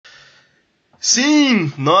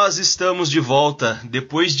Sim, nós estamos de volta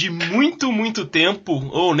depois de muito tempo,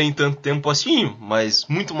 ou nem tanto tempo assim, mas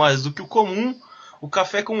muito mais do que o comum. O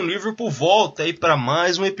Café com o Liverpool volta aí para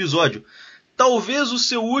mais um episódio. Talvez o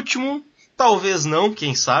seu último, talvez não,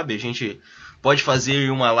 quem sabe, a gente pode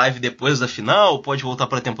fazer uma live depois da final, pode voltar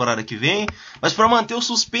para a temporada que vem, mas para manter o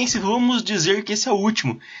suspense vamos dizer que esse é o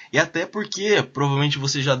último. E até porque provavelmente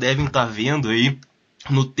vocês já devem estar vendo aí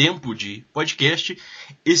no tempo de podcast,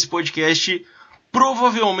 esse podcast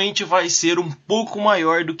provavelmente vai ser um pouco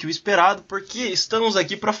maior do que o esperado, porque estamos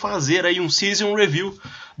aqui para fazer aí um season review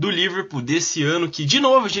do Liverpool desse ano, que de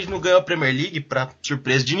novo a gente não ganhou a Premier League, para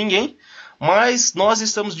surpresa de ninguém, mas nós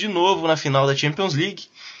estamos de novo na final da Champions League,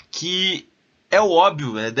 que é o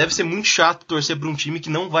óbvio, deve ser muito chato torcer para um time que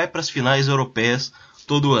não vai para as finais europeias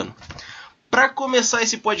todo ano. Para começar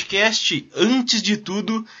esse podcast, antes de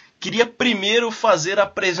tudo, queria primeiro fazer a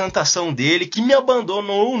apresentação dele, que me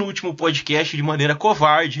abandonou no último podcast de maneira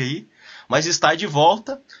covarde aí, mas está de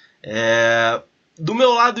volta. Do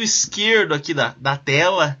meu lado esquerdo aqui da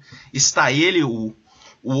tela está ele, o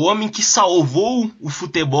homem que salvou o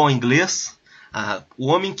futebol inglês, o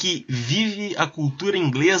homem que vive a cultura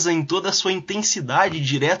inglesa em toda a sua intensidade,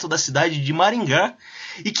 direto da cidade de Maringá,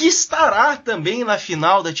 e que estará também na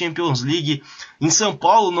final da Champions League em São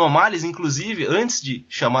Paulo, no Amales, inclusive. Antes de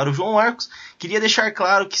chamar o João Marcos, queria deixar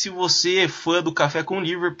claro que se você é fã do Café com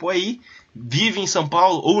Liverpool aí, vive em São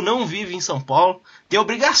Paulo ou não vive em São Paulo, tem a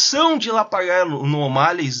obrigação de ir lá pagar no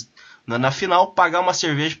Amales, na final, pagar uma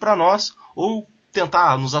cerveja para nós, ou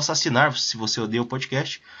tentar nos assassinar se você odeia o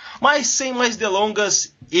podcast. Mas sem mais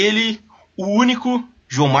delongas, ele, o único,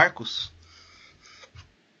 João Marcos.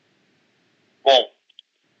 Bom,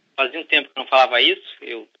 fazia um tempo que eu não falava isso,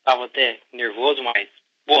 eu estava até nervoso, mas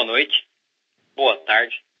boa noite, boa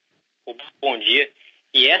tarde, ou bom dia.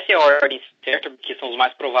 E essa é a ordem certa, porque são os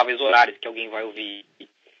mais prováveis horários que alguém vai ouvir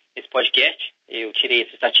esse podcast. Eu tirei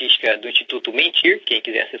essa estatística do Instituto Mentir, quem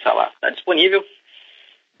quiser acessar lá está disponível.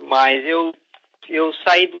 Mas eu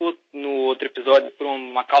saí no outro episódio por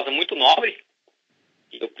uma causa muito nobre.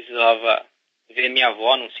 Eu precisava ver minha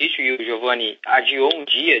avó num sítio e o Giovanni adiou um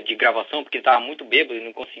dia de gravação porque ele estava muito bêbado e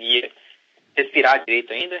não conseguia respirar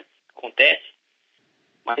direito ainda. Acontece.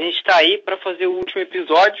 Mas a gente está aí para fazer o último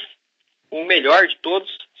episódio, o melhor de todos.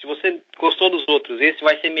 Se você gostou dos outros, esse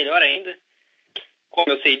vai ser melhor ainda.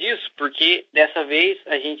 Como eu sei disso? Porque dessa vez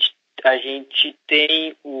a gente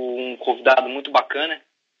tem um convidado muito bacana,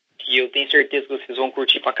 que eu tenho certeza que vocês vão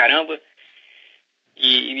curtir pra caramba.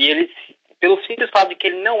 E ele, pelo simples fato de que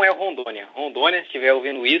ele não é Rondônia. Rondônia, se estiver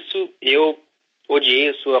ouvindo isso, eu odiei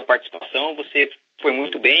a sua participação, você foi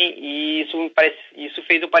muito bem, e isso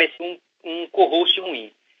fez eu parecer um co-host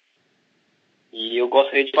ruim. E eu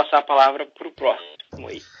gostaria de passar a palavra pro próximo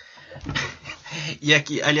aí. E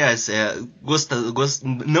aqui, aliás,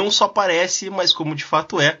 não só parece, mas como de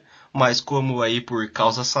fato é, mas como aí por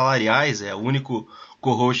causas salariais, é o único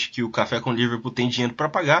co-host que o Café com Liverpool tem dinheiro para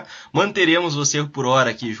pagar, manteremos você por hora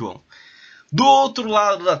aqui, João. Do outro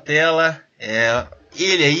lado da tela,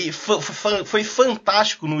 ele aí foi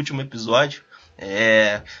fantástico no último episódio,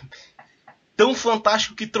 tão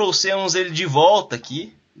fantástico que trouxemos ele de volta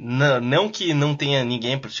aqui. Não que não tenha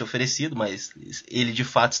ninguém para ser oferecido, mas ele de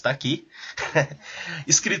fato está aqui.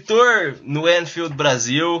 Escritor no Anfield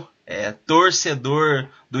Brasil, torcedor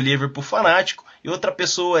do Liverpool fanático, e outra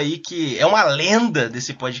pessoa aí que é uma lenda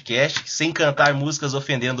desse podcast, sem cantar músicas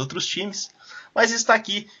ofendendo outros times, mas está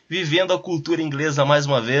aqui vivendo a cultura inglesa mais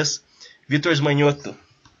uma vez, Vitor Smanioto.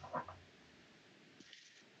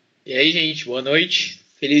 E aí, gente, boa noite.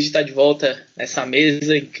 Feliz de estar de volta nessa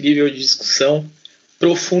mesa incrível de discussão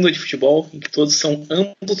profunda de futebol, em que todos são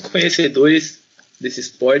amplos conhecedores desse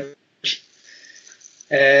esporte.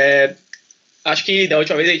 Acho que da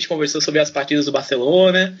última vez a gente conversou sobre as partidas do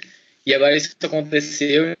Barcelona, e agora isso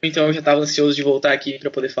aconteceu, então eu já estava ansioso de voltar aqui para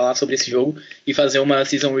poder falar sobre esse jogo e fazer uma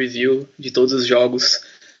season review de todos os jogos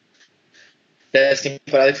dessa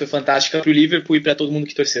temporada, que foi fantástica para o Liverpool e para todo mundo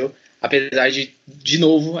que torceu, apesar de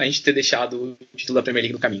novo, a gente ter deixado o título da Premier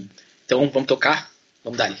League no caminho. Então vamos tocar,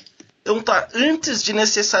 vamos dar ali. Então tá, antes de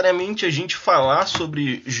necessariamente a gente falar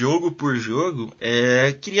sobre jogo por jogo,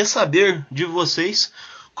 queria saber de vocês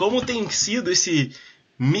como tem sido esse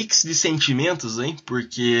mix de sentimentos, hein?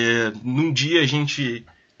 Porque num dia a gente...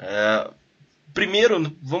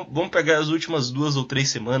 primeiro, vamos pegar as últimas 2 ou 3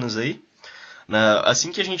 semanas aí.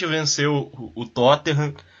 Assim que a gente venceu o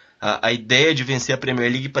Tottenham, a ideia de vencer a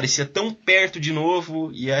Premier League parecia tão perto de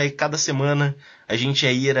novo, e aí cada semana a gente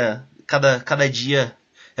aí cada dia...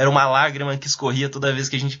 Era uma lágrima que escorria toda vez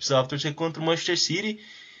que a gente precisava torcer contra o Manchester City.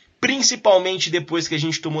 principalmente depois que a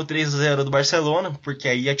gente tomou 3-0 do Barcelona, porque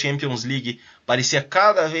aí a Champions League parecia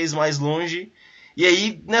cada vez mais longe. E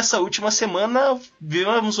aí, nessa última semana,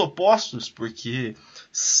 vivemos opostos, porque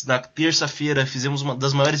na terça-feira fizemos uma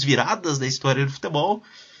das maiores viradas da história do futebol,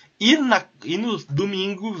 e no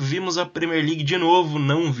domingo vimos a Premier League de novo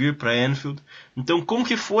não vir para Anfield. Então, como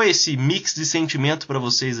que foi esse mix de sentimento para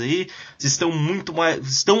vocês aí? Vocês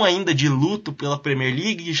estão ainda de luto pela Premier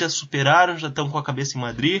League? Já superaram? Já estão com a cabeça em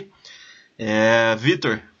Madrid?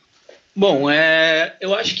 Vitor? Bom,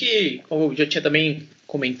 eu acho que, como eu já tinha também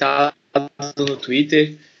comentado no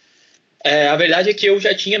Twitter, a verdade é que eu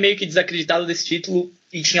já tinha meio que desacreditado desse título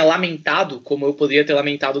e tinha lamentado, como eu poderia ter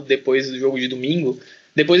lamentado depois do jogo de domingo,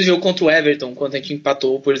 depois do jogo contra o Everton, quando a gente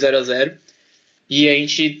empatou por 0-0, e a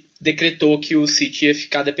gente decretou que o City ia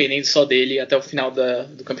ficar dependendo só dele até o final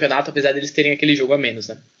do campeonato, apesar deles terem aquele jogo a menos,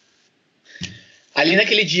 né? Ali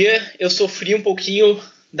naquele dia eu sofri um pouquinho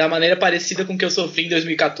da maneira parecida com que eu sofri em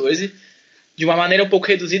 2014, de uma maneira um pouco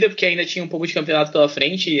reduzida, porque ainda tinha um pouco de campeonato pela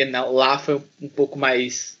frente, e lá foi um pouco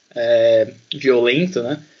mais violento,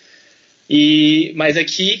 né? Mas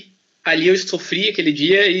ali eu sofri aquele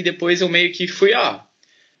dia, e depois eu meio que fui,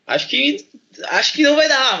 acho que não vai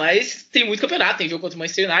dar, mas tem muito campeonato, tem jogo contra o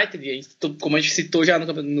Manchester United, e como a gente citou já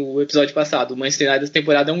no episódio passado, o Manchester United dessa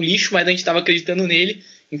temporada é um lixo, mas a gente estava acreditando nele,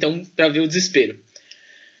 então para ver o desespero.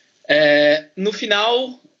 No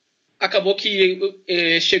final, acabou que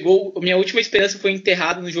chegou, minha última esperança foi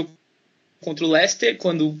enterrada no jogo contra o Leicester,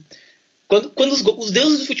 quando os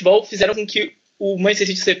deuses do futebol fizeram com que o Manchester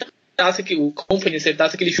City acertasse, que o Company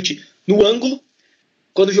acertasse aquele chute no ângulo,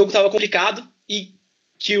 quando o jogo estava complicado, e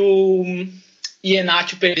que o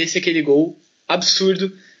Iheanacho perdesse aquele gol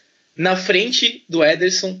absurdo na frente do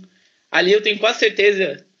Ederson. Ali eu tenho quase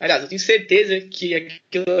certeza, aliás, eu tenho certeza que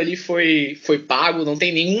aquilo ali foi pago, não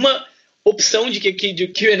tem nenhuma opção de que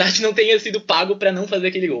o Iheanacho não tenha sido pago para não fazer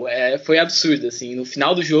aquele gol. Foi absurdo, assim, no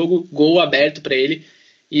final do jogo, gol aberto para ele,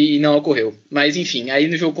 e não ocorreu. Mas enfim, aí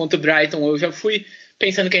no jogo contra o Brighton eu já fui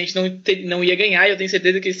pensando que a gente não ia ganhar, e eu tenho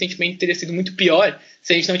certeza que esse sentimento teria sido muito pior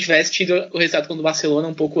se a gente não tivesse tido o resultado contra o Barcelona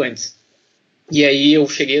um pouco antes. E aí eu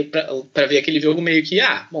cheguei para ver aquele jogo meio que,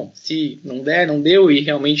 bom, se não der, não deu, e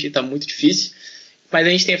realmente está muito difícil, mas a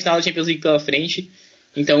gente tem a final da Champions League pela frente,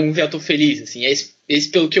 então já estou feliz. Assim, esse,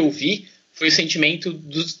 pelo que eu vi, foi o sentimento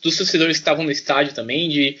dos torcedores que estavam no estádio também,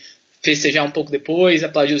 de festejar um pouco depois,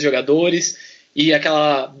 aplaudir os jogadores, e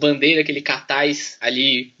aquela bandeira, aquele cartaz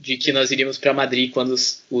ali de que nós iríamos para Madrid quando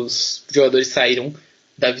os jogadores saíram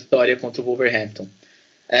da vitória contra o Wolverhampton.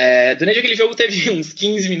 Durante aquele jogo teve uns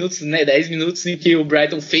 15 minutos, 10 minutos em que o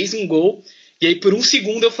Brighton fez um gol, e aí por um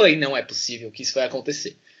segundo eu falei, não é possível que isso vai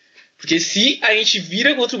acontecer. Porque se a gente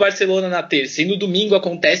vira contra o Barcelona na terça e no domingo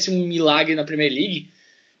acontece um milagre na Premier League,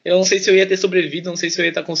 eu não sei se eu ia ter sobrevivido, não sei se eu ia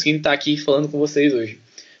estar conseguindo estar aqui falando com vocês hoje.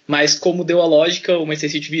 Mas como deu a lógica, o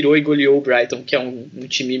Manchester City virou e goleou o Brighton, que é um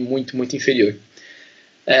time muito, muito inferior.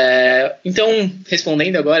 Então,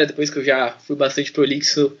 respondendo agora, depois que eu já fui bastante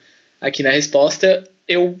prolixo aqui na resposta,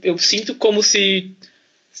 eu sinto como se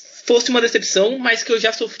fosse uma decepção, mas que eu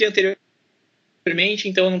já sofri anteriormente,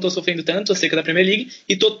 então eu não estou sofrendo tanto acerca da Premier League,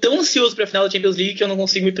 e estou tão ansioso para a final da Champions League que eu não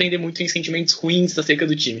consigo me prender muito em sentimentos ruins acerca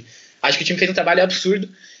do time. Acho que o time fez um trabalho absurdo,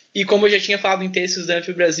 e como eu já tinha falado em textos da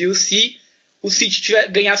Anfield Brasil, se o City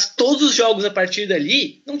ganhasse todos os jogos a partir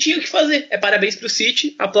dali, não tinha o que fazer. Parabéns pro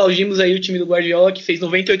City, aplaudimos aí o time do Guardiola, que fez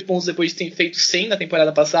 98 pontos depois de ter feito 100 na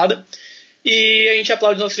temporada passada, e a gente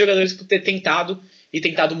aplaude os nossos jogadores por ter tentado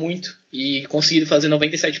muito, e conseguido fazer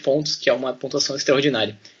 97 pontos, que é uma pontuação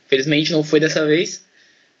extraordinária. Infelizmente não foi dessa vez,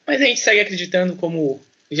 mas a gente segue acreditando, como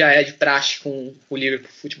já é de praxe com o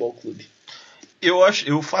Liverpool Futebol Clube.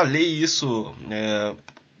 Eu falei isso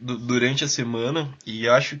durante a semana, e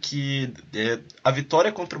acho que a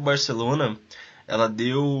vitória contra o Barcelona, ela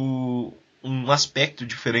deu um aspecto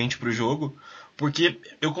diferente para o jogo, porque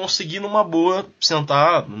eu consegui numa boa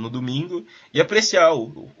sentar no domingo e apreciar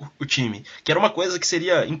o time, que era uma coisa que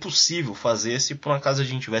seria impossível fazer se por um acaso a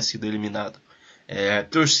gente tivesse sido eliminado.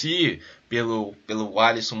 Torci pelo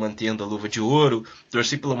Alisson mantendo a luva de ouro,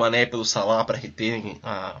 torci pelo Mané e pelo Salah para reter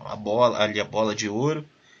a bola de ouro.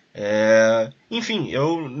 Enfim,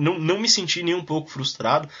 eu não me senti nem um pouco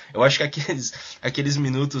frustrado. Eu acho que aqueles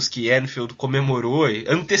minutos que Anfield comemorou,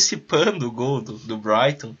 antecipando o gol do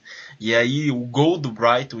Brighton, e aí o gol do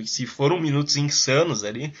Brighton, se foram minutos insanos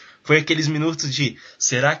ali, foi aqueles minutos de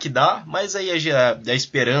será que dá? Mas aí a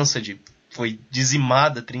esperança foi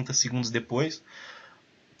dizimada 30 segundos depois.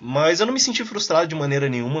 Mas eu não me senti frustrado de maneira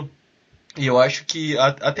nenhuma, e eu acho que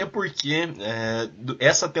até porque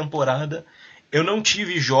essa temporada eu não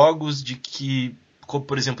tive jogos de que como,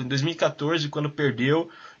 por exemplo, em 2014, quando perdeu,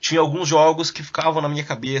 tinha alguns jogos que ficavam na minha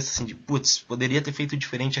cabeça, assim, de, putz, poderia ter feito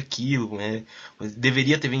diferente aquilo, né?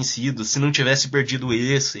 Deveria ter vencido, se não tivesse perdido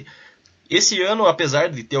esse. Esse ano, apesar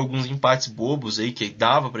de ter alguns empates bobos aí que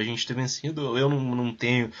dava pra gente ter vencido, eu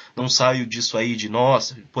não saio disso aí de,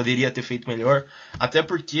 nossa, poderia ter feito melhor. Até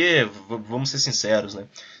porque, vamos ser sinceros, né?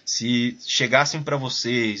 Se chegassem pra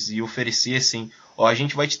vocês e oferecessem, ó, a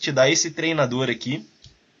gente vai te dar esse treinador aqui,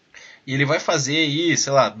 e ele vai fazer aí,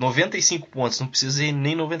 sei lá, 95 pontos, não precisa ir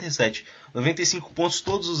nem 97. 95 pontos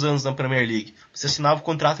todos os anos na Premier League. Você assinava um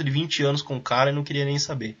contrato de 20 anos com o cara e não queria nem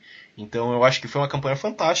saber. Então eu acho que foi uma campanha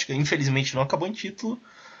fantástica. Infelizmente não acabou em título,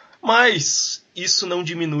 mas isso não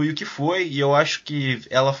diminui o que foi. E eu acho que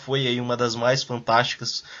ela foi aí uma das mais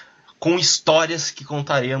fantásticas, com histórias que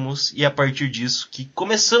contaremos. E a partir disso que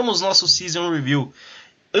começamos nosso Season Review.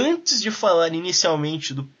 Antes de falar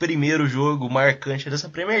inicialmente do primeiro jogo marcante dessa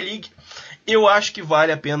Premier League, eu acho que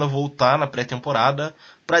vale a pena voltar na pré-temporada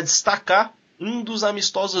para destacar um dos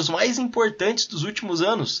amistosos mais importantes dos últimos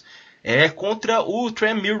anos. É contra o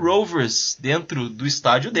Tranmere Rovers, dentro do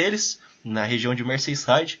estádio deles, na região de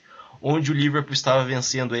Merseyside, onde o Liverpool estava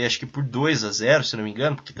vencendo aí, acho que por 2-0, se não me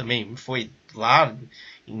engano, porque também foi lá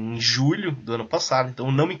em julho do ano passado, então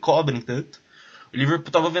não me cobrem tanto. O Liverpool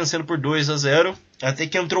estava vencendo por 2-0, até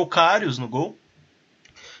que entrou o Karius no gol.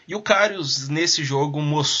 E o Karius, nesse jogo,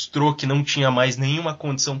 mostrou que não tinha mais nenhuma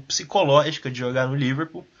condição psicológica de jogar no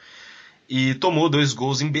Liverpool. E tomou 2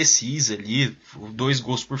 gols imbecis ali, 2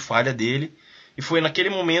 gols por falha dele. E foi naquele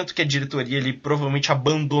momento que a diretoria ele provavelmente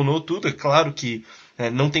abandonou tudo. É claro que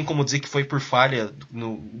não tem como dizer que foi por falha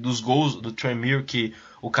dos gols do Tranmere que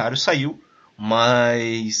o Karius saiu.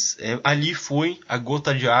 Mas ali foi a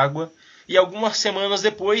gota de água. E algumas semanas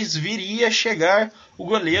depois viria a chegar o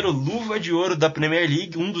goleiro luva de ouro da Premier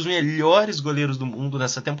League, um dos melhores goleiros do mundo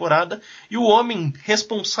nessa temporada, e o homem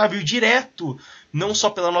responsável direto, não só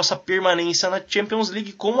pela nossa permanência na Champions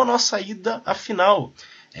League, como a nossa ida à final.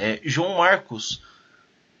 João Marcos,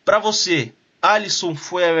 para você, Alisson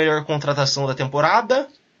foi a melhor contratação da temporada,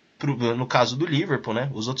 no caso do Liverpool, né?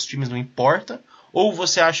 Os outros times não importa, ou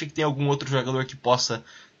você acha que tem algum outro jogador que possa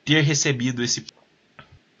ter recebido esse...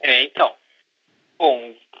 Então,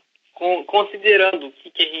 bom, considerando o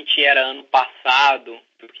que a gente era ano passado,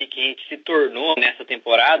 o que a gente se tornou nessa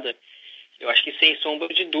temporada, eu acho que sem sombra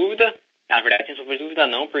de dúvida, na verdade sem sombra de dúvida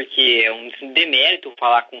não, porque é um demérito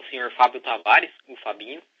falar com o senhor Fábio Tavares, o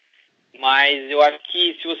Fabinho, mas eu acho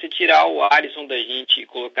que se você tirar o Alisson da gente e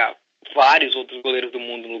colocar vários outros goleiros do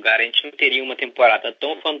mundo no lugar, a gente não teria uma temporada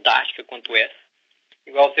tão fantástica quanto essa.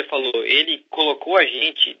 Igual você falou, ele colocou a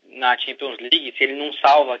gente na Champions League, se ele não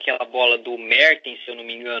salva aquela bola do Mertens, se eu não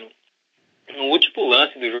me engano, no último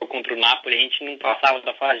lance do jogo contra o Napoli, a gente não passava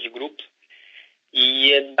da fase de grupos.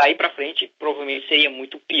 E daí pra frente, provavelmente seria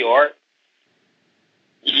muito pior.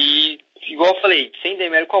 E, igual eu falei, sem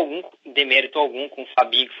demérito algum com o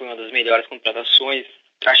Fabinho, que foi uma das melhores contratações,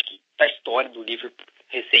 acho que da história do Liverpool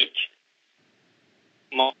recente.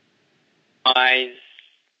 Mas...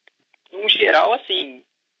 no geral, assim,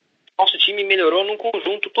 nosso time melhorou num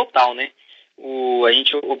conjunto total, né? A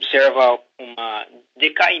gente observa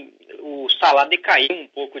o Salah decaiu um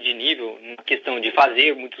pouco de nível na questão de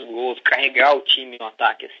fazer muitos gols, carregar o time no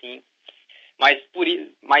ataque, assim. Mas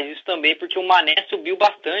isso também porque o Mané subiu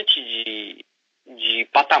bastante de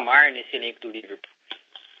patamar nesse elenco do Liverpool.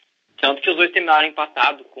 Tanto que os dois terminaram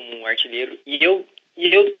empatados como um artilheiro. E eu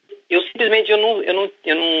simplesmente eu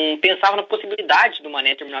não pensava na possibilidade do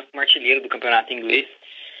Mané terminar como artilheiro do campeonato inglês,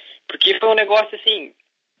 porque foi um negócio assim,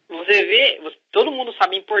 você vê, todo mundo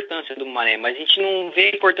sabe a importância do Mané, mas a gente não vê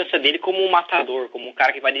a importância dele como um matador, como um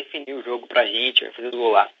cara que vai definir o jogo pra gente, vai fazer os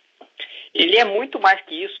gols lá. Ele é muito mais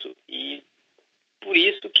que isso, e por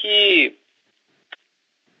isso que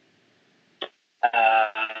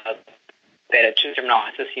deixa eu terminar o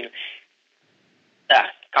raciocínio.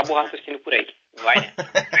 Tá, acabou o raciocínio por aí. Vai, né?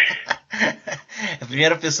 A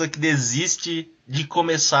primeira pessoa que desiste de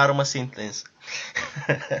começar uma sentença.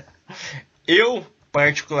 Eu,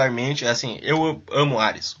 particularmente, assim, eu amo o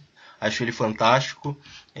Alisson. Acho ele fantástico.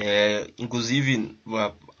 Inclusive,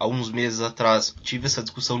 há uns meses atrás, tive essa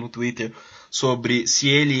discussão no Twitter sobre se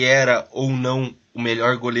ele era ou não o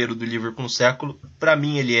melhor goleiro do Liverpool no século. Para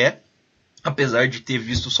mim, ele é. Apesar de ter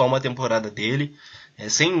visto só uma temporada dele.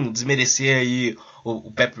 Sem desmerecer aí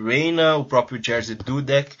o Pep Reina, o próprio Jerzy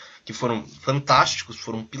Dudek, que foram fantásticos,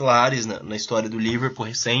 foram pilares na história do Liverpool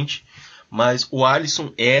recente, mas o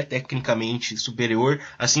Alisson é tecnicamente superior,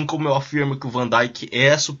 assim como eu afirmo que o Van Dijk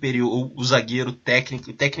é superior, o zagueiro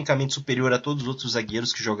tecnicamente superior a todos os outros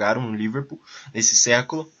zagueiros que jogaram no Liverpool nesse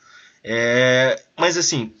século. Mas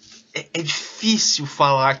assim, é difícil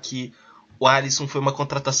falar que o Alisson foi uma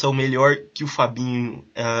contratação melhor que o Fabinho.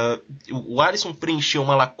 O Alisson preencheu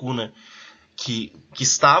uma lacuna que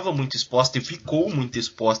estava muito exposta e ficou muito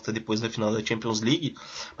exposta depois da final da Champions League,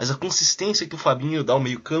 mas a consistência que o Fabinho dá ao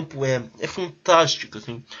meio campo é fantástica.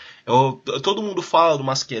 Assim. Todo mundo fala do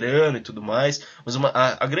Mascherano e tudo mais, mas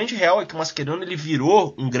a grande real é que o Mascherano ele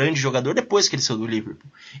virou um grande jogador depois que ele saiu do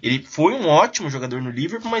Liverpool. Ele foi um ótimo jogador no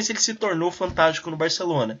Liverpool, mas ele se tornou fantástico no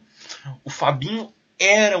Barcelona. O Fabinho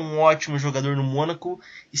era um ótimo jogador no Mônaco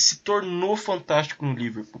e se tornou fantástico no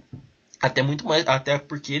Liverpool. Até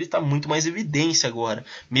porque ele está muito mais em evidência agora.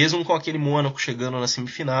 Mesmo com aquele Mônaco chegando na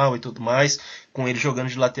semifinal e tudo mais, com ele jogando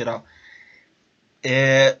de lateral.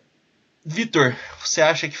 Vitor, você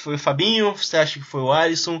acha que foi o Fabinho? Você acha que foi o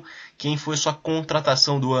Alisson? Quem foi sua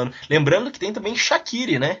contratação do ano? Lembrando que tem também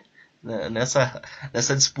Shaqiri, né?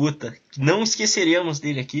 Nessa disputa. Não esqueceremos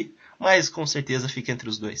dele aqui, mas com certeza fica entre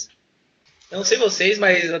os dois. Eu não sei vocês,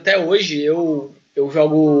 mas até hoje eu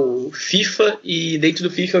jogo FIFA e dentro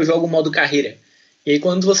do FIFA eu jogo o modo carreira. E aí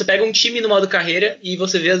quando você pega um time no modo carreira e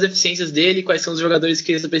você vê as deficiências dele, quais são os jogadores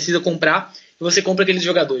que você precisa comprar, e você compra aqueles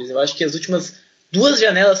jogadores. Eu acho que as últimas 2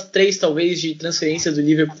 janelas, 3 talvez, de transferência do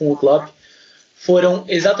Liverpool com o Klopp foram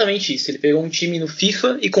exatamente isso. Ele pegou um time no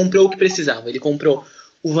FIFA e comprou o que precisava. Ele comprou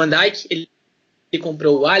o Van Dijk, ele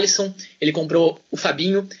comprou o Alisson, ele comprou o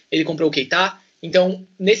Fabinho, ele comprou o Keita. Então,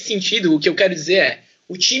 nesse sentido, o que eu quero dizer é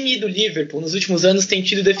o time do Liverpool nos últimos anos tem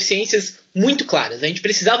tido deficiências muito claras. A gente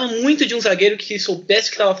precisava muito de um zagueiro que soubesse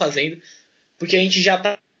o que estava fazendo, porque a gente já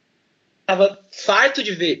estava farto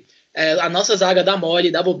de ver a nossa zaga dar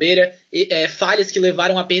mole, dar bobeira, falhas que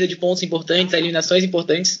levaram a perda de pontos importantes, a eliminações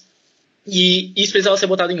importantes, e isso precisava ser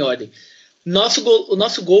botado em ordem. O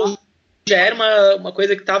nosso gol já era uma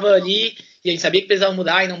coisa que estava ali, e a gente sabia que precisava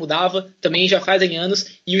mudar e não mudava, também já fazem anos,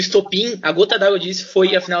 e o estopim, a gota d'água disso,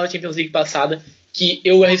 foi a final da Champions League passada, que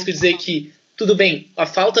eu arrisco dizer que, tudo bem, a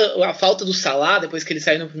falta do Salah, depois que ele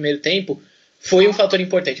saiu no primeiro tempo, foi um fator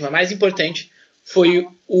importante, mas mais importante foi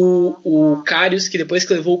o Karius, que depois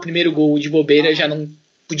que levou o primeiro gol de bobeira, já não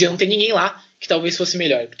podia não ter ninguém lá que talvez fosse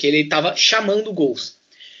melhor, porque ele estava chamando gols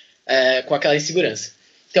com aquela insegurança.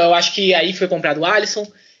 Então eu acho que aí foi comprado o Alisson,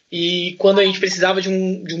 e quando a gente precisava de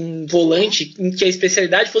um volante em que a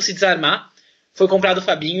especialidade fosse desarmar, foi comprado o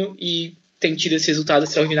Fabinho e tem tido esse resultado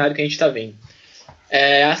extraordinário que a gente está vendo.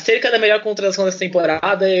 Acerca da melhor contratação dessa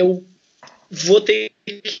temporada, eu vou ter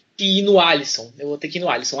que ir no Alisson.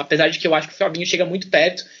 Apesar de que eu acho que o Fabinho chega muito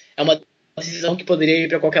perto, é uma decisão que poderia ir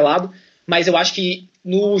para qualquer lado, mas eu acho que,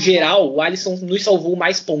 no geral, o Alisson nos salvou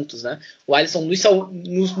mais pontos, né? O Alisson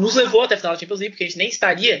nos levou até a final da Champions League, porque a gente nem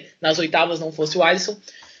estaria nas oitavas não fosse o Alisson.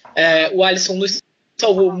 O Alisson nos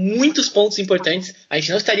salvou muitos pontos importantes. A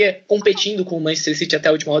gente não estaria competindo com o Manchester City até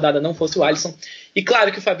a última rodada não fosse o Alisson. E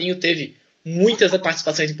claro que o Fabinho teve muitas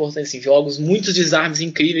participações importantes em jogos, muitos desarmes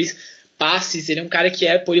incríveis, passes. Ele é um cara que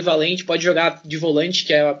é polivalente, pode jogar de volante,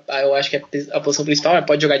 que eu acho que é a posição principal, mas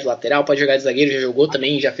pode jogar de lateral, pode jogar de zagueiro, já jogou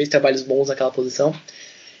também, já fez trabalhos bons naquela posição.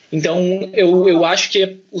 Então eu acho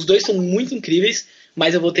que os dois são muito incríveis,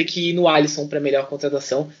 mas eu vou ter que ir no Alisson para melhor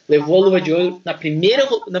contratação. Levou a luva de ouro na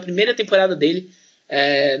primeira temporada dele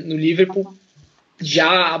no Liverpool,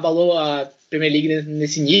 já abalou a Premier League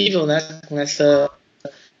nesse nível, né, com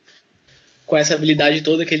essa habilidade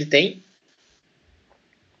toda que ele tem.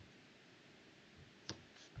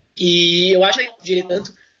 E eu acho que ele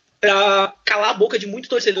tanto para calar a boca de muito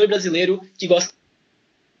torcedor brasileiro que gosta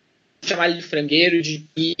de chamar ele de frangueiro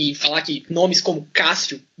e falar que nomes como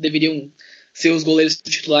Cássio deveriam ser os goleiros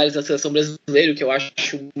titulares da seleção brasileira, que eu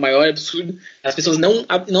acho o maior absurdo. As pessoas não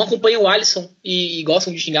acompanham o Alisson e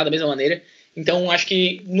gostam de xingar da mesma maneira. Então acho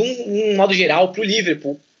que, num modo geral, para o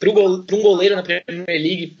Liverpool, para um goleiro na Premier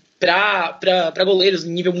League, para goleiros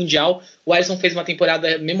em nível mundial, o Alisson fez uma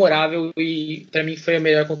temporada memorável e para mim foi a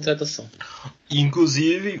melhor contratação.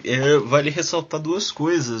 Inclusive, vale ressaltar 2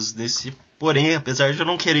 coisas porém, apesar de eu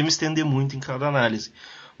não querer me estender muito em cada análise,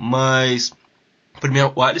 mas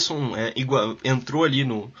primeiro, o Alisson entrou ali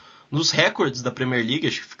nos recordes da Premier League,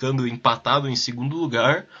 acho que ficando empatado em segundo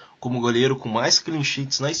lugar como goleiro com mais clean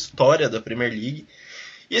sheets na história da Premier League.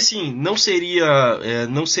 E assim, não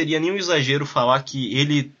seria nenhum exagero falar que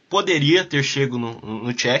ele poderia ter chego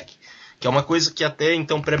no check, que é uma coisa que até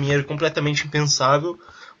então para mim era completamente impensável,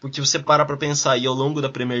 porque você para pensar, e ao longo da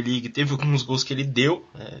Premier League teve alguns gols que ele deu,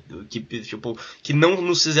 que não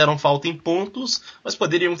nos fizeram falta em pontos, mas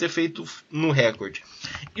poderiam ter feito no recorde.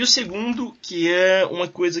 E o segundo, que é uma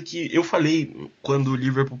coisa que eu falei quando o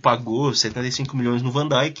Liverpool pagou 75 milhões no Van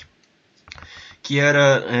Dijk, que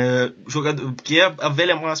era jogador, que é a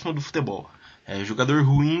velha máxima do futebol. Jogador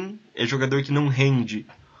ruim é jogador que não rende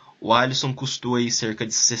O Alisson custou aí cerca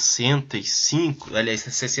de 60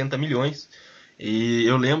 milhões. E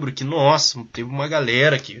eu lembro que, nossa, teve uma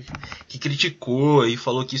galera que criticou e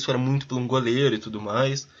falou que isso era muito por um goleiro e tudo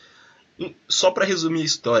mais. E só para resumir a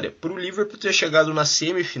história, para o Liverpool ter chegado na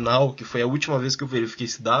semifinal, que foi a última vez que eu verifiquei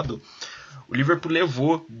esse dado, o Liverpool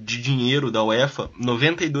levou de dinheiro da UEFA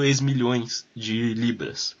 92 milhões de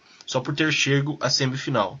libras, só por ter chego à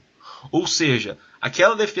semifinal. Ou seja,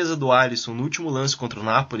 aquela defesa do Alisson no último lance contra o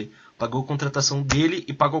Napoli pagou a contratação dele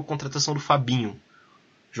e pagou a contratação do Fabinho.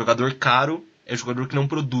 Jogador caro é jogador que não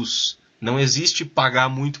produz. Não existe pagar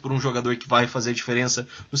muito por um jogador que vai fazer a diferença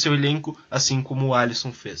no seu elenco, assim como o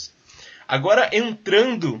Alisson fez. Agora,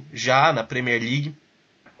 entrando já na Premier League,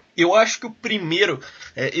 eu acho que o primeiro...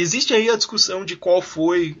 existe aí a discussão de qual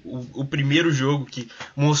foi o primeiro jogo que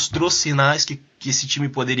mostrou sinais que esse time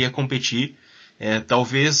poderia competir.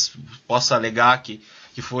 Talvez possa alegar que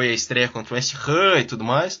foi a estreia contra o West Ham e tudo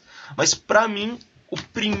mais. Mas, para mim, o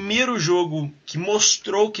primeiro jogo que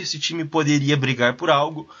mostrou que esse time poderia brigar por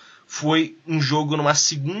algo foi um jogo numa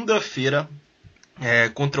segunda-feira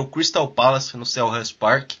contra o Crystal Palace no Selhurst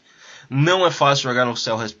Park. Não é fácil jogar no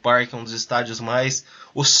Selhurst Park, é um dos estádios mais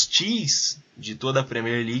hostis de toda a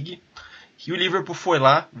Premier League. E o Liverpool foi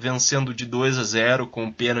lá, vencendo de 2-0 com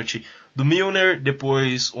o pênalti do Milner.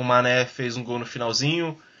 Depois o Mané fez um gol no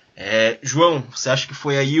finalzinho. João, você acha que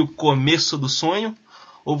foi aí o começo do sonho?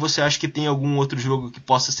 Ou você acha que tem algum outro jogo que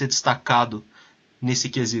possa ser destacado nesse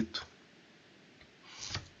quesito?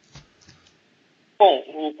 Bom,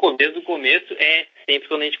 o começo do começo é sempre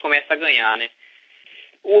quando a gente começa a ganhar, né?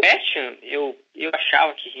 O West Ham, eu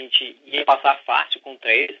achava que a gente ia passar fácil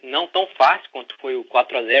contra eles, não tão fácil quanto foi o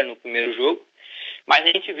 4-0 no primeiro jogo, mas a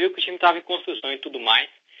gente viu que o time estava em construção e tudo mais.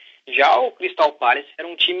 Já o Crystal Palace era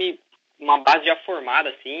um time, uma base já formada,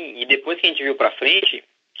 assim, e depois que a gente viu pra frente,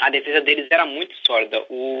 a defesa deles era muito sólida.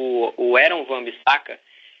 O Aaron Wan-Bissaka,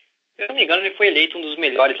 se eu não me engano, ele foi eleito um dos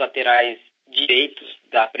melhores laterais direitos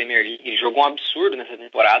da Premier League. Ele jogou um absurdo nessa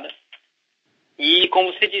temporada. E,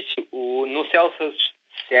 como você disse, no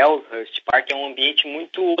Selhurst Park é um ambiente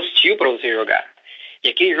muito hostil para você jogar. E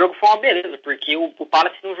aquele jogo foi uma beleza, porque o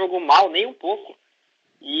Palace não jogou mal nem um pouco.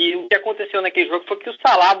 E o que aconteceu naquele jogo foi que o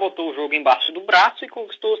Salah botou o jogo embaixo do braço e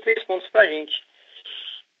conquistou os 3 pontos pra gente.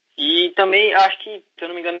 E também, acho que, se eu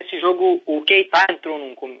não me engano, nesse jogo, o Keita entrou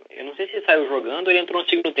eu não sei se ele saiu jogando ou ele entrou no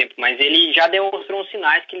segundo tempo, mas ele já demonstrou uns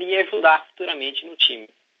sinais que ele ia ajudar futuramente no time.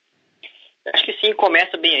 Acho que sim,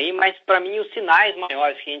 começa bem aí, mas para mim os sinais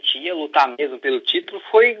maiores que a gente ia lutar mesmo pelo título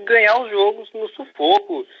foi ganhar os jogos no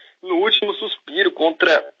sufoco, no último suspiro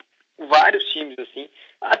contra vários times, assim.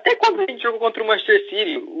 Até quando a gente jogou contra o Manchester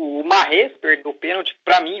City, o Mahrez perdeu o pênalti,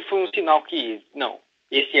 para mim foi um sinal que, não,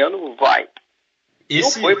 esse ano vai. Não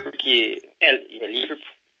foi porque é Liverpool.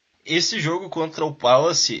 Esse jogo contra o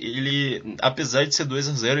Palace, ele, apesar de ser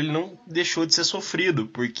 2-0, ele não deixou de ser sofrido,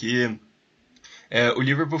 porque o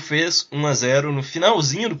Liverpool fez 1-0 no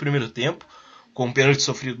finalzinho do primeiro tempo, com um pênalti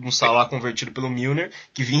sofrido no Salah convertido pelo Milner,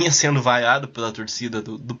 que vinha sendo vaiado pela torcida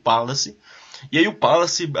do Palace. E aí o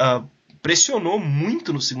Palace pressionou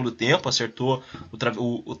muito no segundo tempo, acertou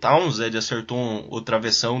o Townsend acertou o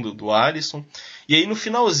travessão do Alisson. E aí no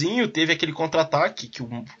finalzinho teve aquele contra-ataque que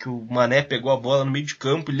o Mané pegou a bola no meio de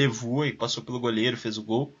campo e levou e passou pelo goleiro, fez o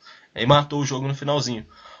gol. Aí matou o jogo no finalzinho.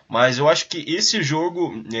 Mas eu acho que esse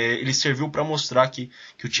jogo ele serviu para mostrar que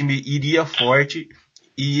o time iria forte.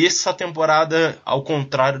 E essa temporada, ao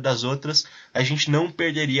contrário das outras, a gente não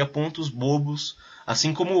perderia pontos bobos,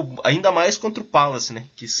 assim como ainda mais contra o Palace, né,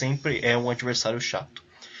 que sempre é um adversário chato.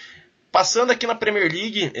 Passando aqui na Premier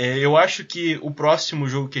League, eu acho que o próximo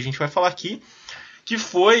jogo que a gente vai falar aqui, que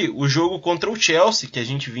foi o jogo contra o Chelsea, que a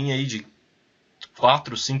gente vinha aí de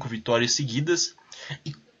 4, 5 vitórias seguidas,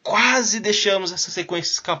 e quase deixamos essa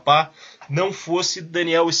sequência escapar, não fosse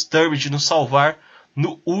Daniel Sturridge nos salvar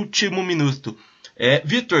no último minuto.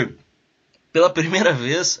 Vitor, pela primeira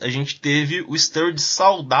vez a gente teve o Sturridge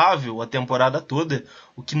saudável a temporada toda,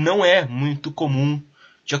 o que não é muito comum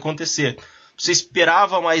de acontecer. Você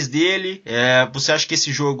esperava mais dele? Você acha que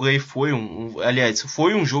esse jogo aí foi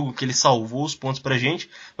foi um jogo que ele salvou os pontos pra gente,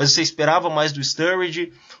 mas você esperava mais do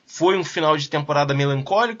Sturridge? Foi um final de temporada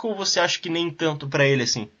melancólico ou você acha que nem tanto pra ele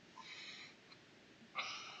assim?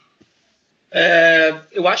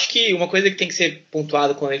 Eu acho que uma coisa que tem que ser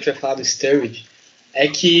pontuada quando a gente vai falar do Sturridge é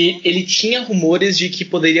que ele tinha rumores de que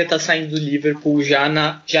poderia estar saindo do Liverpool já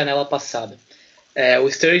na janela passada. O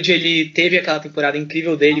Sturridge ele teve aquela temporada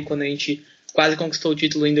incrível dele quando a gente quase conquistou o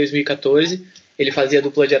título em 2014. Ele fazia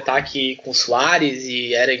dupla de ataque com o Suárez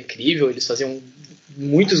e era incrível, eles faziam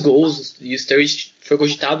muitos gols e o Sturridge foi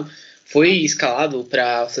cogitado foi escalado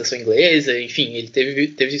para a seleção inglesa, enfim, ele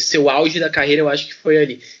teve seu auge da carreira, eu acho que foi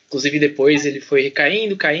ali. Inclusive depois ele foi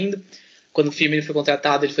caindo. Quando o filme ele foi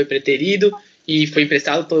contratado, ele foi preterido e foi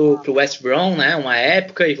emprestado para o West Brom, né, uma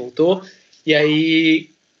época, e voltou. E aí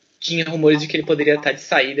tinha rumores de que ele poderia estar de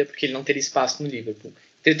saída porque ele não teria espaço no Liverpool.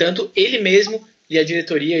 Entretanto, ele mesmo e a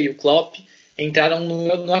diretoria e o Klopp entraram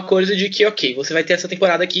no acordo de que, ok, você vai ter essa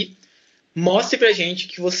temporada aqui, mostre pra gente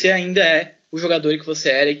que você ainda é o jogador que você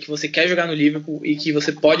era e que você quer jogar no Liverpool e que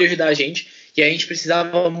você pode ajudar a gente. E a gente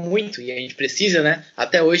precisava muito, e a gente precisa, né,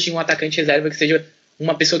 até hoje, de um atacante reserva que seja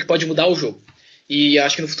uma pessoa que pode mudar o jogo. E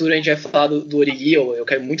acho que no futuro a gente vai falar do Origi, eu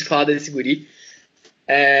quero muito falar desse guri.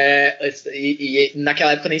 E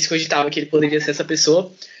naquela época nem se cogitava que ele poderia ser essa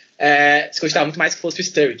pessoa, se cogitava muito mais que fosse o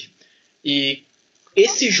Sturridge. E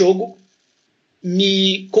esse jogo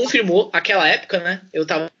me confirmou aquela época, né? Eu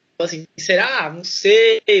tava assim, será? Não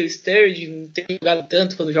sei, o Sturridge não tem jogado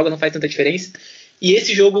tanto, quando joga não faz tanta diferença. E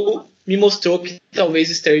esse jogo me mostrou que talvez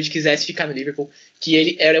o Sturridge quisesse ficar no Liverpool, que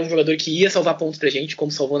ele era um jogador que ia salvar pontos pra gente,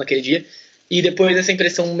 como salvou naquele dia. E depois essa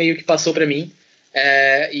impressão meio que passou pra mim.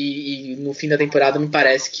 E no fim da temporada me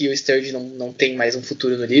parece que o Sturridge não tem mais um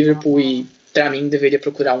futuro no Liverpool e pra mim deveria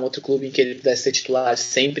procurar um outro clube em que ele pudesse ser titular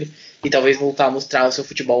sempre e talvez voltar a mostrar o seu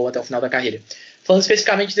futebol até o final da carreira. Falando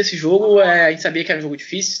especificamente desse jogo, a gente sabia que era um jogo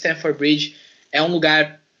difícil. Stamford Bridge é um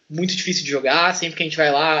lugar muito difícil de jogar, sempre que a gente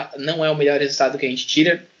vai lá não é o melhor resultado que a gente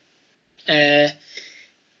tira.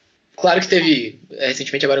 Claro que teve,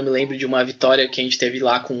 recentemente agora eu me lembro de uma vitória que a gente teve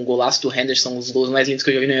lá com o golaço do Henderson, os gols mais lindos que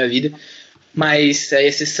eu já vi na minha vida, mas a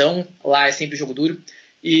exceção lá é sempre jogo duro.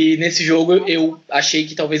 E nesse jogo eu achei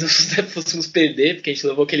que talvez nós fôssemos perder, porque a gente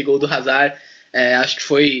levou aquele gol do Hazard, acho que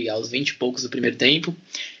foi aos 20 e poucos do primeiro tempo,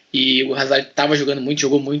 e o Hazard estava jogando muito,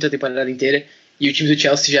 jogou muito a temporada inteira, e o time do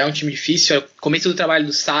Chelsea já é um time difícil. O começo do trabalho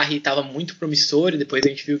do Sarri estava muito promissor, e depois a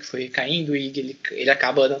gente viu que foi caindo, e ele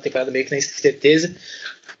acaba na temporada meio que na incerteza,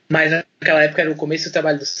 mas naquela época era o começo do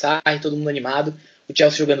trabalho do Sarri, todo mundo animado, o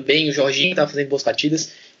Chelsea jogando bem, o Jorginho estava fazendo boas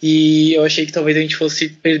partidas, e eu achei que talvez a gente fosse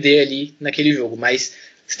perder ali naquele jogo, mas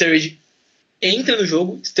Sturridge entra no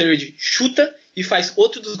jogo, Sturridge chuta e faz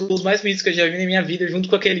outro dos gols mais bonitos que eu já vi na minha vida, junto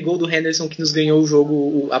com aquele gol do Henderson que nos ganhou o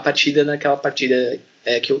jogo, a partida naquela partida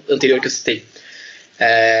anterior que eu citei.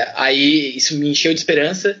 Aí isso me encheu de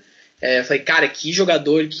esperança. Eu falei, cara, que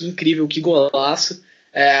jogador, que incrível, que golaço.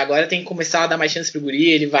 Agora tem que começar a dar mais chance pro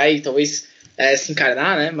guri, ele vai talvez se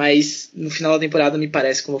encarnar, né? Mas no final da temporada me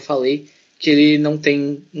parece, como eu falei, que ele não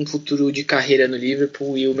tem um futuro de carreira no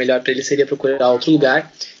Liverpool e o melhor para ele seria procurar outro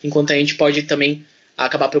lugar, enquanto a gente pode também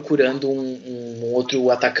acabar procurando um outro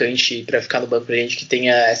atacante para ficar no banco pra gente que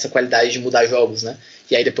tenha essa qualidade de mudar jogos, né?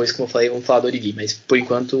 E aí depois, como eu falei, vamos falar do Origi, mas por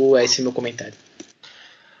enquanto esse é o meu comentário.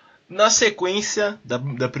 Na sequência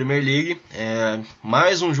da Premier League,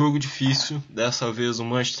 mais um jogo difícil, dessa vez o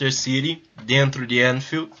Manchester City, dentro de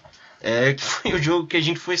Anfield, que foi o jogo que a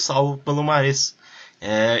gente foi salvo pelo Mahrez.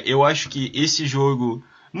 Eu acho que esse jogo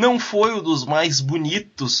não foi um dos mais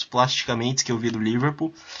bonitos plasticamente que eu vi do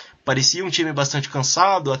Liverpool. Parecia um time bastante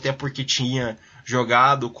cansado, até porque tinha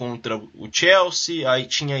jogado contra o Chelsea, aí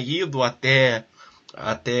tinha ido até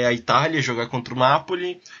a Itália jogar contra o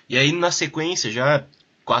Napoli, e aí na sequência, já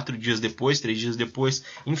 3 dias depois,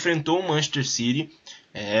 enfrentou o Manchester City,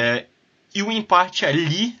 e o empate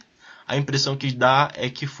ali, a impressão que dá é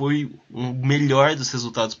que foi o melhor dos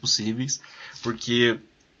resultados possíveis, porque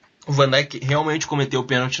o Van Dijk realmente cometeu o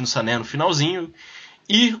pênalti no Sané no finalzinho,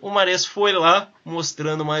 e o Mahrez foi lá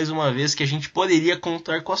mostrando mais uma vez que a gente poderia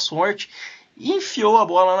contar com a sorte, e enfiou a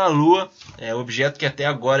bola na lua, objeto que até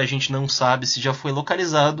agora a gente não sabe se já foi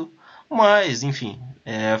localizado, mas enfim,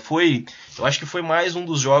 eu acho que foi mais um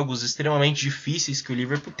dos jogos extremamente difíceis que o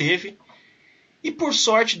Liverpool teve. E por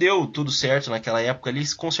sorte deu tudo certo naquela época ali,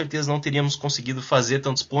 com certeza não teríamos conseguido fazer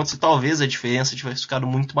tantos pontos e talvez a diferença tivesse ficado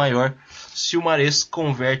muito maior se o Mahrez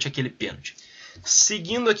converte aquele pênalti.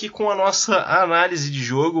 Seguindo aqui com a nossa análise de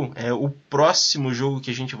jogo, o próximo jogo que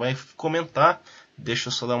a gente vai comentar, deixa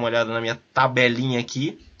eu só dar uma olhada na minha tabelinha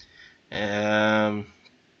aqui.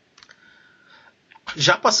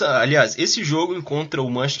 Aliás, esse jogo encontra o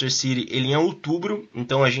Manchester City ele em outubro,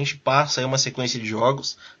 então a gente passa aí uma sequência de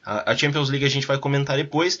jogos. A Champions League a gente vai comentar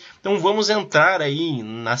depois, então vamos entrar aí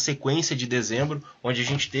na sequência de dezembro, onde a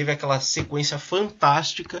gente teve aquela sequência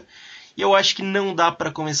fantástica, e eu acho que não dá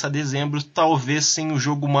para começar dezembro talvez sem o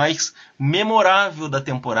jogo mais memorável da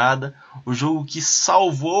temporada, o jogo que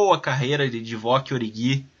salvou a carreira de Divock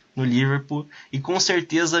Origi no Liverpool, e com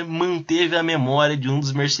certeza manteve a memória de um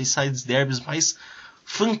dos Merseyside derbys mais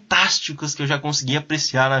fantásticos que eu já consegui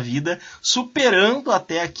apreciar na vida, superando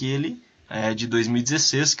até aquele de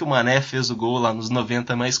 2016, que o Mané fez o gol lá nos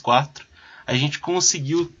 90+4, a gente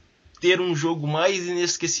conseguiu ter um jogo mais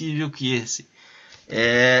inesquecível que esse.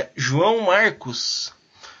 João Marcos,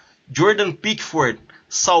 Jordan Pickford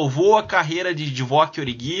salvou a carreira de Divock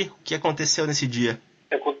Origi. O que aconteceu nesse dia? O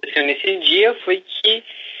que aconteceu nesse dia foi que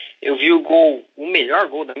eu vi o gol, o melhor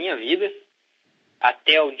gol da minha vida,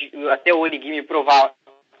 até o Origi me provar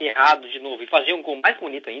errado de novo e fazer um gol mais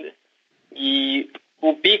bonito ainda. E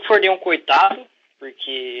o Pickford é um coitado,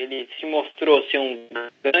 porque ele se mostrou ser um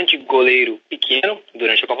grande goleiro pequeno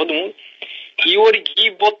durante a Copa do Mundo. E o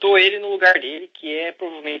Origi botou ele no lugar dele, que é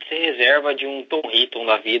provavelmente ser reserva de um Tom Hinton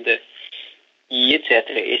da vida, e etc.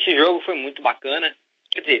 Esse jogo foi muito bacana.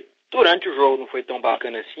 Quer dizer, durante o jogo não foi tão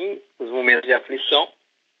bacana assim, os momentos de aflição.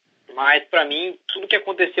 Mas, para mim, tudo que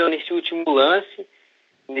aconteceu nesse último lance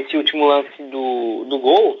do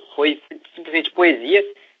gol, foi simplesmente poesia.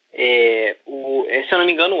 Se eu não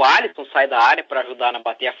me engano, o Alisson sai da área para ajudar a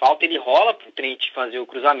bater a falta, ele rola para o Trent fazer o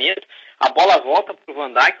cruzamento, a bola volta para o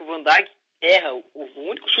Van Dijk erra o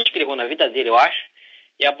único chute que ele errou na vida dele, eu acho,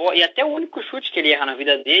 e até o único chute que ele erra na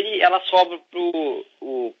vida dele, ela sobra pro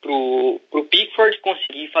Pickford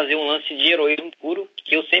conseguir fazer um lance de heroísmo puro,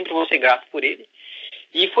 que eu sempre vou ser grato por ele.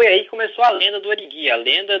 E foi aí que começou a lenda do Origi, a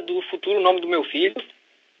lenda do futuro nome do meu filho.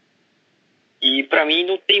 E pra mim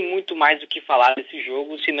não tem muito mais o que falar desse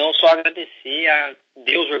jogo, senão só agradecer a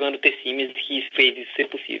Deus jogando The Sims que fez isso ser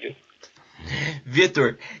possível.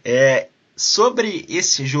 Vitor, sobre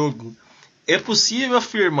esse jogo, é possível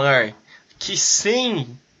afirmar que sem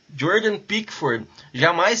Jordan Pickford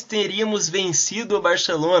jamais teríamos vencido o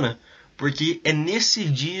Barcelona, porque é nesse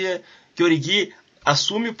dia que Origi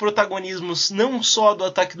assume o protagonismo não só do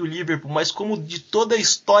ataque do Liverpool, mas como de toda a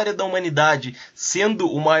história da humanidade, sendo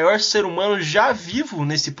o maior ser humano já vivo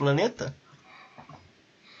nesse planeta?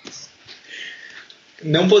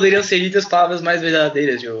 Não poderiam ser ditas palavras mais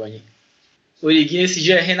verdadeiras, Giovanni. O Origi nesse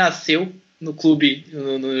dia renasceu no clube,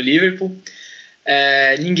 no Liverpool.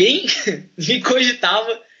 Ninguém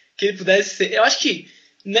cogitava que ele pudesse ser. Eu acho que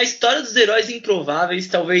na história dos heróis improváveis,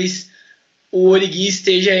 talvez o Origi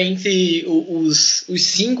esteja entre os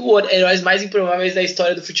 5 heróis mais improváveis da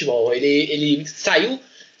história do futebol. Ele saiu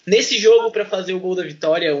nesse jogo para fazer o gol da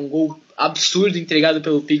vitória, um gol absurdo entregado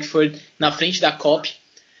pelo Pickford na frente da Kop,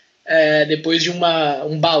 depois de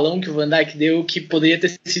um balão que o Van Dijk deu, que poderia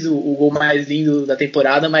ter sido o gol mais lindo da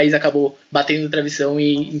temporada, mas acabou batendo no travessão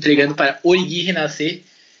e entregando para Origi renascer.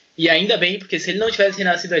 E ainda bem, porque se ele não tivesse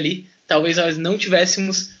renascido ali, talvez nós não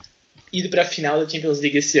tivéssemos ido para a final da Champions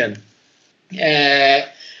League esse ano.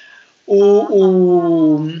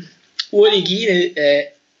 O Origi,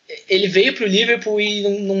 ele veio para o Liverpool e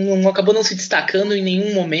não acabou não se destacando em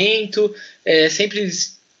nenhum momento, sempre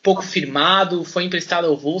pouco firmado, foi emprestado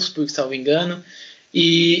ao Wolfsburg, se não me engano,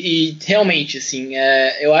 e realmente, assim,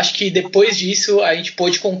 eu acho que depois disso a gente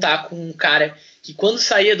pôde contar com um cara que quando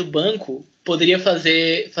saía do banco poderia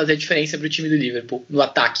fazer a diferença para o time do Liverpool no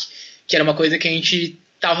ataque, que era uma coisa que a gente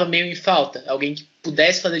estava meio em falta, alguém que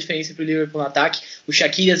pudesse fazer a diferença para o Liverpool no ataque. O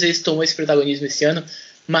Shaqiri às vezes tomou esse protagonismo esse ano,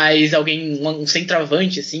 mas um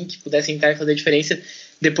centroavante assim, que pudesse entrar e fazer a diferença.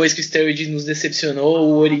 Depois que o Sturridge nos decepcionou,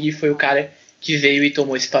 o Origi foi o cara que veio e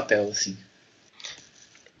tomou esse papel, assim.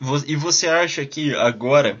 E você acha que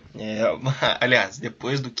agora, aliás,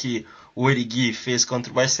 depois do que o Origi fez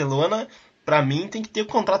contra o Barcelona, para mim tem que ter um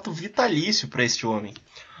contrato vitalício para este homem.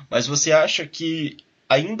 Mas você acha que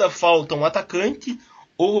ainda falta um atacante,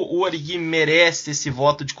 ou o Origi merece esse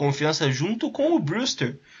voto de confiança junto com o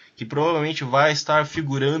Brewster, que provavelmente vai estar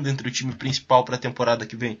figurando entre o time principal para a temporada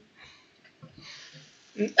que vem?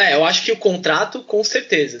 Eu acho que o contrato, com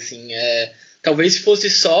certeza, assim, talvez se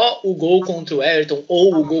fosse só o gol contra o Everton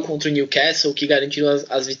ou o gol contra o Newcastle, que garantiram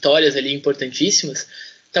as vitórias ali importantíssimas,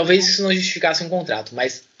 talvez isso não justificasse um contrato,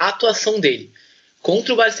 mas a atuação dele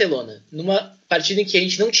contra o Barcelona, numa partida em que a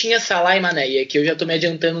gente não tinha Salah e Mané, e aqui eu já estou me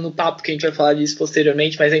adiantando no papo, que a gente vai falar disso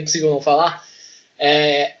posteriormente, mas é impossível não falar,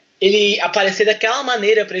 ele aparecer daquela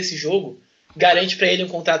maneira para esse jogo, garante para ele um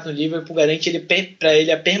contrato no Liverpool, garante para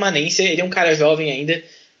ele a permanência. Ele é um cara jovem ainda,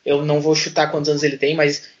 eu não vou chutar quantos anos ele tem,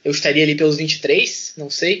 mas eu estaria ali pelos 23, não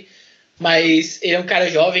sei, mas ele é um cara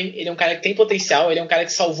jovem, ele é um cara que tem potencial, ele é um cara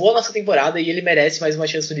que salvou a nossa temporada e ele merece mais uma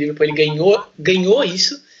chance no Liverpool. Ele ganhou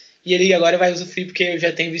isso, e ele agora vai usufruir, porque eu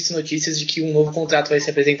já tenho visto notícias de que um novo contrato vai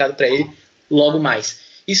ser apresentado para ele logo mais.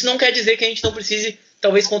 Isso não quer dizer que a gente não precise,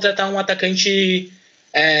 talvez, contratar um atacante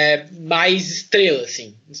mais estrela,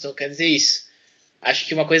 assim. Isso não quer dizer isso. Acho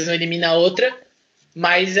que uma coisa não elimina a outra,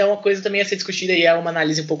 mas é uma coisa também a ser discutida e é uma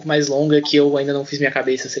análise um pouco mais longa que eu ainda não fiz minha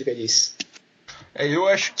cabeça acerca disso. Eu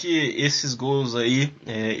acho que esses gols aí,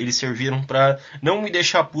 eles serviram para não me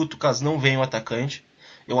deixar puto caso não venha o atacante.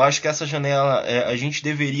 Eu acho que essa janela, a gente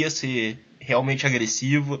deveria ser realmente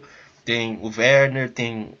agressivo. Tem o Werner,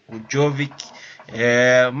 tem o Jovic,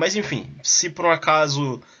 mas enfim, se por um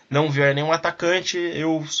acaso não vier nenhum atacante,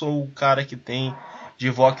 eu sou o cara que tem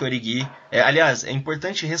Divock Origi. Aliás, é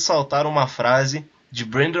importante ressaltar uma frase de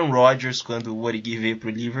Brendan Rodgers quando o Origi veio para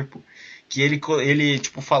o Liverpool, que ele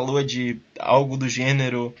tipo, falou de algo do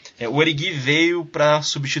gênero, o Origi veio para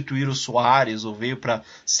substituir o Suárez, ou veio para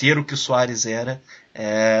ser o que o Suárez era.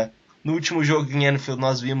 No último jogo em Anfield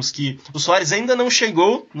nós vimos que o Suárez ainda não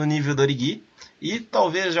chegou no nível do Origi, e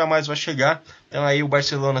talvez jamais vai chegar. Então aí o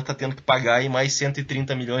Barcelona está tendo que pagar aí mais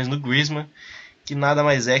 130 milhões no Griezmann, que nada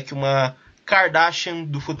mais é que uma Kardashian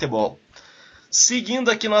do futebol. Seguindo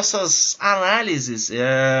aqui nossas análises,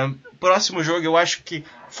 próximo jogo eu acho que,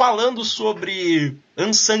 falando sobre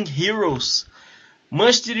Unsung Heroes,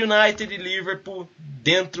 Manchester United e Liverpool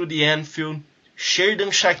dentro de Anfield,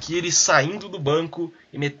 Xherdan Shaqiri saindo do banco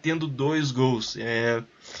e metendo 2 gols.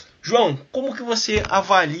 João, como que você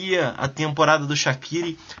avalia a temporada do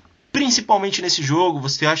Shaqiri, principalmente nesse jogo?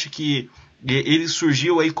 Você acha que ele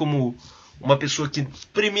surgiu aí como uma pessoa que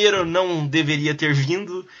primeiro não deveria ter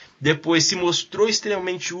vindo, depois se mostrou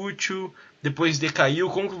extremamente útil, depois decaiu?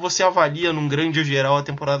 Como que você avalia num grande geral a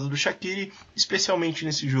temporada do Shaqiri, especialmente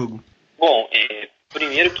nesse jogo? Bom,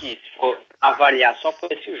 primeiro que se for avaliar só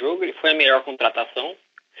por esse jogo, ele foi a melhor contratação.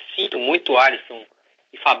 Sinto muito Alisson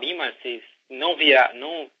e Fabinho, mas vocês não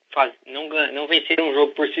venceram um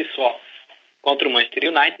jogo por si só contra o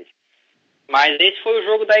Manchester United. Mas esse foi o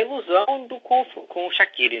jogo da ilusão com o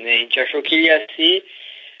Shaqiri, né? A gente achou que ele ia ser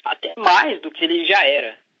até mais do que ele já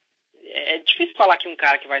era. É difícil falar que um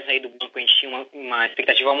cara que vai sair do banco, a gente tinha uma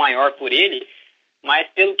expectativa maior por ele, mas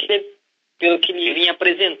pelo que ele vinha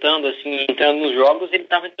apresentando, assim, entrando nos jogos, ele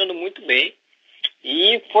estava entrando muito bem.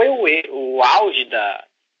 E foi o auge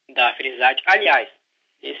da felicidade. Aliás,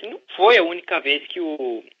 esse não foi a única vez que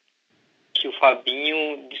o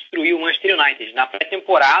Fabinho destruiu o Manchester United. Na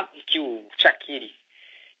pré-temporada, que o Shaqiri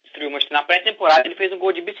destruiu o Manchester, na pré-temporada ele fez um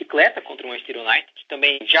gol de bicicleta contra o Manchester United, que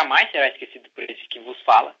também jamais será esquecido por esse que vos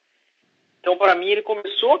fala. Então, para mim, ele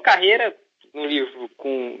começou a carreira no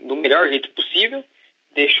Liverpool do melhor jeito possível,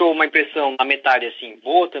 deixou uma impressão na metade assim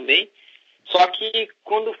boa também. Só que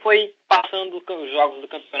quando foi passando os jogos do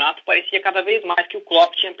campeonato, parecia cada vez mais que o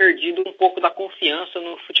Klopp tinha perdido um pouco da confiança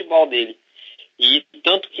no futebol dele. E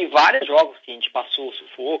tanto que vários jogos que a gente passou o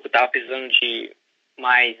sufoco, estava precisando de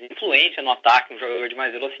mais influência no ataque, um jogador de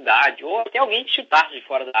mais velocidade, ou até alguém que chutasse de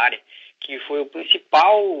fora da área, que foi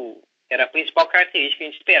era a principal característica que a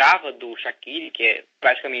gente esperava do Shaqiri, que é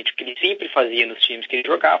praticamente o que ele sempre fazia nos times que ele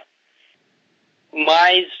jogava.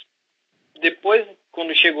 Mas depois,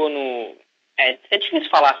 quando chegou no... É difícil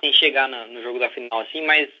falar sem chegar no jogo da final, assim,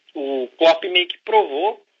 mas o Klopp meio que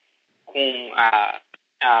provou com a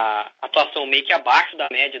atuação meio que abaixo da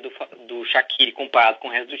média do Shaqiri comparado com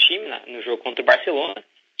o resto do time no jogo contra o Barcelona.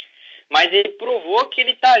 Mas ele provou que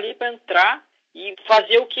ele está ali para entrar e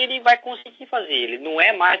fazer o que ele vai conseguir fazer. Ele não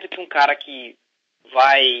é mais do que um cara que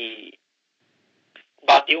vai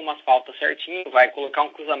bater umas faltas certinho, vai colocar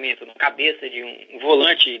um cruzamento na cabeça de um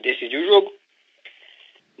volante e decidir o jogo.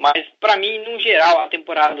 Mas, para mim, no geral, a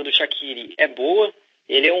temporada do Shaqiri é boa.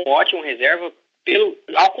 Ele é um ótimo reserva.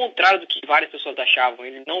 Ao contrário do que várias pessoas achavam,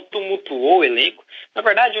 ele não tumultuou o elenco. Na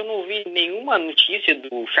verdade, eu não vi nenhuma notícia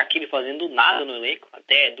do Shaqiri fazendo nada no elenco.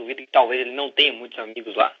 Até duvido que talvez ele não tenha muitos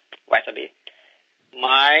amigos lá. Vai saber.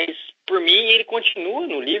 Mas, por mim, ele continua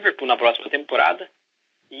no Liverpool na próxima temporada.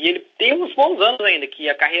 E ele tem uns bons anos ainda, que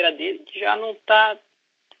a carreira dele já não tá...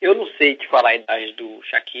 Eu não sei te falar a idade do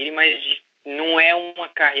Shaqiri, mas não é uma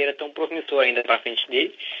carreira tão promissora ainda pra frente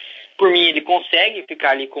dele. Por mim, ele consegue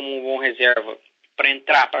ficar ali como um bom reserva para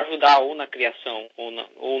entrar, para ajudar ou na criação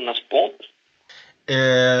ou nas pontas.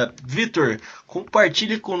 Vitor,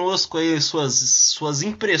 compartilhe conosco aí suas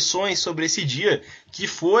impressões sobre esse dia, que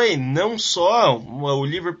foi não só o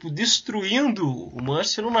Liverpool destruindo o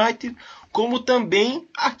Manchester United, como também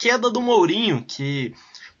a queda do Mourinho, que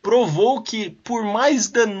provou que, por mais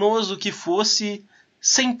danoso que fosse,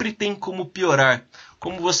 sempre tem como piorar.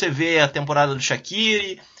 Como você vê a temporada do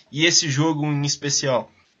Shaqiri e esse jogo em especial?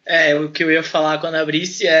 O que eu ia falar quando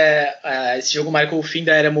abrisse esse jogo marcou o fim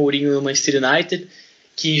da era Mourinho no Manchester United,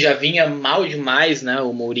 que já vinha mal demais, né?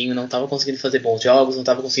 O Mourinho não estava conseguindo fazer bons jogos, não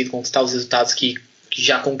estava conseguindo conquistar os resultados que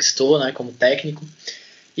já conquistou, né, como técnico.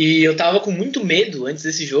 E eu estava com muito medo antes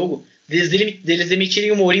desse jogo deles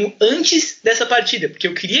demitirem o Mourinho antes dessa partida, porque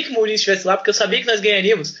eu queria que o Mourinho estivesse lá, porque eu sabia que nós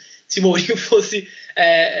ganharíamos se o Mourinho fosse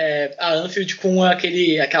a Anfield com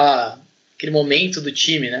aquela aquele momento do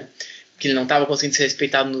time, né? Que ele não estava conseguindo ser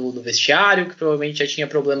respeitado no vestiário, que provavelmente já tinha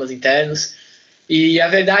problemas internos. E a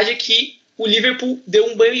verdade é que o Liverpool deu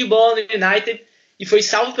um banho de bola no United e foi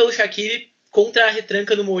salvo pelo Shaqiri contra a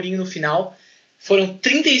retranca do Mourinho no final. Foram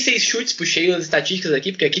 36 chutes, puxei as estatísticas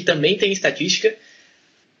aqui, porque aqui também tem estatística.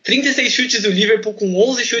 36 chutes do Liverpool com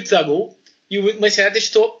 11 chutes a gol. E o Manchester United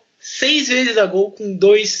chutou 6 vezes a gol com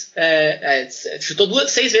 2... chutou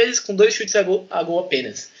 6 vezes com 2 chutes a gol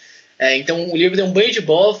apenas. Então o Liverpool deu um banho de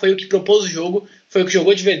bola, foi o que propôs o jogo, foi o que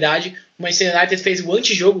jogou de verdade. O Manchester United fez o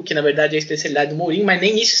antijogo, que na verdade é a especialidade do Mourinho, mas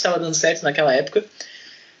nem isso estava dando certo naquela época.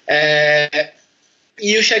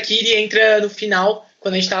 E o Shaqiri entra no final,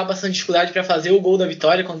 quando a gente estava passando dificuldade para fazer o gol da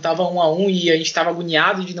vitória, quando estava 1-1 e a gente estava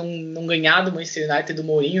agoniado de não ganhar do Manchester United do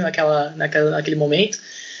Mourinho naquele momento.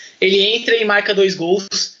 Ele entra e marca 2 gols.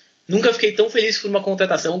 Nunca fiquei tão feliz por uma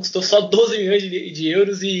contratação, custou só 12 milhões de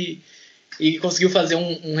euros e conseguiu fazer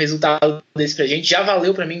um resultado desse pra gente. Já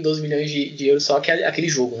valeu pra mim 12 milhões de euros só aquele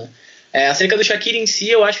jogo, né? Acerca do Shaqiri em si,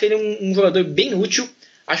 eu acho que ele é um jogador bem útil,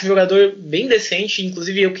 acho um jogador bem decente,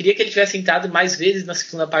 inclusive eu queria que ele tivesse entrado mais vezes na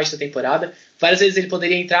segunda parte da temporada. Várias vezes ele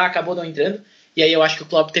poderia entrar, acabou não entrando, e aí eu acho que o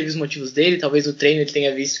Klopp teve os motivos dele, talvez o treino ele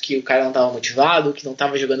tenha visto que o cara não estava motivado, que não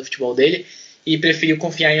estava jogando o futebol dele, e preferiu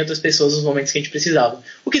confiar em outras pessoas nos momentos que a gente precisava.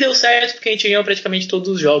 O que deu certo, porque a gente ganhou praticamente todos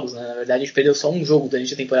os jogos, né? Na verdade a gente perdeu só um jogo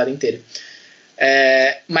durante a temporada inteira.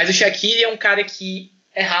 Mas o Shaqiri é um cara que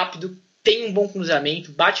é rápido, tem um bom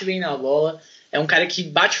cruzamento, bate bem na bola, é um cara que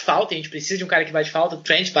bate falta, a gente precisa de um cara que bate falta, o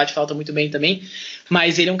Trent bate falta muito bem também,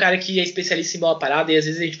 mas ele é um cara que é especialista em bola parada e às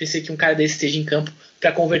vezes a gente precisa que um cara desse esteja em campo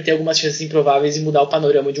para converter algumas chances improváveis e mudar o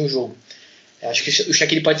panorama de um jogo. Eu acho que o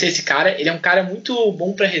Shaqiri pode ser esse cara, ele é um cara muito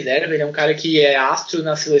bom para reserva, ele é um cara que é astro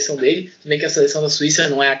na seleção dele, tudo bem que a seleção da Suíça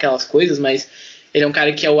não é aquelas coisas, mas ele é um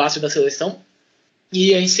cara que é o astro da seleção,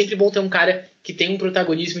 e a gente sempre bom ter um cara que tem um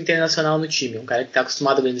protagonismo internacional no time, um cara que está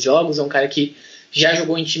acostumado a grandes jogos, é um cara que já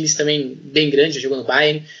jogou em times também bem grandes, já jogou no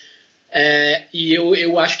Bayern, e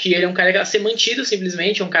eu acho que ele é um cara a ser mantido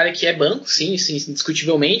simplesmente, é um cara que é banco, sim,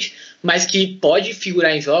 indiscutivelmente, mas que pode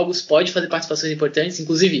figurar em jogos, pode fazer participações importantes,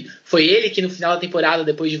 inclusive foi ele que no final da temporada,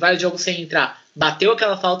 depois de vários jogos sem entrar, bateu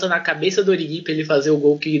aquela falta na cabeça do Origi para ele fazer o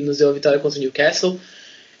gol que nos deu a vitória contra o Newcastle.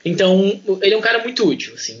 Então ele é um cara muito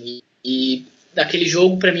útil, assim, e daquele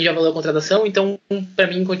jogo pra mim já valeu a contratação, então pra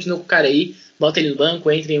mim continua com o cara aí, bota ele no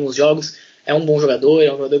banco, entra em uns jogos, é um bom jogador,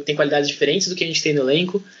 é um jogador que tem qualidades diferentes do que a gente tem no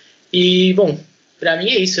elenco, e bom, pra mim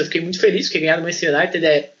é isso, eu fiquei muito feliz porque ganhar do Manchester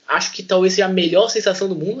United acho que talvez seja a melhor sensação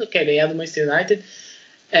do mundo, que é ganhar do Manchester United,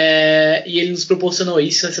 e ele nos proporcionou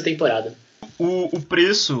isso nessa temporada. O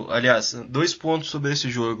preço, aliás, 2 pontos sobre esse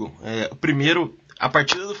jogo. O primeiro, a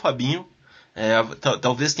partida do Fabinho,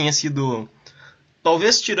 talvez tenha sido,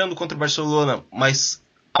 talvez tirando contra o Barcelona, mas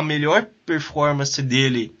a melhor performance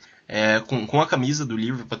dele com a camisa do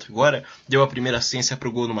Liverpool agora, deu a primeira assistência para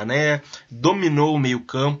o gol no Mané, dominou o meio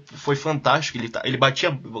campo, foi fantástico, ele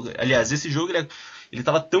batia, aliás, esse jogo ele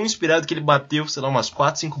estava tão inspirado que ele bateu, sei lá, umas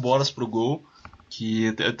 4, 5 bolas pro gol,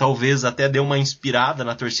 que talvez até deu uma inspirada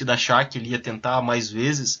na torcida achar que ele ia tentar mais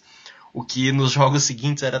vezes, o que nos jogos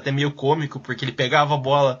seguintes era até meio cômico, porque ele pegava a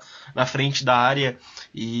bola na frente da área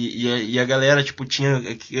e a galera tipo, tinha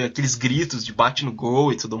aqueles gritos de bate no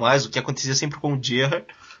gol e tudo mais, o que acontecia sempre com o Gerrard.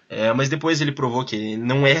 Mas depois ele provou que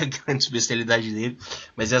não é a grande especialidade dele,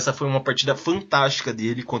 mas essa foi uma partida fantástica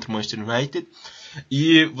dele contra o Manchester United.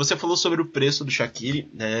 E você falou sobre o preço do Shaqiri,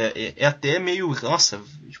 é até meio, nossa,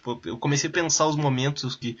 tipo, eu comecei a pensar os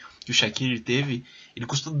momentos que o Shaqiri teve. Ele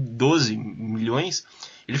custou 12 milhões,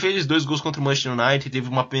 ele fez 2 gols contra o Manchester United, teve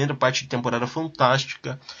uma primeira parte de temporada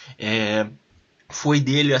fantástica, foi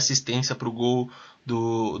dele a assistência para o gol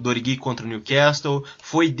do Origi contra o Newcastle,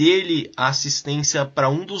 foi dele a assistência para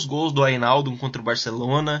um dos gols do Wijnaldum contra o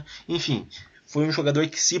Barcelona, enfim, foi um jogador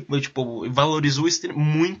que se valorizou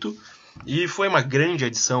muito e foi uma grande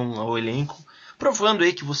adição ao elenco, provando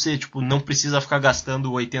aí que você não precisa ficar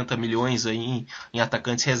gastando 80 milhões aí em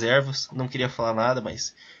atacantes reservas. Não queria falar nada,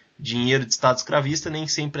 mas dinheiro de Estado escravista nem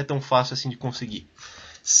sempre é tão fácil assim de conseguir.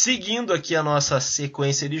 Seguindo aqui a nossa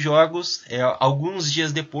sequência de jogos, alguns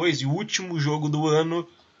dias depois, e o último jogo do ano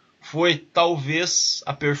foi talvez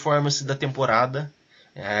a performance da temporada.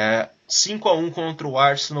 5-1 contra o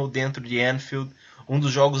Arsenal dentro de Anfield, um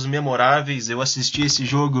dos jogos memoráveis. Eu assisti esse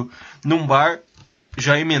jogo num bar,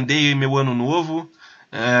 já emendei meu ano novo.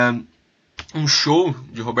 Um show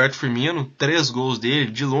de Roberto Firmino, 3 gols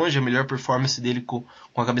dele, de longe a melhor performance dele com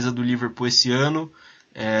a camisa do Liverpool esse ano.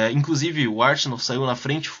 Inclusive o Arsenal saiu na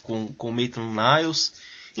frente com o Maitland-Niles.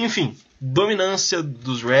 Enfim, dominância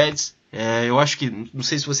dos Reds. Eu acho que, não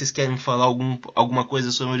sei se vocês querem falar alguma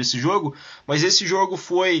coisa sobre esse jogo, mas esse jogo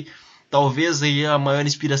foi talvez aí a maior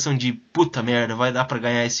inspiração de puta merda, vai dar pra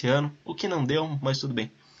ganhar esse ano, o que não deu, mas tudo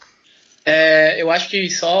bem. Eu acho que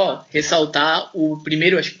só ressaltar o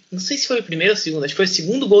primeiro, não sei se foi o primeiro ou o segundo, acho que foi o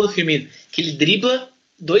segundo gol do Firmino, que ele dribla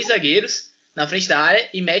 2 zagueiros na frente da área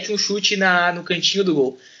e mete um chute no cantinho do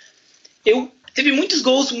gol. Teve muitos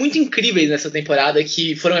gols muito incríveis nessa temporada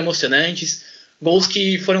que foram emocionantes, gols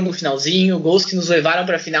que foram no finalzinho, gols que nos levaram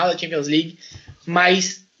para a final da Champions League,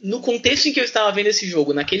 mas no contexto em que eu estava vendo esse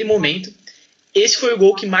jogo, naquele momento, esse foi o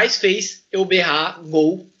gol que mais fez eu berrar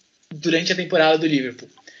gol durante a temporada do Liverpool.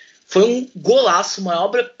 Foi um golaço, uma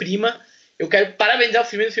obra-prima. Eu quero parabenizar o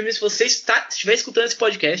Firmino. Firmino, se você estiver escutando esse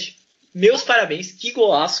podcast, meus parabéns, que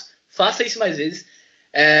golaço. Faça isso mais vezes.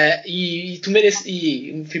 E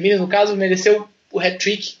o Firmino, no caso, mereceu o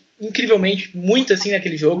hat-trick incrivelmente, muito assim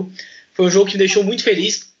naquele jogo. Foi um jogo que me deixou muito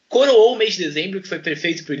feliz. Coroou o mês de dezembro, que foi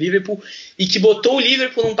perfeito para o Liverpool, e que botou o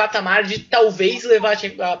Liverpool num patamar de talvez levar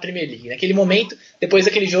a Premier League. Naquele momento, depois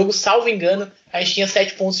daquele jogo, salvo engano, a gente tinha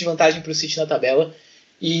 7 pontos de vantagem para o City na tabela.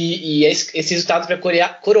 E esse resultado para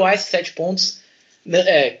coroar esses 7 pontos,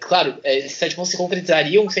 claro, esses 7 pontos se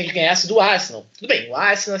concretizariam se a gente ganhasse do Arsenal. Tudo bem, o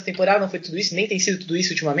Arsenal nessa temporada não foi tudo isso, nem tem sido tudo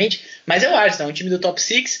isso ultimamente, mas é o Arsenal, é um time do top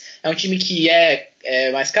 6, é um time que é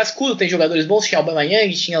mais cascudo, tem jogadores bons, tinha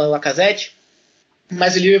Aubameyang, tinha Lacazette,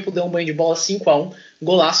 mas o Liverpool deu um banho de bola 5-1,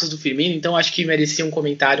 golaços do Firmino, então acho que merecia um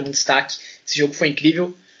comentário, um destaque. Esse jogo foi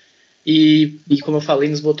incrível e como eu falei,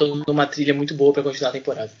 nos botou numa trilha muito boa para continuar a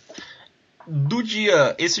temporada.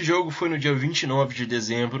 Esse jogo foi no dia 29 de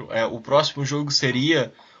dezembro. O próximo jogo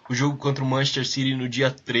seria o jogo contra o Manchester City no dia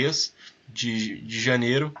 3 de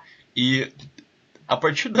janeiro. E a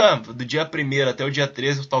partir do dia 1º até o dia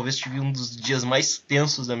 13 eu talvez tive um dos dias mais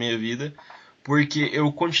tensos da minha vida, porque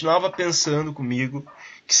eu continuava pensando comigo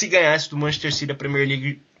que se ganhasse do Manchester City a Premier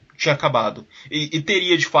League tinha acabado. E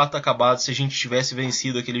teria de fato acabado se a gente tivesse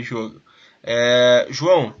vencido aquele jogo.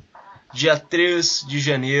 João, dia 3 de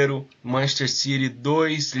janeiro, Manchester City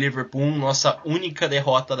 2, Liverpool 1, nossa única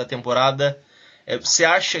derrota da temporada. Você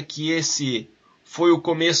acha que esse foi o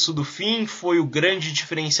começo do fim? Foi o grande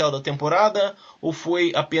diferencial da temporada? Ou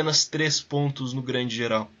foi apenas 3 pontos no grande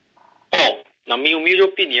geral? Bom, na minha humilde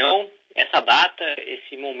opinião, essa data,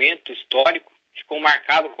 esse momento histórico, ficou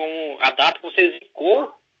marcado como a data que você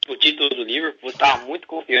zicou o título do Liverpool. Você estava muito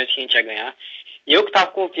confiante que a gente ia ganhar. E eu que estava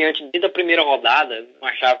confiante desde a primeira rodada, não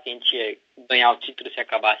achava que a gente ia ganhar o título se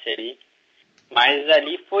acabasse ali. Mas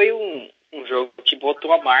ali foi um jogo que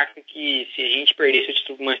botou a marca que se a gente perdesse o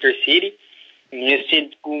título do Manchester City,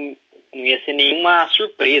 não ia ser nenhuma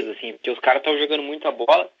surpresa, assim, porque os caras estavam jogando muita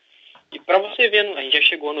bola. E para você ver, a gente já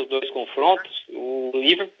chegou nos 2 confrontos,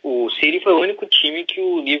 o City foi o único time que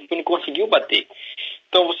o Liverpool não conseguiu bater.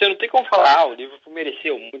 Então você não tem como falar, o Liverpool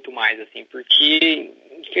mereceu muito mais, assim, porque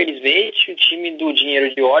infelizmente o time do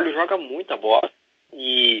dinheiro de óleo joga muita bola.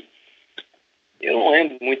 E eu não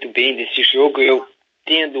lembro muito bem desse jogo, eu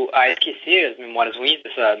tendo a esquecer as memórias ruins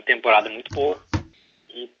dessa temporada muito boa.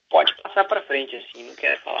 E pode passar pra frente, assim, não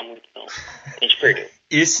quero falar muito não. A gente perdeu.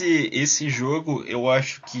 Esse jogo, eu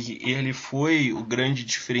acho que ele foi o grande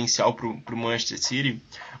diferencial pro Manchester City,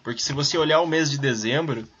 porque se você olhar o mês de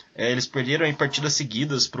dezembro, eles perderam em partidas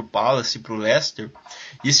seguidas pro Palace e pro Leicester,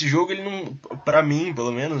 e esse jogo, ele não, pra mim,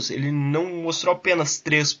 pelo menos, ele não mostrou apenas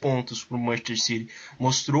 3 pontos pro Manchester City,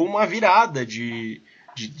 mostrou uma virada de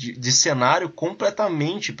cenário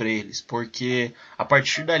completamente para eles, porque a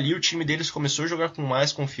partir dali o time deles começou a jogar com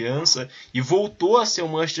mais confiança e voltou a ser o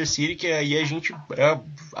Manchester City que aí a gente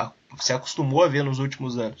se acostumou a ver nos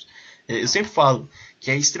últimos anos. Eu sempre falo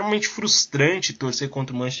que é extremamente frustrante torcer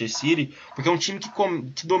contra o Manchester City, porque é um time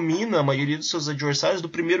que domina a maioria dos seus adversários do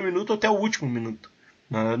primeiro minuto até o último minuto.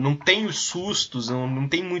 Não tem os sustos, não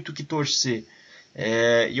tem muito o que torcer.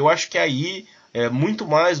 E eu acho que aí, muito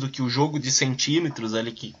mais do que o jogo de centímetros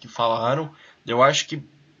ali que falaram, eu acho que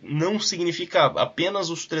não significa apenas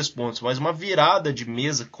os 3 pontos, mas uma virada de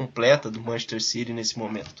mesa completa do Manchester City nesse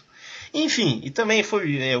momento. Enfim, e também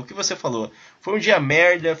foi o que você falou, foi um dia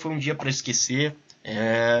merda, foi um dia para esquecer,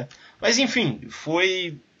 mas enfim,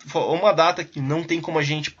 foi uma data que não tem como a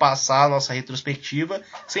gente passar a nossa retrospectiva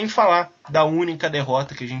sem falar da única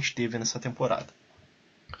derrota que a gente teve nessa temporada.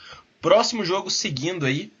 Próximo jogo seguindo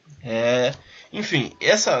aí, enfim,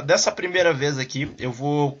 dessa primeira vez aqui, eu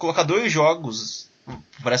vou colocar 2 jogos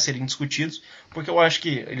para serem discutidos, porque eu acho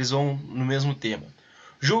que eles vão no mesmo tema.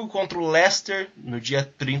 Jogo contra o Leicester, no dia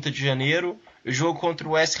 30 de janeiro, e jogo contra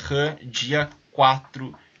o West Ham, dia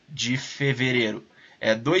 4 de fevereiro.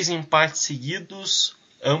 2 empates seguidos,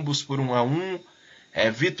 ambos por 1-1.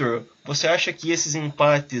 Vitor, você acha que esses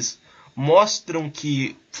empates mostram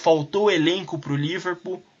que faltou elenco para o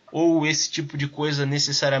Liverpool, Ou esse tipo de coisa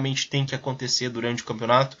necessariamente tem que acontecer durante o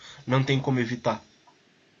campeonato, não tem como evitar?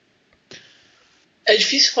 É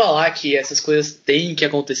difícil falar que essas coisas têm que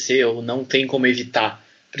acontecer ou não tem como evitar,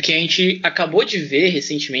 porque a gente acabou de ver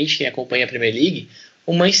recentemente, quem acompanha a Premier League,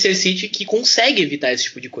 o Manchester City que consegue evitar esse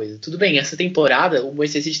tipo de coisa. Tudo bem, essa temporada o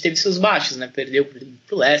Manchester City teve seus baixos, né? Perdeu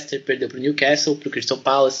pro Leicester, perdeu pro Newcastle, pro Crystal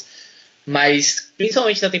Palace, mas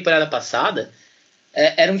principalmente na temporada passada,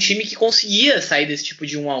 era um time que conseguia sair desse tipo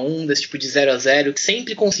de 1-1, desse tipo de 0-0, que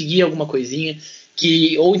sempre conseguia alguma coisinha,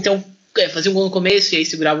 que ou então fazia um gol no começo e aí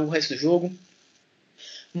segurava o resto do jogo.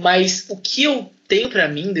 Mas o que eu tenho pra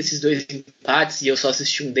mim desses dois empates, e eu só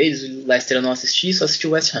assisti um deles, o Leicester eu não assisti, só assisti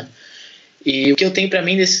o West Ham. E o que eu tenho pra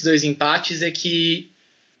mim desses dois empates é que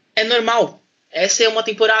é normal. Essa é uma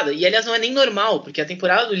temporada. E aliás não é nem normal, porque a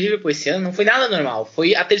temporada do Liverpool esse ano não foi nada normal.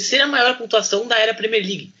 Foi a terceira maior pontuação da era Premier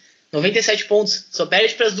League. 97 pontos. Só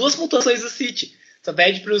perde para as duas pontuações do City. Só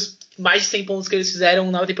perde para os mais de 100 pontos que eles fizeram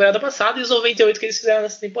na temporada passada e os 98 que eles fizeram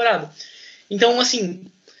nessa temporada. Então, assim,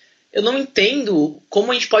 eu não entendo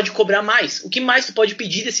como a gente pode cobrar mais. O que mais tu pode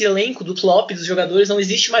pedir desse elenco, do Klopp, dos jogadores? Não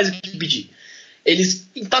existe mais o que pedir. Eles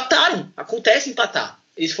empataram. Acontece empatar.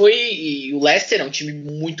 E o Leicester é um time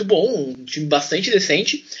muito bom, um time bastante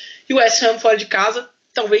decente. E o West Ham fora de casa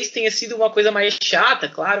talvez tenha sido uma coisa mais chata,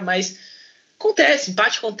 claro, mas acontece,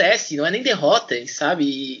 empate acontece, não é nem derrota, sabe?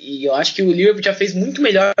 E eu acho que o Liverpool já fez muito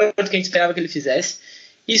melhor do que a gente esperava que ele fizesse.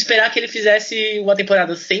 E esperar que ele fizesse uma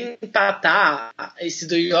temporada sem empatar esses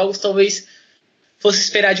dois jogos talvez fosse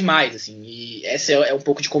esperar demais, assim. E essa é um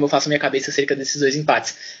pouco de como eu faço a minha cabeça acerca desses dois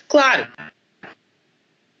empates. Claro,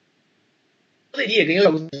 poderia ganhar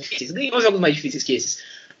jogos mais difíceis, ganhou jogos mais difíceis que esses.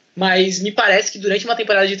 Mas me parece que durante uma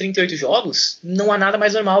temporada de 38 jogos, não há nada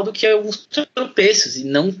mais normal do que alguns tropeços. E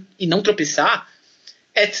não tropeçar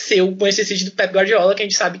é ser o Manchester City do Pep Guardiola, que a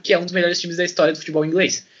gente sabe que é um dos melhores times da história do futebol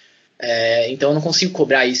inglês. Então eu não consigo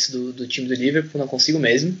cobrar isso do time do Liverpool, não consigo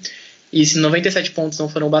mesmo. E se 97 pontos não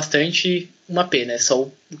foram bastante, uma pena. É só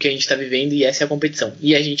o que a gente está vivendo e essa é a competição.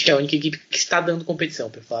 E a gente é a única equipe que está dando competição,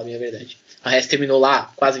 para falar a minha verdade. A resto terminou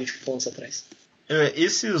lá, quase 20 pontos atrás.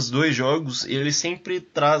 Esses dois jogos, eles sempre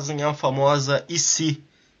trazem a famosa e se.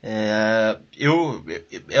 É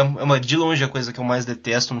de longe a coisa que eu mais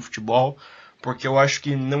detesto no futebol, porque eu acho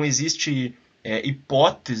que não existe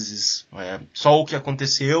hipóteses, só o que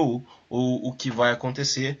aconteceu ou o que vai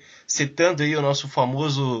acontecer, citando aí o nosso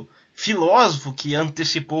famoso filósofo que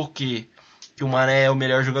antecipou que o Mané é o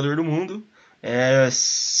melhor jogador do mundo.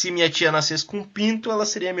 Se minha tia nascesse com um pinto, ela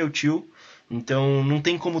seria meu tio. Então não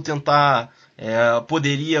tem como tentar,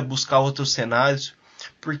 poderia buscar outros cenários,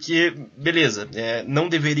 porque, beleza, não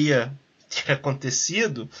deveria ter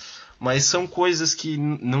acontecido, mas são coisas que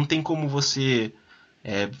não tem como você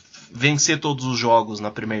vencer todos os jogos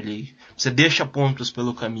na Premier League. Você deixa pontos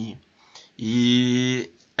pelo caminho. E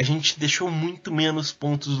a gente deixou muito menos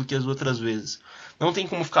pontos do que as outras vezes. Não tem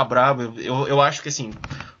como ficar bravo. Eu acho que assim,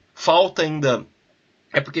 falta ainda.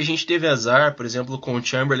 É porque a gente teve azar, por exemplo, com o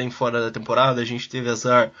Chamberlain fora da temporada, a gente teve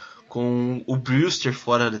azar com o Brewster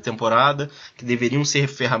fora da temporada, que deveriam ser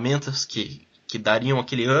ferramentas que dariam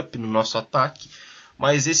aquele up no nosso ataque.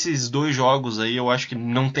 Mas esses dois jogos aí eu acho que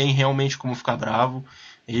não tem realmente como ficar bravo.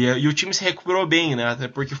 E o time se recuperou bem, né? Até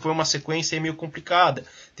porque foi uma sequência meio complicada.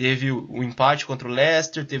 Teve o empate contra o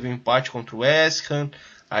Leicester, teve o empate contra o West Ham,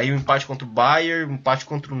 aí o empate contra o Bayern, o empate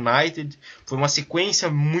contra o United. Foi uma sequência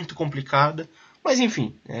muito complicada. Mas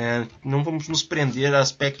enfim, não vamos nos prender a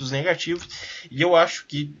aspectos negativos. E eu acho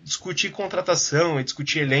que discutir contratação e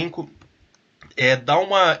discutir elenco dá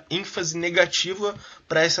uma ênfase negativa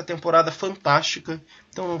para essa temporada fantástica.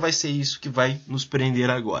 Então não vai ser isso que vai nos prender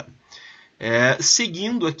agora.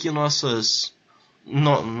 Seguindo aqui nossas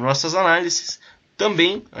análises,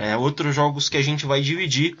 também outros jogos que a gente vai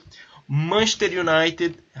dividir. Manchester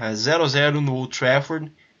United 0-0 no Old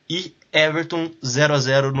Trafford e Everton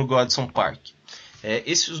 0-0 no Goodison Park.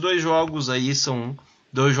 Esses dois jogos aí são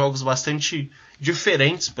dois jogos bastante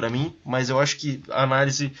diferentes para mim, mas eu acho que a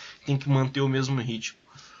análise tem que manter o mesmo ritmo.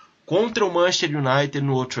 Contra o Manchester United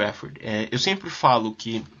no Old Trafford, eu sempre falo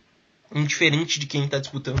que, indiferente de quem está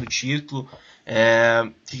disputando o título,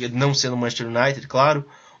 não sendo o Manchester United, claro,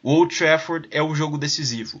 o Old Trafford é o jogo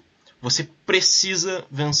decisivo. Você precisa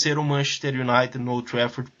vencer o Manchester United no Old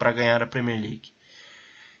Trafford para ganhar a Premier League.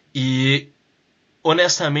 E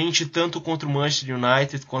honestamente, tanto contra o Manchester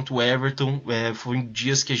United quanto o Everton, foram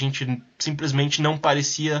dias que a gente simplesmente não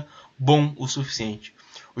parecia bom o suficiente.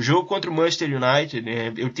 O jogo contra o Manchester United,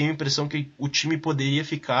 eu tenho a impressão que o time poderia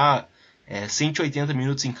ficar 180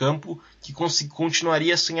 minutos em campo, que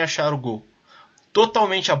continuaria sem achar o gol.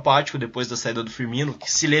 totalmente apático depois da saída do Firmino,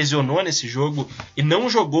 que se lesionou nesse jogo e não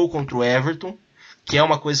jogou contra o Everton, que é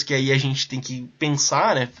uma coisa que aí a gente tem que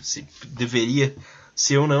pensar, né, se deveria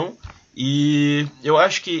ser ou não. E eu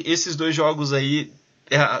acho que esses dois jogos aí,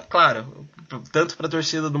 claro, tanto para a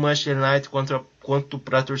torcida do Manchester United quanto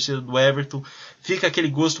para a torcida do Everton, fica aquele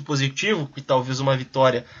gosto positivo, que talvez uma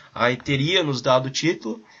vitória aí teria nos dado o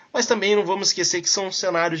título, mas também não vamos esquecer que são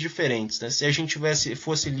cenários diferentes, né? Se a gente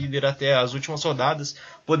fosse líder até as últimas rodadas,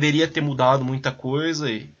 poderia ter mudado muita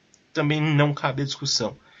coisa e também não cabe a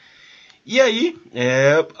discussão. E aí,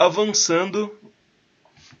 avançando,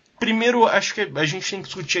 primeiro acho que a gente tem que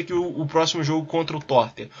discutir aqui o próximo jogo contra o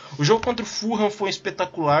Tottenham. O jogo contra o Fulham foi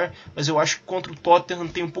espetacular, mas eu acho que contra o Tottenham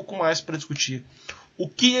tem um pouco mais para discutir. O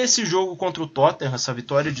que esse jogo contra o Tottenham, essa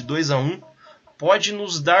vitória de 2-1, pode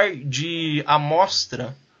nos dar de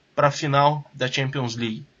amostra para a final da Champions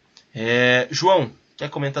League? João,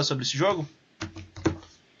 quer comentar sobre esse jogo?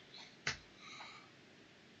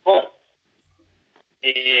 Bom,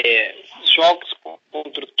 jogos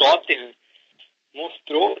contra o Tottenham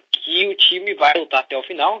mostrou que o time vai lutar até o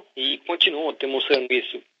final e continua demonstrando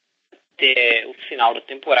isso até o final da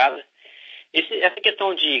temporada. Essa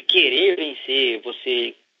questão de querer vencer,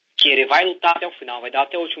 você vai lutar até o final, vai dar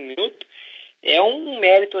até o último minuto, é um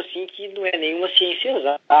mérito assim que não é nenhuma ciência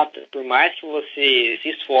exata. Por mais que você se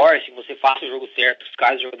esforce, você faça o jogo certo,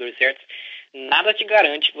 escale os jogadores certos, nada te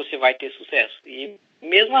garante que você vai ter sucesso. E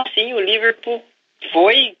mesmo assim o Liverpool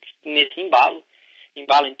foi nesse embalo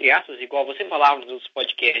entre aspas, igual você falava nos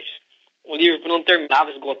podcasts, o Liverpool não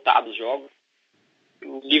terminava esgotado os jogos.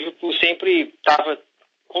 O Liverpool sempre estava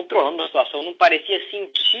controlando a situação, não parecia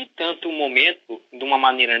sentir tanto o momento de uma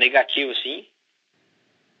maneira negativa assim.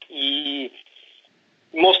 E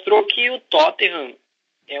mostrou que o Tottenham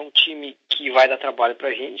é um time que vai dar trabalho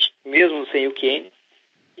pra gente, mesmo sem o Kane.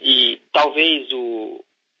 E talvez o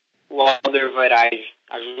Alderweireld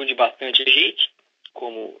ajude bastante a gente,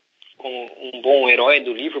 como um bom herói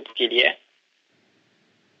do livro, porque ele é.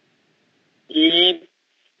 E,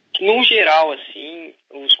 no geral, assim,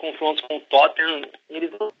 os confrontos com o Tottenham, eles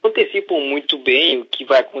não antecipam muito bem o que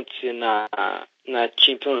vai acontecer na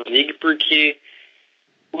Champions League, porque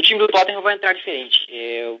o time do Tottenham vai entrar diferente.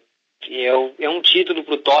 É um título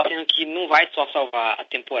pro Tottenham que não vai só salvar a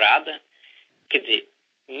temporada. Quer dizer,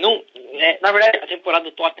 na verdade, a temporada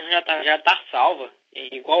do Tottenham já tá salva,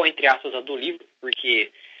 igual, entre aspas, a do livro,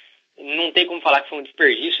 porque não tem como falar que foi um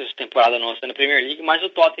desperdício essa temporada nossa na Premier League, mas o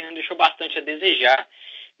Tottenham deixou bastante a desejar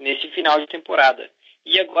nesse final de temporada.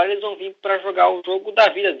 E agora eles vão vir para jogar o jogo da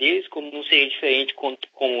vida deles, como não seria diferente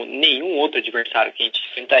como nenhum outro adversário que a gente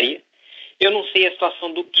enfrentaria. Eu não sei a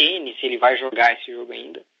situação do Kane, se ele vai jogar esse jogo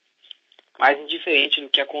ainda. Mas indiferente do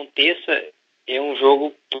que aconteça, é um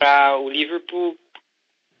jogo para o Liverpool.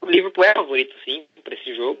 O Liverpool é favorito, sim, para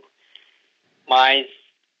esse jogo. Mas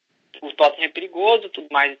o Tottenham é perigoso, tudo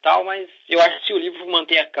mais e tal, mas eu acho que se o Liverpool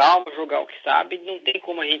manter a calma, jogar o que sabe, não tem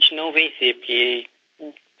como a gente não vencer, porque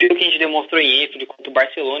pelo que a gente demonstrou em Enfield contra o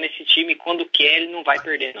Barcelona, esse time, quando quer, ele não vai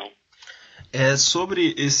perder, não.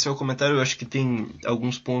 Sobre esse seu comentário, eu acho que tem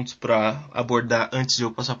alguns pontos para abordar antes de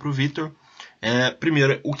eu passar para o Vitor.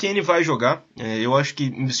 Primeiro, o Kane vai jogar. Eu acho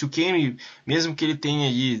que se o Kane, mesmo que ele tenha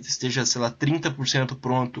aí, esteja, sei lá, 30%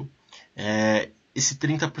 pronto, esse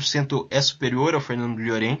 30% é superior ao Fernando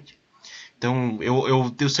Llorente. Então eu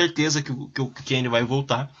tenho certeza que o Kane vai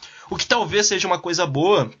voltar. O que talvez seja uma coisa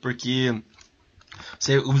boa, porque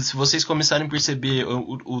se vocês começarem a perceber,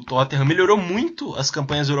 o Tottenham melhorou muito as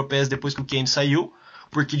campanhas europeias depois que o Kane saiu.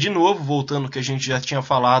 Porque, de novo, voltando ao que a gente já tinha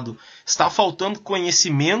falado, está faltando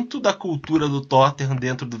conhecimento da cultura do Tottenham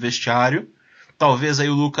dentro do vestiário. Talvez aí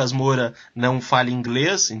o Lucas Moura não fale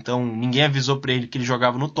inglês, então ninguém avisou para ele que ele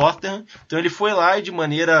jogava no Tottenham. Então ele foi lá e de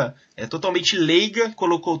maneira totalmente leiga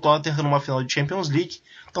colocou o Tottenham numa final de Champions League.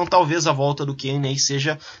 Então talvez a volta do Kane aí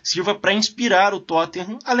sirva para inspirar o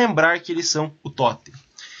Tottenham a lembrar que eles são o Tottenham.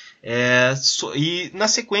 E na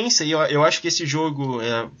sequência, eu acho que esse jogo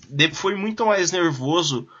foi muito mais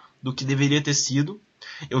nervoso do que deveria ter sido.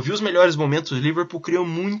 Eu vi os melhores momentos, o Liverpool criou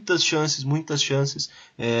muitas chances,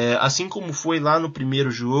 assim como foi lá no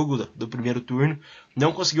primeiro jogo, do primeiro turno,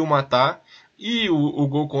 não conseguiu matar, e o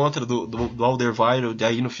gol contra do Alderweireld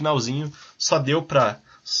aí no finalzinho só deu para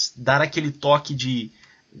dar aquele toque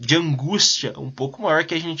de angústia um pouco maior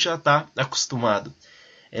que a gente já está acostumado.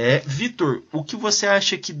 Vitor, o que você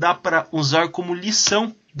acha que dá para usar como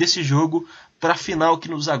lição desse jogo para a final que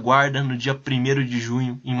nos aguarda no dia 1º de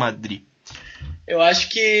junho em Madrid? Eu acho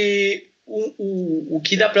que o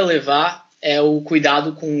que dá para levar é o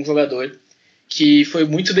cuidado com o jogador, que foi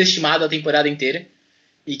muito subestimado a temporada inteira.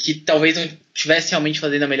 e que talvez não estivesse realmente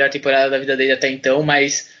fazendo a melhor temporada da vida dele até então,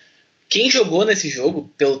 mas quem jogou nesse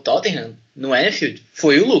jogo pelo Tottenham, no Anfield,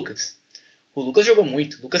 foi o Lucas. O Lucas jogou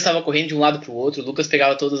muito. O Lucas estava correndo de um lado para o outro, o Lucas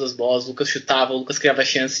pegava todas as bolas, o Lucas chutava, o Lucas criava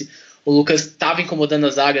chance, o Lucas estava incomodando a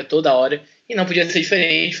zaga toda hora, e não podia ser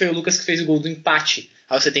diferente. Foi o Lucas que fez o gol do empate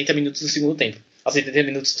aos 70 minutos do segundo tempo. Aos 70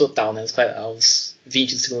 minutos total, né? Aos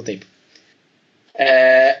 20 do segundo tempo.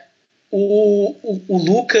 O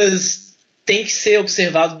Lucas tem que ser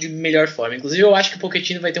observado de melhor forma. Inclusive, eu acho que o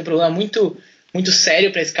Pochettino vai ter um problema muito, muito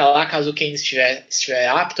sério para escalar caso o Kane estiver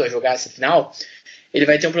apto a jogar essa final. Ele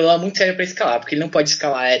vai ter um problema muito sério para escalar, porque ele não pode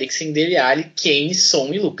escalar Eriksen, Dele Alli, Kane,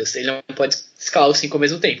 Son e Lucas. Ele não pode escalar os 5 ao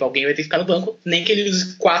mesmo tempo. Alguém vai ter que ficar no banco, nem que ele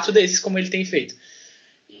use 4 desses como ele tem feito.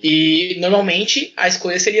 E normalmente a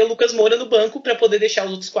escolha seria Lucas Moura no banco para poder deixar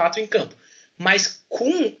os outros 4 em campo. Mas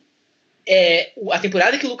com a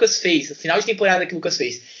temporada que o Lucas fez, o final de temporada que o Lucas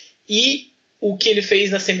fez, e o que ele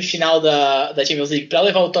fez na semifinal da Champions League para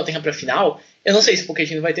levar o Tottenham para a final, eu não sei se o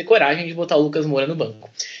Pochettino vai ter coragem de botar o Lucas Moura no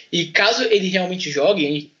banco. E caso ele realmente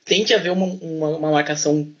jogue, tem que haver uma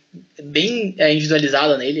marcação bem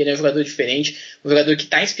individualizada nele. Ele é um jogador diferente, um jogador que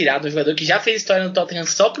está inspirado, um jogador que já fez história no Tottenham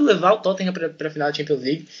só para levar o Tottenham para a final da Champions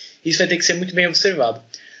League. Isso vai ter que ser muito bem observado.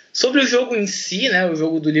 Sobre o jogo em si, né, o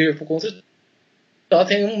jogo do Liverpool contra o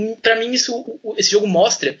Tottenham, para mim esse jogo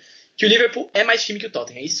mostra que o Liverpool é mais time que o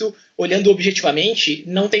Tottenham. Isso, olhando objetivamente,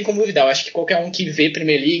 não tem como duvidar. Eu acho que qualquer um que vê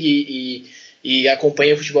Premier League e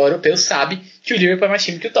acompanha o futebol europeu sabe que o Liverpool é mais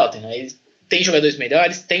time que o Tottenham. Ele tem jogadores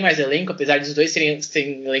melhores, tem mais elenco, apesar dos dois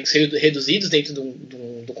terem elencos reduzidos dentro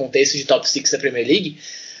do contexto de top 6 da Premier League.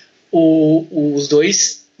 Os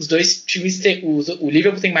dois times o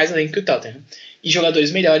Liverpool tem mais elenco que o Tottenham. E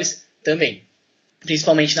jogadores melhores também,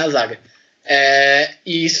 principalmente na zaga.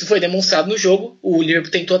 E isso foi demonstrado no jogo. O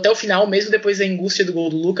Liverpool tentou até o final, mesmo depois da angústia do gol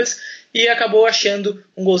do Lucas, e acabou achando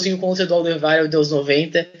um golzinho contra do Alderweireld aos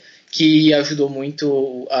 90, que ajudou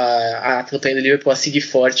muito a campanha do Liverpool a seguir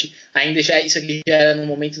forte. Isso aqui já era no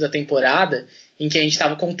momento da temporada em que a gente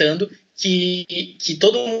estava contando que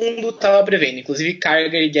todo mundo estava prevendo, inclusive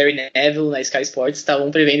Carragher e Gary Neville na Sky Sports estavam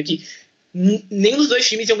prevendo que nenhum dos dois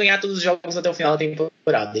times iam ganhar todos os jogos até o final da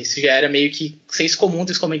temporada. Isso já era meio que senso comum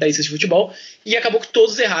dos comentaristas de futebol, e acabou que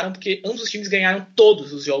todos erraram, porque ambos os times ganharam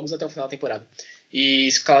todos os jogos até o final da temporada. E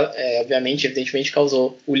isso, evidentemente,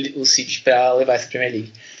 causou o City para levar essa Premier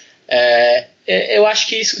League. Eu acho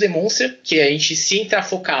que isso demonstra que a gente, se entrar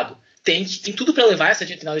focado, tem tudo para levar essa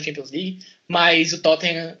final da Champions League, mas o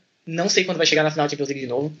Tottenham não sei quando vai chegar na final da Champions League de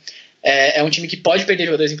novo. É um time que pode perder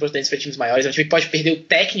jogadores importantes para times maiores, é um time que pode perder o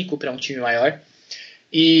técnico para um time maior,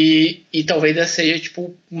 e talvez seja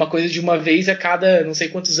tipo uma coisa de uma vez a cada não sei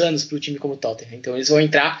quantos anos para o time como o Tottenham. Então eles vão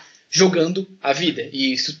entrar jogando a vida,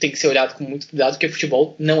 e isso tem que ser olhado com muito cuidado, porque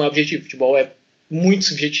futebol não é objetivo, futebol é muito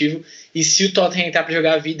subjetivo, e se o Tottenham entrar para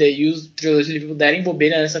jogar a vida e os jogadores do Liverpool derem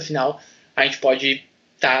bobeira nessa final, a gente pode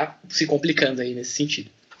estar se complicando aí nesse sentido.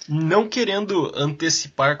 Não querendo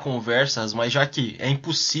antecipar conversas, mas já que é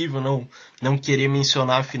impossível não querer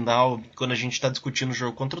mencionar a final quando a gente está discutindo o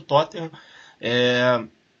jogo contra o Tottenham,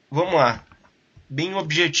 vamos lá, bem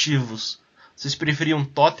objetivos. Vocês preferiam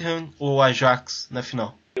Tottenham ou Ajax na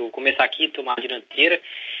final? Eu vou começar aqui, tomar a dianteira.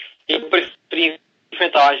 Eu preferi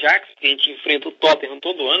enfrentar o Ajax, porque a gente enfrenta o Tottenham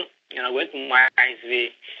todo ano. Eu não aguento mais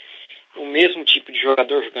ver o mesmo tipo de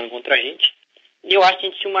jogador jogando contra a gente. E eu acho que a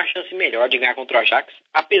gente tinha uma chance melhor de ganhar contra o Ajax,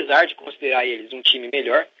 apesar de considerar eles um time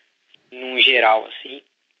melhor, num geral, assim.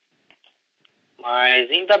 Mas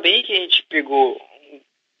ainda bem que a gente pegou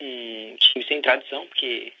um time sem tradição,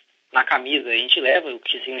 porque na camisa a gente leva, o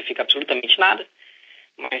que significa absolutamente nada.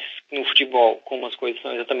 Mas no futebol, como as coisas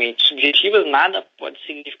são exatamente subjetivas, nada pode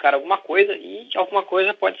significar alguma coisa e alguma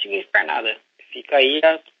coisa pode significar nada. Fica aí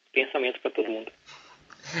o pensamento para todo mundo.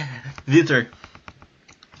 Vitor?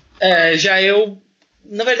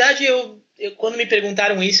 Na verdade, quando me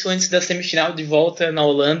perguntaram isso antes da semifinal de volta na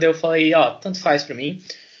Holanda, eu falei, tanto faz pra mim.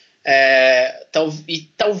 E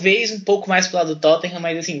talvez um pouco mais pro lado do Tottenham,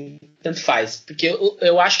 mas assim, tanto faz. Porque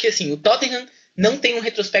eu acho que assim, o Tottenham não tem um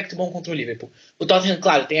retrospecto bom contra o Liverpool. O Tottenham,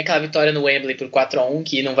 claro, tem aquela vitória no Wembley por 4-1,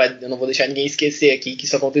 que eu não vou deixar ninguém esquecer aqui que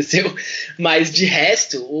isso aconteceu, mas de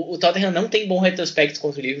resto, o Tottenham não tem bom retrospecto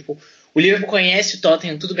contra o Liverpool. O Liverpool conhece o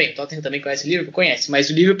Tottenham, tudo bem, o Tottenham também conhece o Liverpool, conhece, mas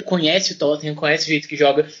o Liverpool conhece o Tottenham, conhece o jeito que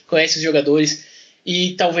joga, conhece os jogadores,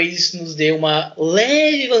 e talvez isso nos dê uma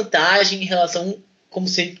leve vantagem em relação quanto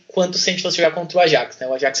se a gente fosse jogar contra o Ajax, né?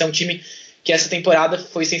 O Ajax é um time que essa temporada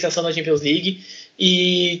foi sensação na Champions League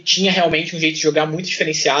e tinha realmente um jeito de jogar muito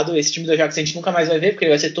diferenciado. Esse time do Ajax a gente nunca mais vai ver, porque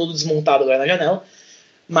ele vai ser todo desmontado agora na janela,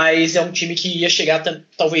 mas é um time que ia chegar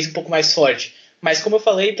talvez um pouco mais forte. Mas como eu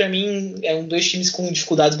falei, para mim é dois times com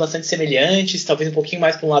dificuldades bastante semelhantes, talvez um pouquinho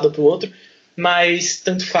mais para um lado ou para o outro, mas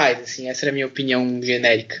tanto faz, assim, essa era a minha opinião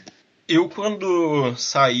genérica. Eu, quando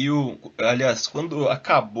quando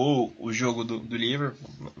acabou o jogo do Liverpool,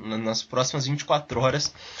 nas próximas 24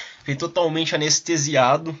 horas, fiquei totalmente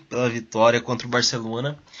anestesiado pela vitória contra o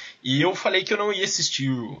Barcelona. E eu falei que eu não ia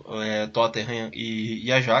assistir Tottenham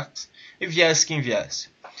e Ajax, e viesse quem viesse.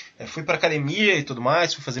 Fui pra academia e tudo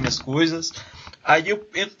mais, fui fazer minhas coisas. Aí eu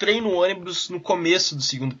entrei no ônibus no começo do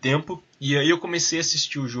segundo tempo, e aí eu comecei a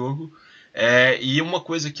assistir o jogo. E uma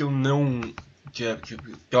coisa que eu não... Que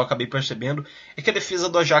eu acabei percebendo é que a defesa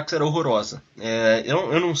do Ajax era horrorosa.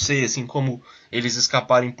 Eu não sei assim como eles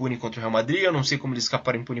escaparam impune contra o Real Madrid, eu não sei como eles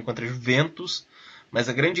escaparam impune contra a Juventus, mas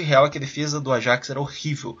a grande real é que a defesa do Ajax era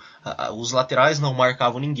horrível. Os laterais não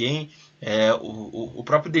marcavam ninguém. O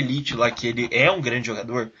próprio De Ligt lá, que ele é um grande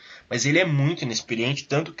jogador, mas ele é muito inexperiente,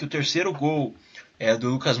 tanto que o terceiro gol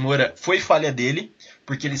do Lucas Moura foi falha dele,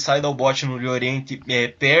 porque ele sai do bote no Llorente,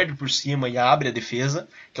 perde por cima e abre a defesa,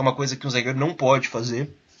 que é uma coisa que um zagueiro não pode fazer.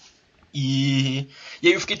 E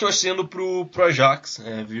aí eu fiquei torcendo pro Ajax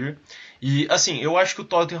vir. E assim, eu acho que o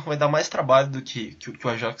Tottenham vai dar mais trabalho do que o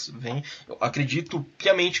Ajax vem. Eu acredito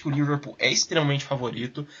piamente que o Liverpool é extremamente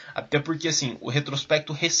favorito, até porque assim, o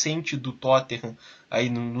retrospecto recente do Tottenham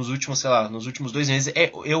aí nos últimos 2 meses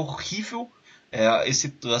é horrível.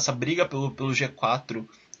 Essa briga pelo G4,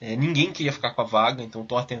 ninguém queria ficar com a vaga, então o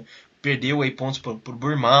Tottenham perdeu aí pontos pro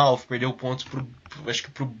Bournemouth, perdeu pontos acho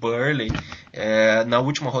que pro Burnley, na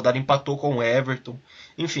última rodada empatou com o Everton,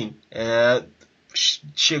 enfim,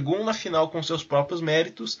 chegou na final com seus próprios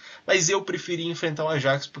méritos, mas eu preferi enfrentar o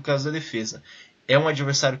Ajax por causa da defesa. É um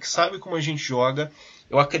adversário que sabe como a gente joga,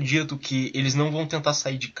 eu acredito que eles não vão tentar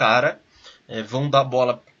sair de cara, vão dar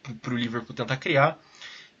bola pro Liverpool tentar criar.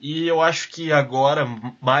 E eu acho que agora,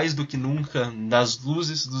 mais do que nunca, nas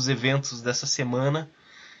luzes dos eventos dessa semana,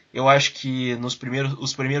 eu acho que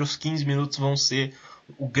os primeiros 15 minutos vão ser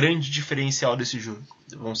o grande diferencial desse jogo.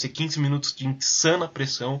 Vão ser 15 minutos de insana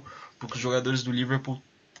pressão, porque os jogadores do Liverpool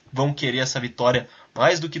vão querer essa vitória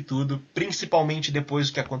mais do que tudo, principalmente depois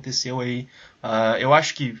do que aconteceu aí. Eu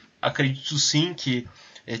acredito sim que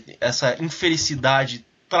essa infelicidade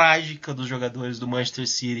trágica dos jogadores do Manchester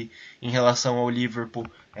City em relação ao Liverpool,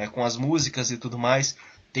 com as músicas e tudo mais,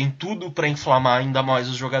 tem tudo para inflamar ainda mais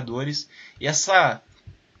os jogadores, e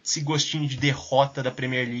esse gostinho de derrota da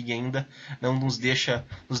Premier League ainda não nos deixa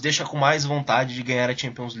com mais vontade de ganhar a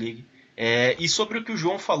Champions League. E sobre o que o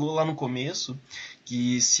João falou lá no começo,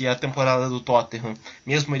 que se a temporada do Tottenham,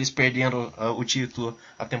 mesmo eles perdendo o título,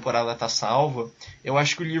 a temporada está salva, eu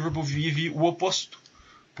acho que o Liverpool vive o oposto,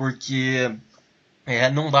 porque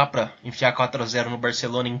não dá para enfiar 4-0 no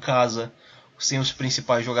Barcelona em casa sem os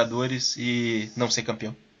principais jogadores e não ser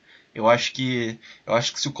campeão. Eu acho que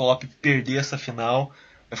se o Klopp perder essa final,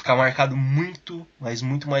 vai ficar marcado muito, mas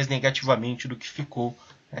muito mais negativamente do que ficou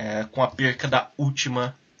com a perca da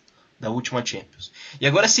última Champions. E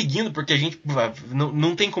agora seguindo, porque a gente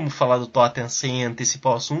não tem como falar do Tottenham sem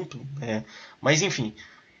antecipar o assunto, mas enfim,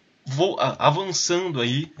 vou avançando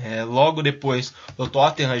aí. Logo depois do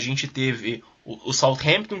Tottenham a gente teve o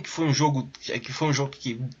Southampton, que foi um jogo que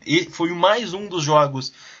foi mais um dos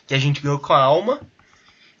jogos que a gente ganhou com a alma,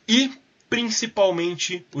 e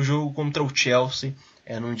principalmente o jogo contra o Chelsea,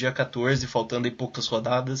 no dia 14, faltando aí poucas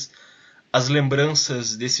rodadas. As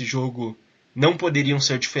lembranças desse jogo não poderiam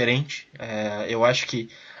ser diferentes. Eu acho que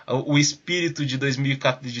o espírito de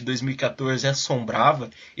 2014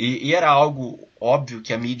 assombrava, e era algo óbvio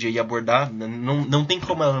que a mídia ia abordar. Não tem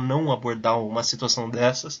como ela não abordar uma situação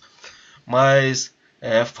dessas. Mas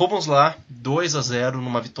fomos lá, 2-0,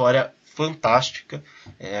 numa vitória fantástica.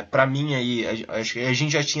 Para mim, aí, a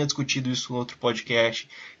gente já tinha discutido isso no outro podcast,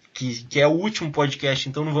 que é o último podcast,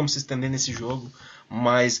 então não vamos se estender nesse jogo.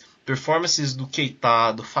 Mas performances do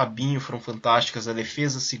Keita, do Fabinho foram fantásticas, a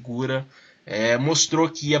defesa segura, mostrou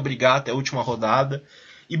que ia brigar até a última rodada.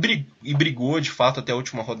 E brigou de fato até a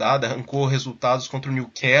última rodada, arrancou resultados contra o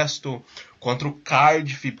Newcastle, contra o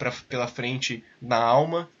Cardiff pela frente na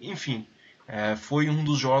alma. Enfim, foi um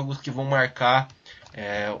dos jogos que vão marcar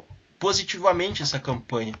positivamente essa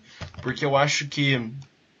campanha, porque eu acho que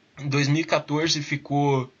 2014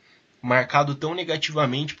 ficou marcado tão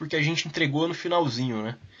negativamente porque a gente entregou no finalzinho,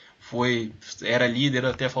 né? Era líder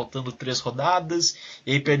até faltando 3 rodadas,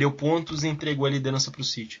 e aí perdeu pontos e entregou a liderança para o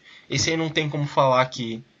City. Esse aí não tem como falar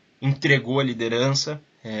que entregou a liderança.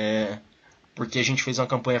 porque a gente fez uma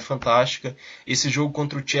campanha fantástica. Esse jogo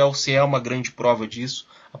contra o Chelsea é uma grande prova disso,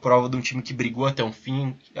 a prova de um time que brigou até o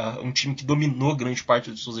fim, um time que dominou grande parte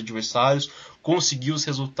dos seus adversários, conseguiu os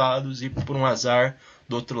resultados e, por um azar,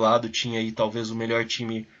 do outro lado tinha aí talvez o melhor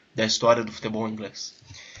time da história do futebol inglês.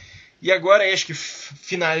 E agora, acho que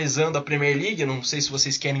finalizando a Premier League, não sei se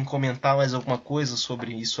vocês querem comentar mais alguma coisa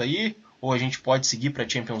sobre isso aí, ou a gente pode seguir para a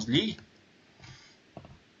Champions League.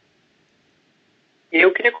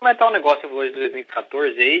 Eu queria comentar um negócio hoje de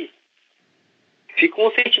 2014 aí. Fica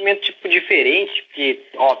um sentimento tipo diferente, porque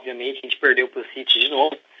obviamente a gente perdeu para o City de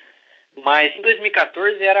novo, mas em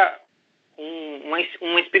 2014 era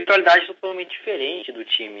uma espiritualidade totalmente diferente do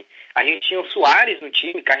time. A gente tinha o Suárez no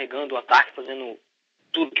time, carregando o ataque, fazendo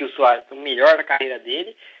tudo que o Suárez, o melhor da carreira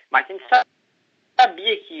dele, mas a gente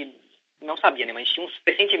sabia que, não sabia, né, mas tinha um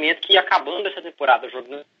pressentimento que acabando essa temporada,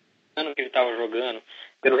 jogando o que ele estava jogando,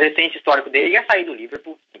 pelo recente histórico dele, ele ia sair do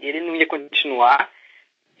Liverpool, ele não ia continuar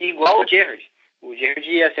igual o Gerrard. O Gerrard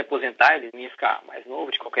ia se aposentar, ele não ia ficar mais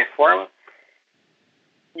novo de qualquer forma.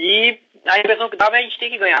 E a impressão que dava é a gente tem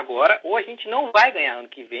que ganhar agora, ou a gente não vai ganhar ano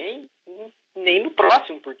que vem, nem no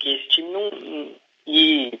próximo, porque esse time não...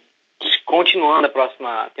 E continuando a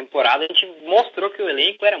próxima temporada, a gente mostrou que o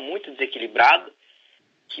elenco era muito desequilibrado,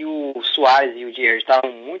 que o Suárez e o Gerrard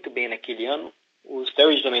estavam muito bem naquele ano, o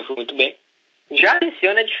Sturridge também foi muito bem. Já esse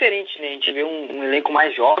ano é diferente, né? A gente vê um elenco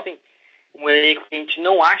mais jovem, um elenco que a gente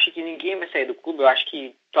não acha que ninguém vai sair do clube. Eu acho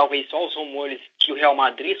que talvez só os rumores que o Real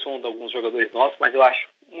Madrid sonda alguns jogadores nossos, mas eu acho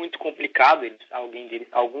muito complicado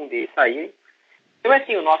algum deles saírem. Então,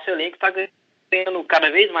 assim, o nosso elenco está ganhando cada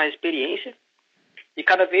vez mais experiência e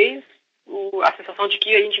cada vez a sensação de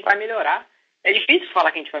que a gente vai melhorar. É difícil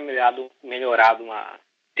falar que a gente vai melhorar de uma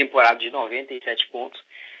temporada de 97 pontos,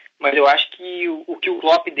 mas eu acho que o que o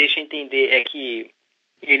Klopp deixa entender é que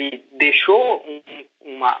ele deixou ele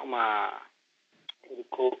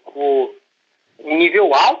colocou um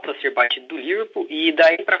nível alto a ser batido do Liverpool, e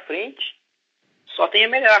daí pra frente só tem a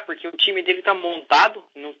melhorar, porque o time dele tá montado,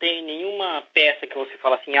 não tem nenhuma peça que você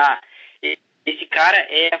fala assim, esse cara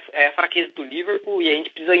é a fraqueza do Liverpool e a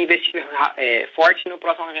gente precisa investir forte no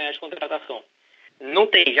próximo janela de contratação. Não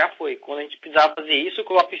tem, já foi. Quando a gente precisava fazer isso, o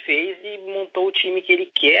Klopp fez e montou o time que ele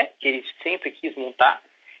quer, que ele sempre quis montar,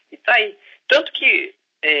 e tá aí. Tanto que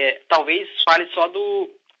talvez fale só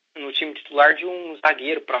no time titular de um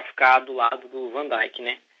zagueiro para ficar do lado do Van Dijk,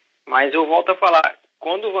 né? Mas eu volto a falar,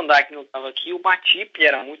 quando o Van Dijk não estava aqui, o Matip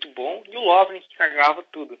era muito bom e o Lovren que carregava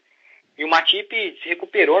tudo. E o Matip se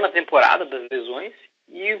recuperou na temporada das lesões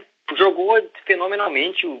e jogou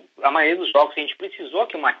fenomenalmente. A maioria dos jogos que a gente precisou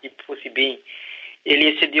que o Matip fosse bem, ele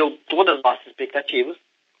excedeu todas as nossas expectativas.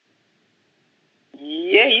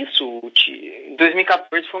 E é isso. Em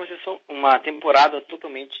 2014 foi uma temporada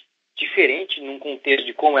totalmente diferente num contexto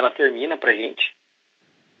de como ela termina pra gente.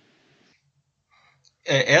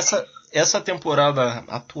 Essa temporada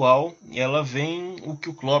atual, ela vem o que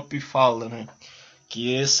o Klopp fala, né?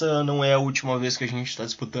 Que essa não é a última vez que a gente está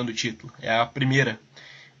disputando o título, é a primeira.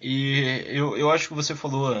 E eu acho que você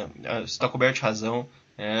falou, você está coberto de razão.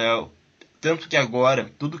 Tanto que agora,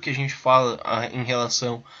 tudo que a gente fala em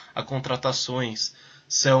relação a contratações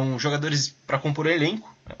são jogadores para compor elenco.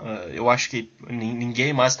 Eu acho que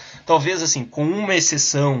ninguém mais, talvez assim, com uma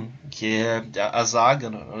exceção, que é a zaga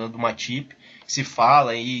do Matip, se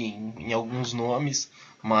fala aí em alguns nomes,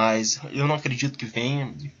 mas eu não acredito que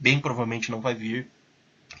venha, bem provavelmente não vai vir.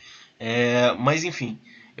 Mas enfim,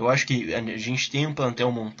 eu acho que a gente tem um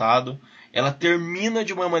plantel montado. Ela termina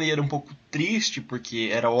de uma maneira um pouco triste, porque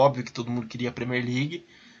era óbvio que todo mundo queria a Premier League,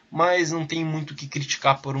 mas não tem muito o que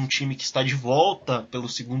criticar por um time que está de volta pelo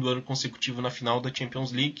segundo ano consecutivo na final da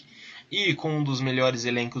Champions League e com um dos melhores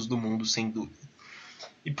elencos do mundo, sem dúvida.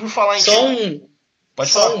 E por falar em...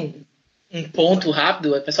 Um ponto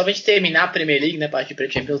rápido, só pra gente terminar a Premier League, né, partir para a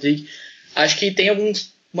Champions League. Acho que tem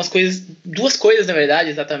duas coisas, na verdade,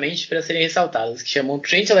 exatamente, para serem ressaltadas, que chamam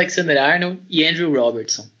Trent Alexander-Arnold e Andrew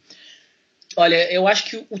Robertson. Olha, eu acho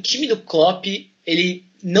que o time do Klopp, ele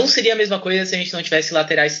não seria a mesma coisa se a gente não tivesse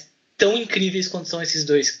laterais tão incríveis quanto são esses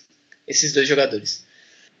dois jogadores.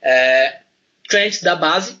 Trent da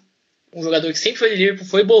base, um jogador que sempre foi de Liverpool,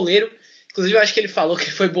 foi boleiro. Inclusive, eu acho que ele falou que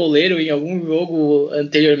foi boleiro em algum jogo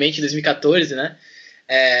anteriormente, em 2014, né?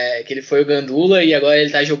 Que ele foi o Gandula e agora ele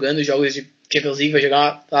está jogando jogos de Champions League, vai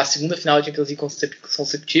jogar a segunda final da Champions League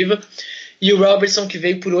consecutiva. E o Robertson, que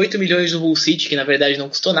veio por 8 milhões do Hull City, que na verdade não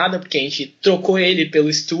custou nada, porque a gente trocou ele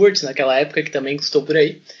pelo Stewart naquela época, que também custou por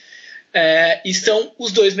aí. E são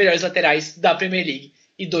os dois melhores laterais da Premier League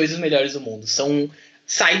e dois dos melhores do mundo. São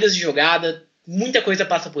saídas de jogada, muita coisa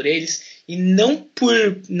passa por eles, e não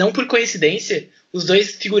por coincidência, os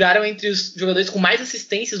dois figuraram entre os jogadores com mais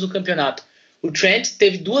assistências do campeonato. O Trent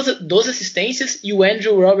teve 12 assistências e o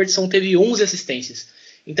Andrew Robertson teve 11 assistências.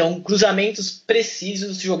 Então, cruzamentos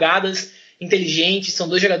precisos, jogadas inteligentes, são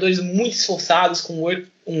dois jogadores muito esforçados, com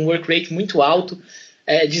um work rate muito alto,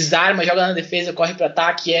 desarma, joga na defesa, corre para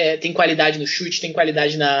ataque, tem qualidade no chute, tem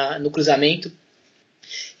qualidade no cruzamento.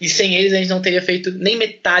 E sem eles a gente não teria feito nem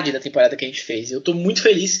metade da temporada que a gente fez. Eu estou muito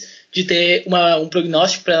feliz de ter um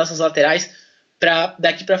prognóstico para nossas laterais para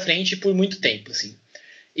daqui para frente por muito tempo, assim.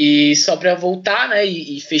 E só para voltar, né,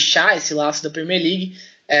 e fechar esse laço da Premier League,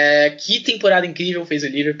 que temporada incrível fez o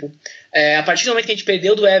Liverpool. A partir do momento que a gente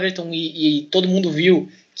perdeu do Everton e todo mundo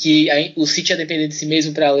viu que o City ia depender de si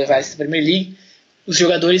mesmo para levar essa Premier League, os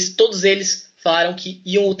jogadores, todos eles falaram que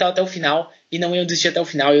iam lutar até o final e não iam desistir até o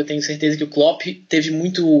final. Eu tenho certeza que o Klopp teve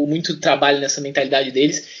muito trabalho nessa mentalidade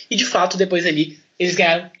deles, e de fato depois ali eles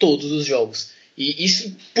ganharam todos os jogos, e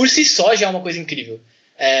isso por si só já é uma coisa incrível.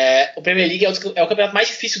 O Premier League é o campeonato mais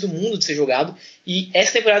difícil do mundo de ser jogado, e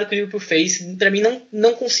essa temporada que o Liverpool fez, para mim,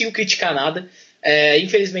 não consigo criticar nada.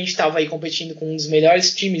 Infelizmente estava aí competindo com um dos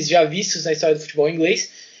melhores times já vistos na história do futebol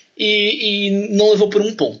inglês, e não levou por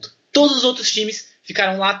um ponto. Todos os outros times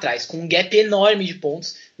ficaram lá atrás, com um gap enorme de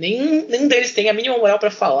pontos. Nenhum deles tem a mínima moral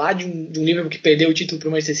para falar de um Liverpool que perdeu o título para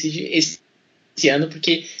o Manchester City esse ano,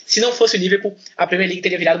 porque se não fosse o Liverpool, a Premier League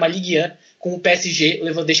teria virado uma Ligue 1 com o PSG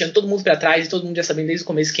deixando todo mundo para trás e todo mundo já sabendo desde o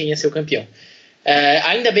começo quem ia ser o campeão.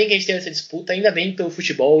 Ainda bem que a gente teve essa disputa, ainda bem pelo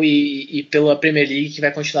futebol e pela Premier League, que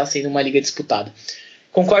vai continuar sendo uma liga disputada.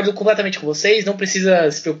 Concordo completamente com vocês, não precisa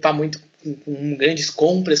se preocupar muito com grandes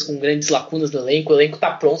compras, com grandes lacunas no elenco. O elenco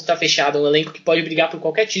está pronto, está fechado, é um elenco que pode brigar por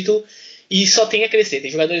qualquer título e só tem a crescer.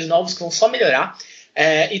 Tem jogadores novos que vão só melhorar,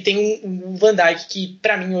 e tem um Van Dijk que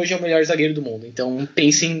para mim hoje é o melhor zagueiro do mundo. Então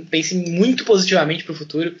pensem muito positivamente para o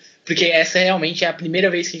futuro, porque essa realmente é a primeira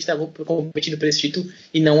vez que a gente está competindo por esse título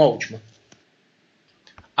e não a última.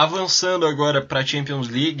 Avançando agora para a Champions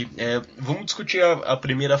League, vamos discutir a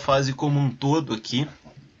primeira fase como um todo aqui.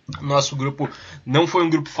 Nosso grupo não foi um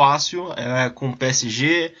grupo fácil, com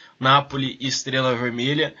PSG, Napoli e Estrela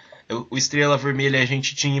Vermelha. O Estrela Vermelha a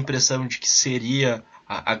gente tinha a impressão de que seria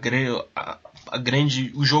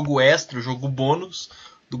o jogo extra, o jogo bônus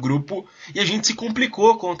do grupo, e a gente se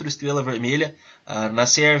complicou contra o Estrela Vermelha na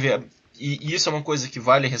Sérvia, e isso é uma coisa que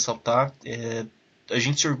vale ressaltar. A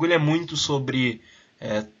gente se orgulha muito sobre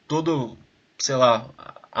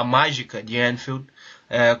a mágica de Anfield,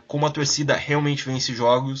 como a torcida realmente vence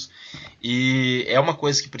jogos, e é uma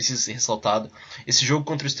coisa que precisa ser ressaltada. Esse jogo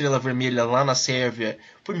contra o Estrela Vermelha lá na Sérvia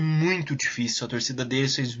foi muito difícil, a torcida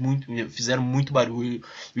deles fizeram muito barulho,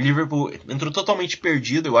 o Liverpool entrou totalmente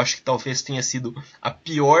perdido. Eu acho que talvez tenha sido a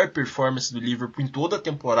pior performance do Liverpool em toda a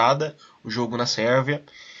temporada, o jogo na Sérvia,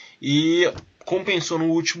 e compensou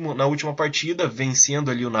na última partida,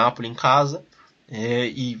 vencendo ali o Napoli em casa,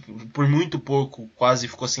 e por muito pouco quase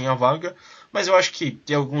ficou sem a vaga. Mas eu acho que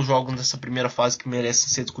tem alguns jogos nessa primeira fase que merecem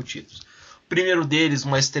ser discutidos. O primeiro deles,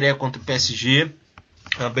 uma estreia contra o PSG,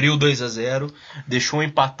 abriu 2-0, deixou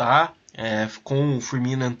empatar, com o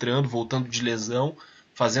Firmino entrando, voltando de lesão,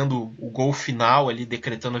 fazendo o gol final ali,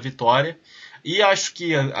 decretando a vitória. E acho que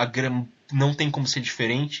não tem como ser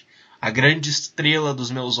diferente. A grande estrela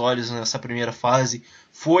dos meus olhos nessa primeira fase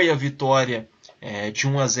foi a vitória de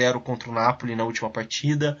 1-0 contra o Napoli na última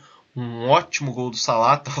partida. Um ótimo gol do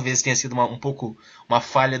Salah, talvez tenha sido uma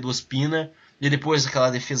falha do Ospina, e depois aquela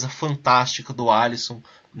defesa fantástica do Alisson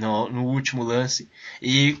no último lance.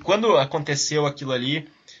 E quando aconteceu aquilo ali,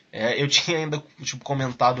 eu tinha ainda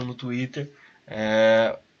comentado no Twitter,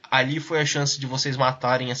 ali foi a chance de vocês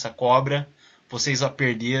matarem essa cobra, vocês a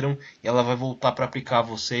perderam e ela vai voltar para aplicar a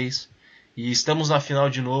vocês. E estamos na final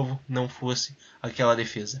de novo, não fosse aquela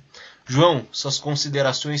defesa. João, suas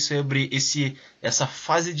considerações sobre essa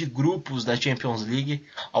fase de grupos da Champions League,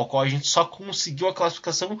 ao qual a gente só conseguiu a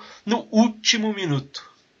classificação no último minuto.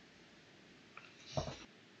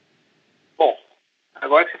 Bom,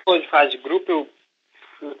 agora que você falou de fase de grupo, eu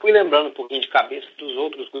fui lembrando um pouquinho de cabeça dos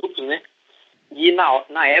outros grupos, né? E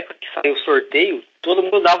na época que saiu o sorteio, todo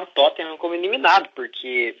mundo dava o Tottenham como eliminado,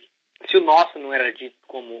 porque se o nosso não era dito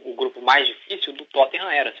como o grupo mais difícil, o do Tottenham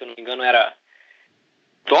era. Se eu não me engano, era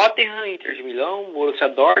Tottenham, Inter de Milão, Borussia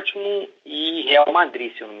Dortmund e Real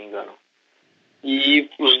Madrid, se eu não me engano. E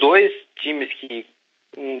os dois times que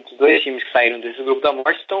saíram desse grupo da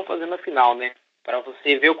morte estão fazendo a final, né? Para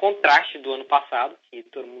você ver o contraste do ano passado, que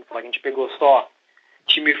todo mundo fala que a gente pegou só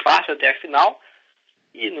time fácil até a final,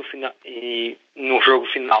 e no jogo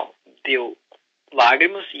final deu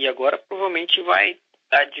lágrimas, e agora provavelmente vai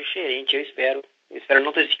dar diferente, eu espero, Eu espero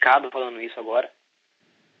não ter ficado falando isso agora.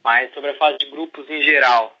 Mas sobre a fase de grupos em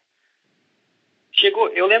geral.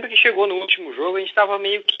 Eu lembro que chegou no último jogo, a gente estava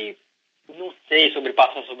meio que, não sei,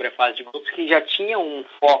 passar sobre a fase de grupos, que já tinha um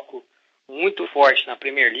foco muito forte na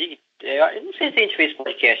Premier League. Eu não sei se a gente fez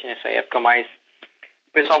podcast nessa época, mas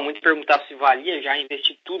o pessoal muito perguntava se valia já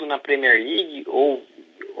investir tudo na Premier League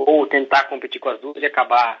ou tentar competir com as duas e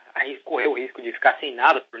correr o risco de ficar sem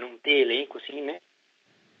nada por não ter elenco, assim, né?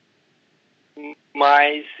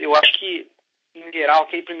 Mas eu acho que, em geral,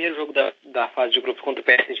 aquele primeiro jogo da fase de grupos contra o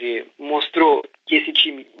PSG mostrou que esse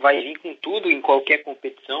time vai vir com tudo em qualquer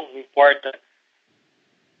competição, não importa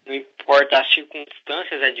as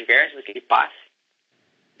circunstâncias adversas que ele passe.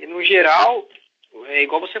 E, no geral, é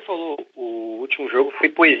igual você falou, o último jogo foi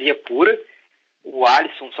poesia pura, o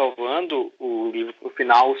Alisson salvando no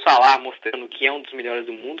final, o Salah mostrando que é um dos melhores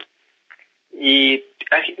do mundo. E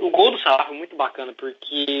o gol do Salah foi muito bacana,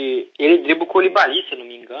 porque ele dribla o Koulibaly, se eu não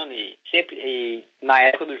me engano, e na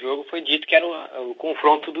época do jogo foi dito que era o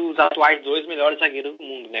confronto dos atuais 2 melhores zagueiros do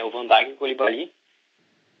mundo, né, o Van Dijk e o Koulibaly.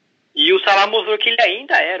 E o Salah mostrou que ele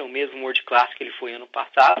ainda era o mesmo world class que ele foi ano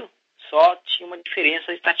passado, só tinha uma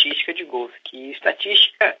diferença estatística de gols, que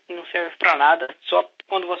estatística não serve pra nada, só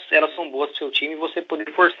quando elas são boas pro seu time e você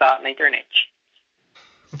poder forçar na internet.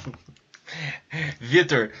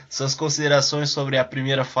 Vitor, suas considerações sobre a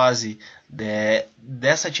primeira fase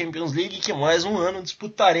dessa Champions League, que mais um ano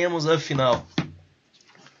disputaremos a final.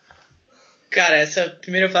 Cara, essa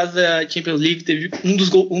primeira fase da Champions League teve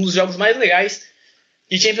um dos jogos mais legais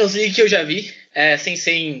de Champions League que eu já vi, sem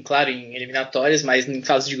ser, claro, em eliminatórias, mas em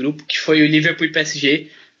fase de grupo, que foi o Liverpool e PSG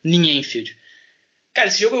em Anfield. Cara,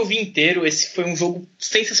 esse jogo eu vi inteiro, esse foi um jogo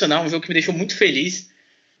sensacional, um jogo que me deixou muito feliz.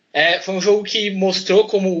 Foi um jogo que mostrou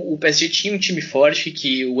como o PSG tinha um time forte,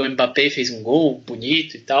 que o Mbappé fez um gol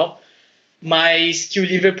bonito e tal, mas que o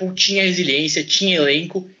Liverpool tinha resiliência, tinha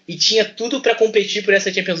elenco e tinha tudo para competir por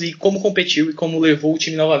essa Champions League, como competiu e como levou o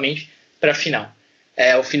time novamente para a final.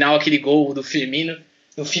 O final, aquele gol do Firmino,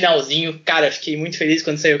 no finalzinho, cara, fiquei muito feliz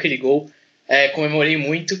quando saiu aquele gol, comemorei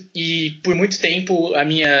muito e por muito tempo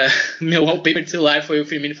meu wallpaper de celular foi o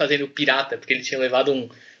Firmino fazendo pirata, porque ele tinha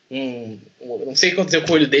levado não sei o que aconteceu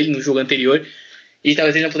com o olho dele no jogo anterior e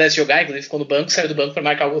talvez ele não pudesse jogar, inclusive ficou no banco, saiu do banco para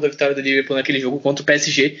marcar o gol da vitória do Liverpool naquele jogo contra o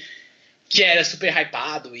PSG, que era super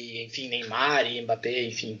hypado, e enfim, Neymar e Mbappé,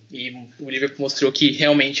 enfim, e o Liverpool mostrou que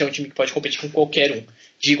realmente é um time que pode competir com qualquer um,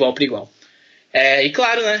 de igual para igual. E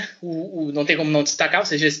claro, né, não tem como não destacar,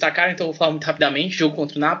 vocês já destacaram, então eu vou falar muito rapidamente. Jogo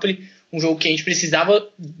contra o Napoli, um jogo que a gente precisava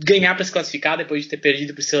ganhar para se classificar depois de ter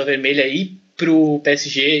perdido para o Estrela Vermelha e para o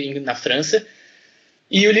PSG na França.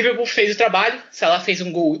 E o Liverpool fez o trabalho, Salah fez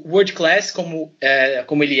um gol world class, como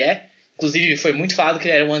ele é. Inclusive foi muito falado que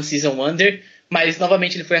ele era one season wonder, mas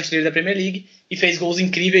novamente ele foi artilheiro da Premier League e fez gols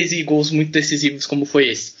incríveis e gols muito decisivos como foi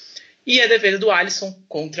esse. E a defesa do Alisson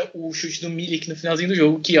contra o chute do Milik no finalzinho do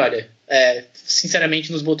jogo, que olha,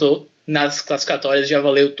 sinceramente nos botou nas classificatórias, já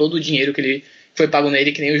valeu todo o dinheiro que ele foi pago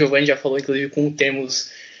nele, que nem o Giovanni já falou, inclusive com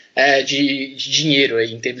termos de dinheiro,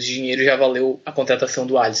 em termos de dinheiro já valeu a contratação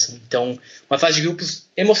do Alisson. Então, uma fase de grupos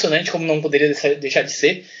emocionante, como não poderia deixar de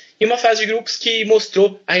ser, e uma fase de grupos que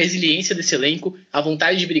mostrou a resiliência desse elenco, a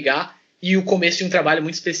vontade de brigar e o começo de um trabalho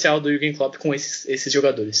muito especial do Jürgen Klopp com esses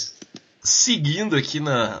jogadores. Seguindo aqui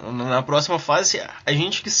na próxima fase, a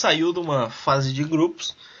gente que saiu de uma fase de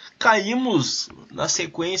grupos, caímos na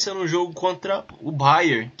sequência no jogo contra o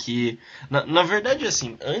Bayern, que na verdade,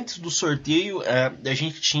 assim, antes do sorteio a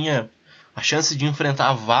gente tinha a chance de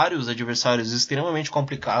enfrentar vários adversários extremamente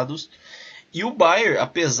complicados, e o Bayern,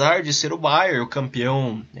 apesar de ser o Bayern, o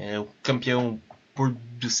campeão por,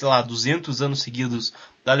 sei lá, 200 anos seguidos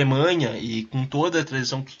da Alemanha, e com toda a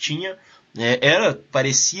tradição que tinha,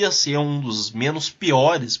 parecia ser um dos menos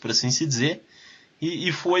piores, por assim se dizer,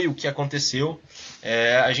 e foi o que aconteceu.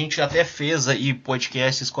 A gente até fez aí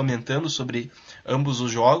podcasts comentando sobre ambos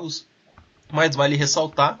os jogos, mas vale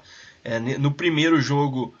ressaltar, no primeiro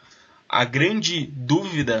jogo, a grande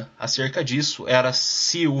dúvida acerca disso era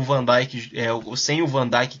se o Van Dijk, sem o Van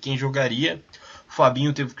Dijk, quem jogaria. O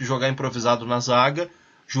Fabinho teve que jogar improvisado na zaga,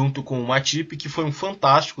 junto com o Matip, que foram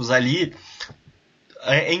fantásticos ali.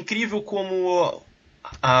 É incrível como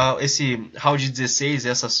esse round de 16,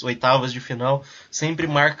 essas oitavas de final, sempre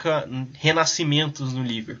marca renascimentos no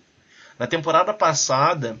Liverpool. Na temporada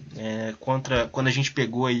passada, quando a gente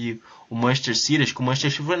pegou aí o Manchester City, acho que o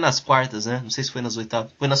Manchester City foi nas quartas, né? Não sei se foi nas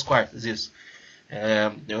oitavas, foi nas quartas, isso.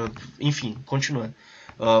 Enfim, continuando.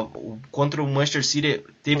 Contra o Manchester City,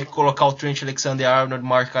 teve que colocar o Trent Alexander-Arnold,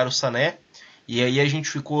 marcar o Sané, E aí a gente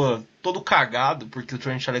ficou todo cagado, porque o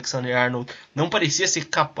Trent Alexander-Arnold não parecia ser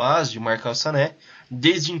capaz de marcar o Sané.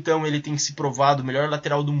 Desde então ele tem se provado o melhor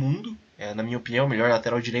lateral do mundo, na minha opinião, o melhor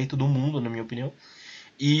lateral direito do mundo, na minha opinião.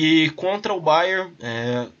 E contra o Bayern,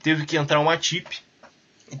 teve que entrar um Matip.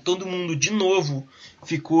 E todo mundo, de novo,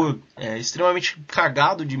 ficou extremamente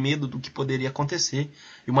cagado de medo do que poderia acontecer.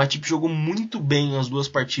 E o Matip jogou muito bem as duas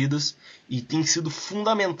partidas e tem sido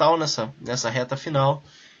fundamental nessa reta final.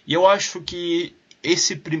 E eu acho que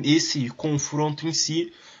esse confronto em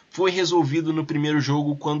si foi resolvido no primeiro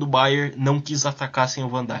jogo, quando o Bayern não quis atacar sem o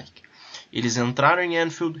Van Dijk. Eles entraram em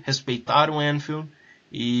Anfield, respeitaram Anfield,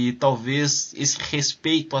 e talvez esse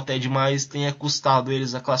respeito até demais tenha custado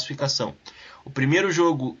eles a classificação. O primeiro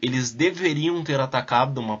jogo eles deveriam ter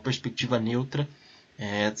atacado de uma perspectiva neutra,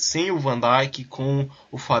 sem o Van Dijk, com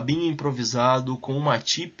o Fabinho improvisado, com o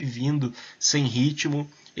Matip vindo sem ritmo.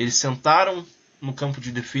 Eles sentaram no campo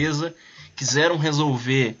de defesa, quiseram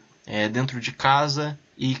resolver dentro de casa,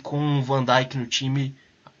 e com o Van Dijk no time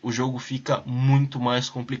o jogo fica muito mais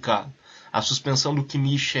complicado. A suspensão do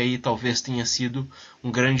Kimmich aí talvez tenha sido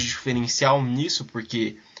um grande diferencial nisso,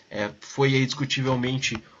 porque foi aí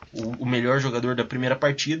discutivelmente o melhor jogador da primeira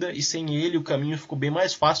partida, e sem ele o caminho ficou bem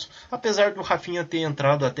mais fácil, apesar do Rafinha ter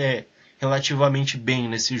entrado até relativamente bem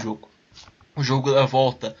nesse jogo. O jogo da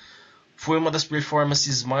volta foi uma das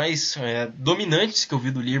performances mais dominantes que eu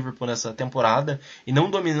vi do Liverpool nessa temporada, e não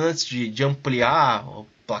dominantes de ampliar o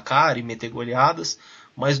placar e meter goleadas,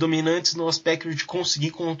 mas dominantes no aspecto de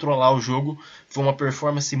conseguir controlar o jogo. Foi uma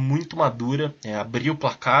performance muito madura, abriu o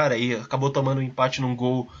placar, aí acabou tomando um empate num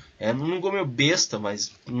gol meio besta,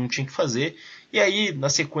 mas não tinha que fazer. E aí, na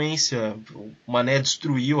sequência, o Mané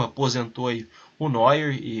destruiu, aposentou aí o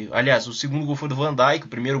Neuer. E, aliás, o segundo gol foi do Van Dijk, o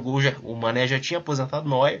primeiro gol o Mané já tinha aposentado o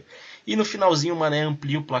Neuer. E no finalzinho o Mané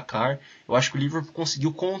amplia o placar. Eu acho que o Liverpool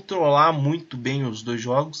conseguiu controlar muito bem os dois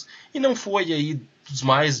jogos, e não foi aí dos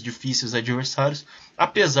mais difíceis adversários,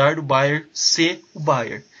 apesar do Bayern ser o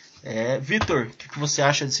Bayern. Vitor, o que você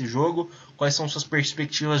acha desse jogo? Quais são suas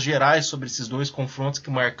perspectivas gerais sobre esses dois confrontos que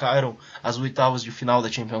marcaram as oitavas de final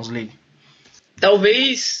da Champions League?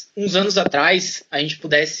 Talvez uns anos atrás a gente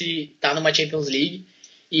pudesse estar numa Champions League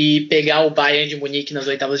e pegar o Bayern de Munique nas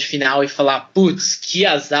oitavas de final e falar: putz, que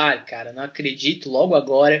azar, cara, não acredito, logo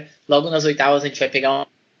agora, logo nas oitavas a gente vai pegar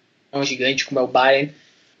um gigante como é o Bayern.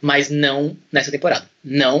 Mas não nessa temporada.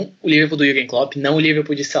 Não o Liverpool do Jürgen Klopp, não o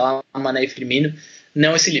Liverpool de Salah, Mané e Firmino,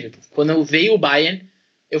 não esse Liverpool. Quando veio o Bayern,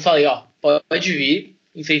 eu falei: pode vir,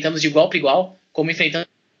 enfrentamos de igual para igual, como enfrentamos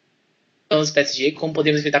o PSG, como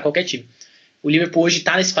podemos enfrentar qualquer time. O Liverpool hoje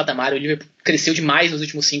está nesse patamar, o Liverpool cresceu demais nos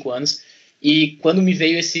últimos 5 anos, e quando me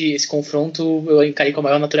veio esse confronto, eu encarei com a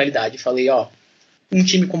maior naturalidade. Falei: um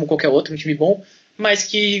time como qualquer outro, um time bom, mas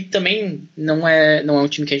que também não é um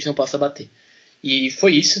time que a gente não possa bater. E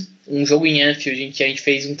foi isso, um jogo em Anfield em que a gente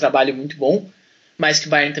fez um trabalho muito bom, mas que o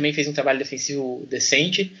Bayern também fez um trabalho defensivo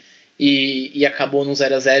decente, e acabou num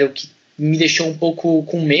 0-0 que me deixou um pouco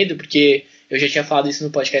com medo, porque eu já tinha falado isso no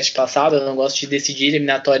podcast passado. Eu não gosto de decidir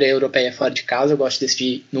eliminatória europeia fora de casa, eu gosto de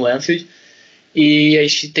decidir no Anfield, e a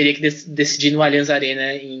gente teria que decidir no Allianz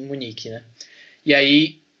Arena em Munique, né? E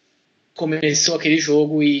aí começou aquele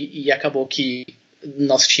jogo e acabou que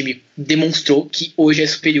nosso time demonstrou que hoje é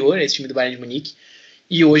superior a esse time do Bayern de Munique,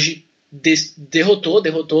 e hoje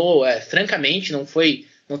derrotou francamente.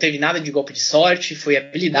 Não teve nada de golpe de sorte, foi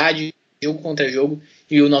habilidade, jogo contra jogo,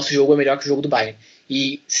 e o nosso jogo é melhor que o jogo do Bayern.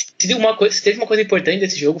 E se teve uma coisa importante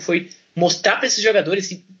desse jogo, foi mostrar para esses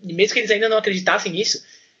jogadores, e mesmo que eles ainda não acreditassem nisso,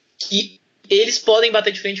 que eles podem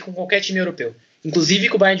bater de frente com qualquer time europeu, inclusive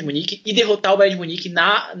com o Bayern de Munique, e derrotar o Bayern de Munique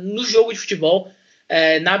no jogo de futebol,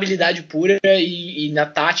 na habilidade pura e na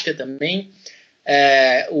tática também.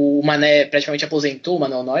 O Mané praticamente aposentou o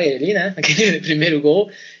Manuel Neuer ali, né, naquele primeiro gol,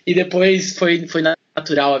 e depois foi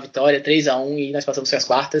natural a vitória, 3-1, e nós passamos para as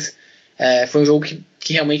quartas. Foi um jogo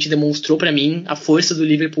que realmente demonstrou para mim a força do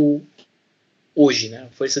Liverpool hoje, né,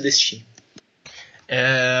 a força desse time.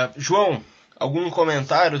 João, algum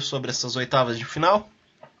comentário sobre essas oitavas de final?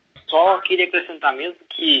 Só queria acrescentar mesmo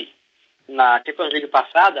que na Champions League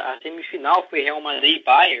passada, a semifinal foi Real Madrid e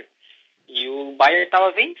Bayern, e o Bayern estava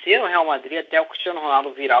vencendo o Real Madrid até o Cristiano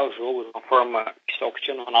Ronaldo virar o jogo de uma forma que só o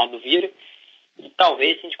Cristiano Ronaldo vira. E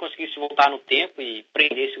talvez, se a gente conseguisse voltar no tempo e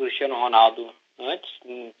prendesse o Cristiano Ronaldo antes,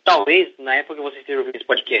 talvez, na época que você esteja ouvindo esse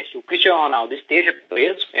podcast, o Cristiano Ronaldo esteja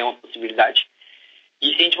preso, é uma possibilidade. E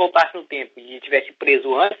se a gente voltasse no tempo e tivesse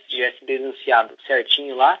preso antes, tivesse denunciado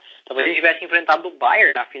certinho lá, talvez a gente tivesse enfrentado o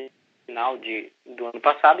Bayern na final do ano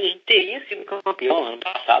passado, e a gente teria sido campeão no ano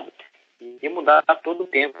passado. Ia mudar todo o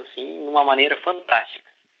tempo, assim, de uma maneira fantástica.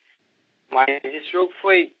 Mas esse jogo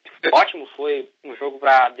foi ótimo, foi um jogo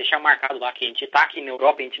para deixar marcado lá que a gente tá aqui na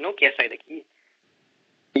Europa, a gente não quer sair daqui.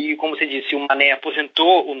 E como você disse, o Mané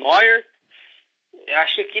aposentou o Neuer. Eu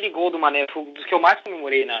acho que aquele gol do Mané foi um dos que eu mais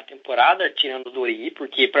comemorei na temporada, tirando o do Origi,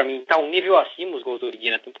 porque para mim tá um nível acima os gols do Origi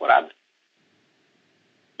na temporada.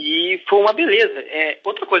 E foi uma beleza.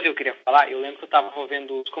 Outra coisa que eu queria falar, eu lembro que eu estava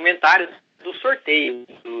vendo os comentários do sorteio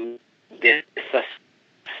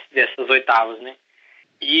dessas oitavas, né?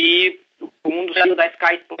 E um dos da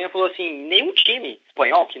Sky Espanha falou assim, nenhum time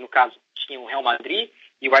espanhol, que no caso tinha o Real Madrid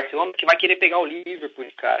e o Barcelona, que vai querer pegar o Liverpool,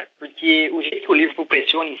 cara. Porque o jeito que o Liverpool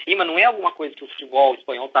pressiona em cima não é alguma coisa que o futebol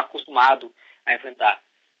espanhol está acostumado a enfrentar.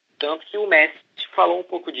 Tanto que o Messi falou um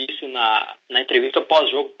pouco disso na entrevista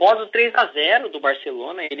pós-jogo. Pós o 3-0 do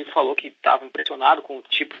Barcelona, ele falou que estava impressionado com o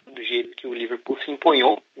tipo do jeito que o Liverpool se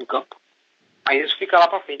empenhou no campo. Mas isso fica lá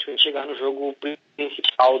pra frente, quando a gente chegar no jogo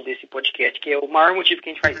principal desse podcast, que é o maior motivo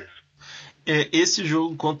que a gente faz isso. Esse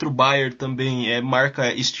jogo contra o Bayern também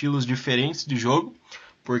marca estilos diferentes de jogo,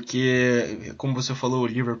 porque, como você falou, o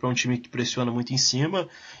Liverpool é um time que pressiona muito em cima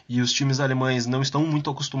e os times alemães não estão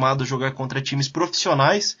muito acostumados a jogar contra times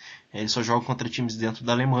profissionais, eles só jogam contra times dentro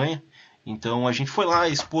da Alemanha, então a gente foi lá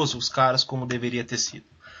e expôs os caras como deveria ter sido.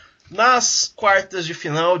 Nas quartas de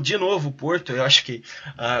final, de novo o Porto, eu acho que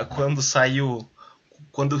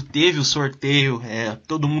quando teve o sorteio,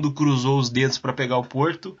 todo mundo cruzou os dedos para pegar o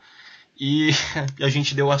Porto. E a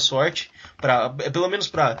gente deu a sorte,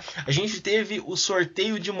 a gente teve o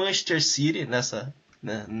sorteio de Manchester City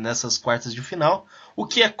nessas quartas de final, o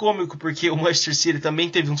que é cômico porque o Manchester City também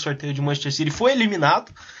teve um sorteio de Manchester City, foi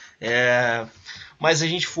eliminado, mas a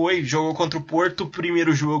gente jogou contra o Porto,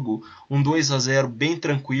 primeiro jogo, um 2-0 bem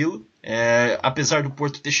tranquilo, apesar do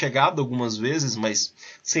Porto ter chegado algumas vezes, mas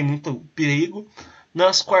sem muito perigo.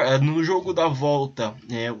 No jogo da volta,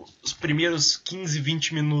 os primeiros 15,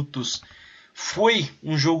 20 minutos foi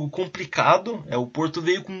um jogo complicado. O Porto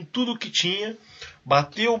veio com tudo que tinha,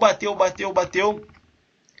 bateu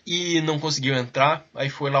e não conseguiu entrar. Aí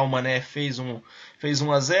foi lá o Mané, fez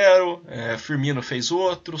 1-0, Firmino fez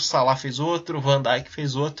outro, Salah fez outro, Van Dijk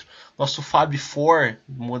fez outro. Nosso Fab Four,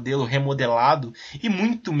 modelo remodelado e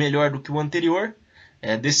muito melhor do que o anterior,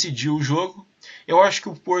 decidiu o jogo. Eu acho que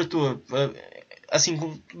o Porto...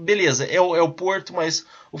 assim, beleza, é o Porto, mas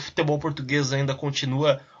o futebol português ainda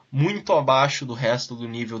continua muito abaixo do resto do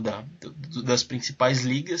nível das principais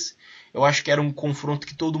ligas. Eu acho que era um confronto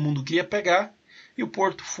que todo mundo queria pegar, e o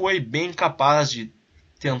Porto foi bem capaz de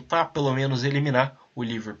tentar pelo menos eliminar o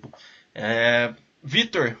Liverpool.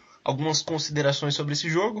 Vitor, algumas considerações sobre esse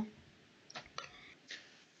jogo?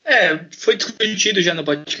 Foi discutido já no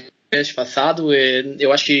podcast passado.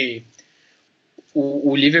 Eu acho que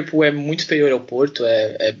o Liverpool é muito superior ao Porto,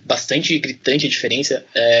 é bastante gritante a diferença.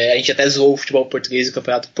 A gente até zoou o futebol português, o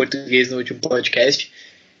campeonato português no último podcast.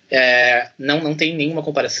 Não tem nenhuma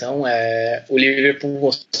comparação. O Liverpool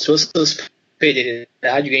mostrou sua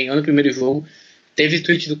superioridade, ganhando o primeiro jogo. Teve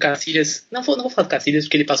tweet do Cacilhas, não vou falar do Cacilhas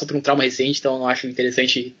porque ele passou por um trauma recente, então não acho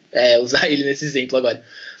interessante usar ele nesse exemplo agora.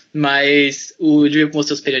 Mas o Liverpool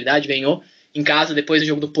mostrou superioridade, ganhou. Em casa, depois do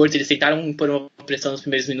jogo do Porto, eles tentaram impor uma pressão nos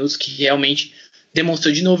primeiros minutos que realmente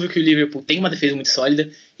demonstrou de novo que o Liverpool tem uma defesa muito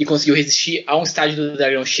sólida e conseguiu resistir a um estádio do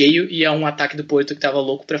Dragão cheio e a um ataque do Porto que estava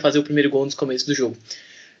louco para fazer o primeiro gol nos começos do jogo.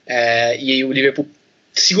 E aí o Liverpool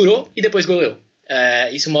segurou e depois goleou.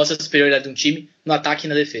 Isso mostra a superioridade de um time no ataque e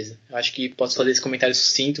na defesa. Eu acho que posso fazer esse comentário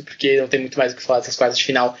sucinto porque não tem muito mais o que falar dessas quartas de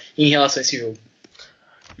final em relação a esse jogo.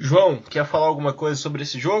 João, quer falar alguma coisa sobre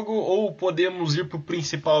esse jogo ou podemos ir para o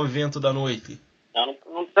principal evento da noite?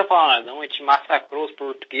 Não precisa falar nada, não. A gente massacrou os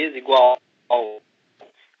portugueses igual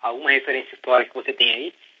alguma referência histórica que você tem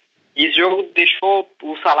aí. E esse jogo deixou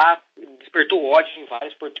o Salah, despertou ódio em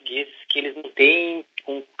vários portugueses que eles não têm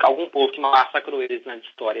com algum povo que massacrou eles nas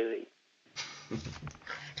histórias aí.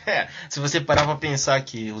 Se você parar para pensar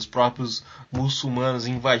que os próprios muçulmanos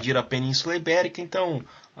invadiram a Península Ibérica, então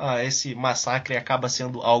esse massacre acaba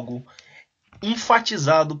sendo algo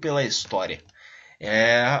enfatizado pela história.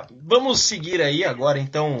 Vamos seguir aí agora,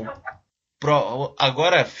 então.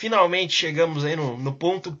 Agora finalmente chegamos aí no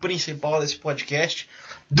ponto principal desse podcast.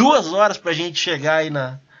 2 horas pra gente chegar aí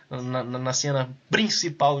na cena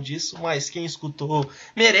principal disso, mas quem escutou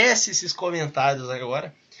merece esses comentários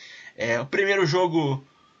agora. O primeiro jogo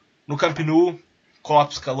no Camp Nou,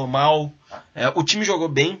 Klopp escalou mal. O time jogou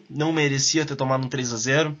bem, não merecia ter tomado um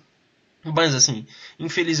 3-0. Mas assim,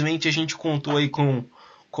 infelizmente a gente contou aí com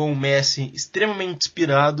o Messi extremamente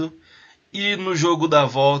inspirado. E no jogo da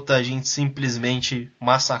volta a gente simplesmente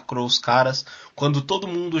massacrou os caras, quando todo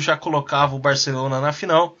mundo já colocava o Barcelona na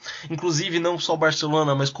final, inclusive não só o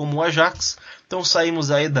Barcelona, mas como o Ajax. Então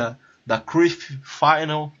saímos aí da Cruyff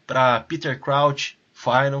Final para Peter Crouch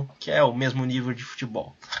Final, que é o mesmo nível de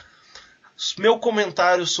futebol. Meu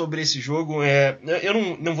comentário sobre esse jogo é...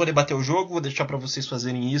 Eu não vou debater o jogo, vou deixar para vocês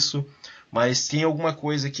fazerem isso, mas tem alguma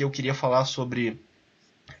coisa que eu queria falar sobre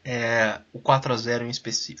o 4-0 em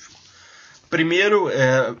específico. Primeiro,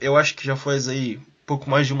 eu acho que já faz aí pouco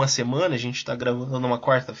mais de uma semana, a gente está gravando numa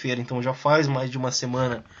quarta-feira, então já faz mais de uma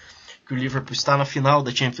semana que o Liverpool está na final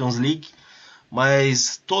da Champions League,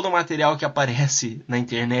 mas todo o material que aparece na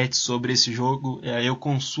internet sobre esse jogo eu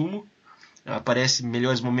consumo. Aparece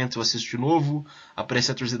melhores momentos, eu assisto de novo, aparece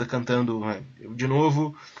a torcida cantando de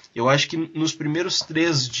novo. Eu acho que nos primeiros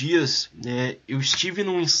 3 dias eu estive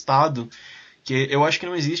num estado que eu acho que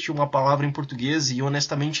não existe uma palavra em português e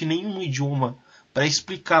honestamente nenhum idioma para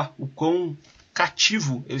explicar o quão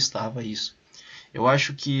cativo eu estava a isso. Eu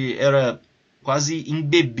acho que era quase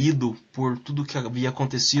embebido por tudo que havia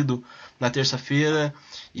acontecido na terça-feira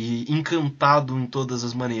e encantado em todas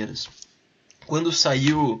as maneiras. Quando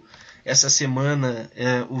saiu essa semana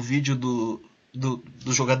o vídeo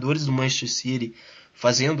dos jogadores do Manchester City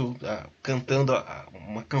cantando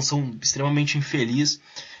uma canção extremamente infeliz,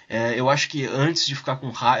 eu acho que antes de ficar com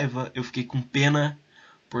raiva, eu fiquei com pena,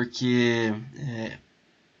 porque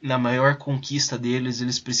na maior conquista deles,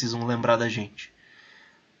 eles precisam lembrar da gente.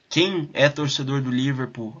 Quem é torcedor do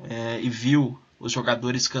Liverpool e viu os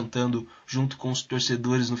jogadores cantando junto com os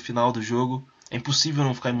torcedores no final do jogo, é impossível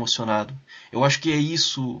não ficar emocionado. Eu acho que é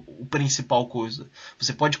isso o principal coisa.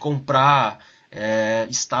 Você pode comprar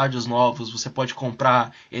estádios novos, você pode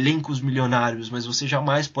comprar elencos milionários, mas você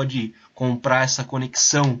jamais pode comprar essa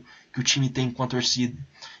conexão que o time tem com a torcida.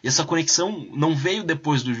 E essa conexão não veio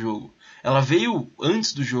depois do jogo. Ela veio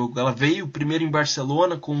antes do jogo. Ela veio primeiro em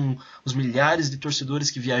Barcelona com os milhares de torcedores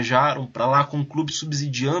que viajaram para lá, com o clube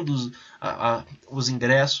subsidiando os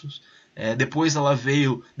ingressos. Depois ela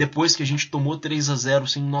veio depois que a gente tomou 3-0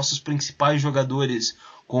 sem nossos principais jogadores,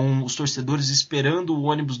 com os torcedores esperando o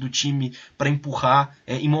ônibus do time para empurrar.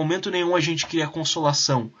 Em momento nenhum a gente queria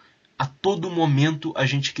consolação. A todo momento a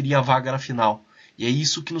gente queria a vaga na final. E é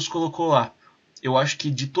isso que nos colocou lá. Eu acho que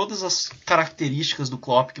de todas as características do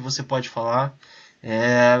Klopp que você pode falar,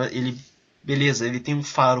 ele tem um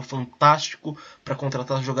faro fantástico para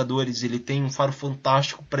contratar jogadores, ele tem um faro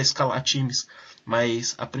fantástico para escalar times,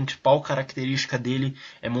 mas a principal característica dele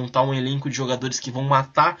é montar um elenco de jogadores que vão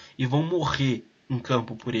matar e vão morrer em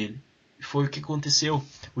campo por ele. E foi o que aconteceu.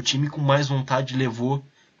 O time com mais vontade levou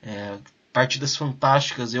partidas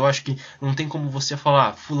fantásticas. Eu acho que não tem como você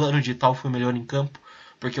falar fulano de tal foi melhor em campo,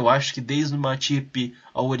 porque eu acho que desde o Matip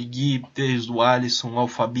ao Origi, desde o Alisson ao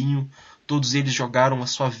Fabinho, todos eles jogaram a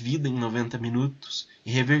sua vida em 90 minutos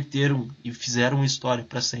e reverteram e fizeram história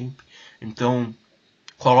para sempre. Então,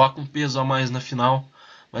 coloca um peso a mais na final,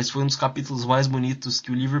 mas foi um dos capítulos mais bonitos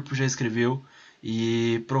que o Liverpool já escreveu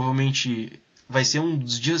e provavelmente vai ser um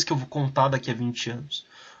dos dias que eu vou contar daqui a 20 anos.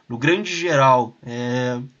 No grande geral,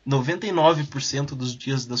 99% dos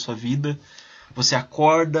dias da sua vida, você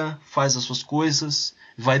acorda, faz as suas coisas,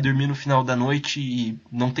 vai dormir no final da noite e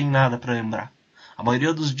não tem nada para lembrar. A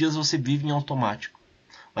maioria dos dias você vive em automático.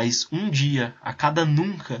 Mas um dia, a cada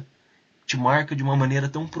nunca, te marca de uma maneira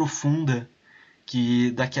tão profunda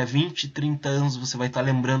que daqui a 20, 30 anos você vai estar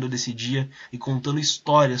lembrando desse dia e contando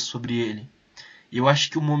histórias sobre ele. E eu acho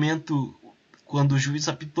que o momento, quando o juiz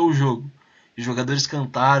apitou o jogo, os jogadores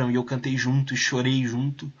cantaram e eu cantei junto e chorei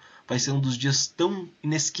junto, vai ser um dos dias tão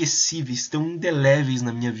inesquecíveis, tão indeléveis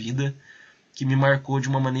na minha vida, que me marcou de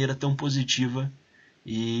uma maneira tão positiva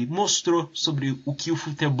e mostrou sobre o que o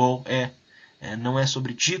futebol é. Não é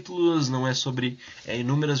sobre títulos, não é sobre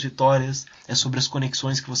inúmeras vitórias, é sobre as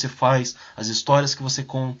conexões que você faz, as histórias que você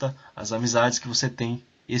conta, as amizades que você tem.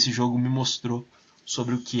 Esse jogo me mostrou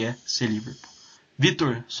sobre o que é ser Liverpool.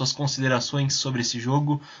 Vitor, suas considerações sobre esse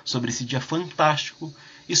jogo, sobre esse dia fantástico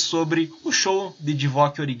e sobre o show de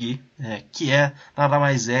Divock Origi, que nada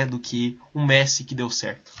mais do que um Messi que deu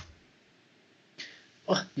certo.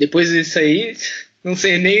 Depois disso aí, não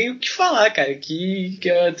sei nem o que falar, cara, que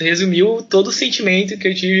resumiu todo o sentimento que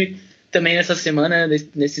eu tive também nessa semana,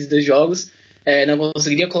 nesses 2 jogos. Não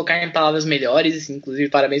conseguiria colocar em palavras melhores, inclusive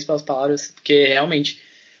parabéns pelas palavras, porque realmente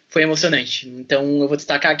foi emocionante. Então eu vou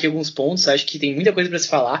destacar aqui alguns pontos, acho que tem muita coisa para se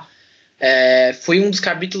falar. Foi um dos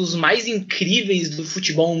capítulos mais incríveis do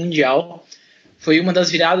futebol mundial, foi uma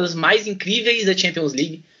das viradas mais incríveis da Champions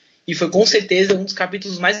League, e foi com certeza um dos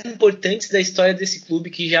capítulos mais importantes da história desse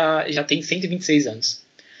clube que já tem 126 anos.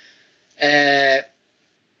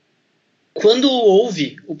 Quando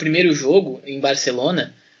houve o primeiro jogo em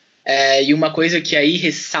Barcelona, e uma coisa que aí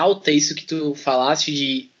ressalta isso que tu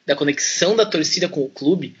falaste da conexão da torcida com o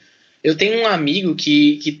clube, Eu tenho um amigo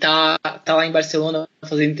que tá lá em Barcelona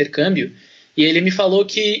fazendo intercâmbio, e ele me falou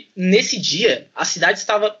que nesse dia a cidade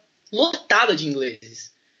estava lotada de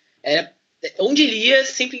ingleses. Onde ele ia,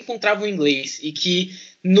 sempre encontrava um inglês. E que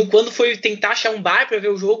quando foi tentar achar um bar para ver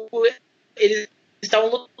o jogo, eles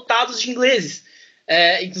estavam lotados de ingleses.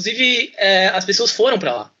 Inclusive, as pessoas foram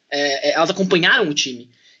para lá. Elas acompanharam o time.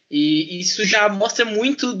 E isso já mostra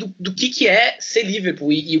muito do que é ser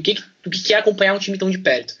Liverpool e do que é acompanhar um time tão de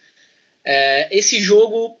perto. Esse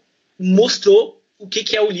jogo mostrou o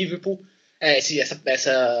que é o Liverpool,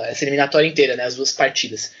 essa eliminatória inteira, né, as duas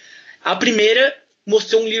partidas. A primeira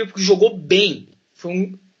mostrou um Liverpool que jogou bem.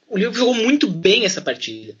 O Liverpool jogou muito bem essa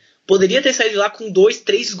partida. Poderia ter saído lá com 2,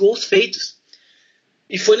 3 gols feitos.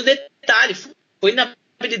 E foi no detalhe, foi na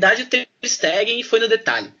habilidade do Ter Stegen e foi no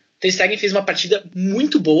detalhe. O Ter Stegen fez uma partida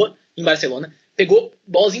muito boa em Barcelona, pegou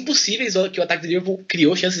bolas impossíveis que o ataque do Liverpool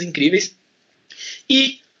criou, chances incríveis.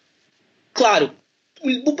 E, claro,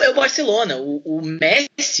 o Barcelona, o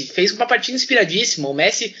Messi fez uma partida inspiradíssima. O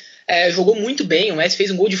Messi jogou muito bem, o Messi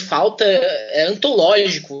fez um gol de falta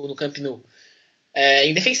antológico no Camp Nou.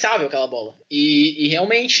 Indefensável aquela bola. E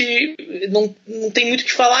realmente não tem muito o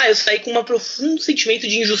que falar. Eu saí com um profundo sentimento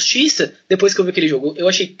de injustiça depois que eu vi aquele jogo. Eu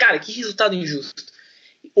achei, cara, que resultado injusto.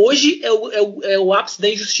 Hoje é o ápice da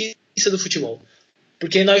injustiça do futebol.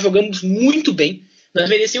 Porque nós jogamos muito bem. Nós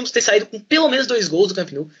merecíamos ter saído com pelo menos 2 gols do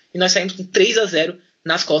Camp Nou. E nós saímos com 3-0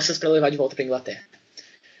 nas costas para levar de volta para a Inglaterra.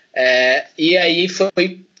 E aí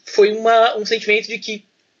foi um sentimento de que,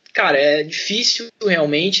 cara, é difícil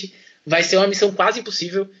realmente. Vai ser uma missão quase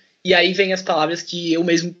impossível. E aí vem as palavras que eu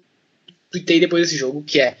mesmo tuitei depois desse jogo,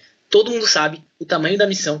 que é: todo mundo sabe o tamanho da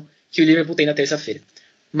missão que o Liverpool tem na terça-feira.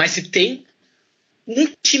 Mas se tem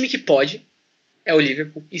um time que pode, é o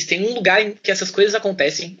Liverpool. E se tem um lugar em que essas coisas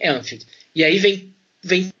acontecem, é Anfield. E aí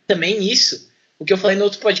vem também isso, o que eu falei no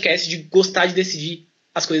outro podcast, de gostar de decidir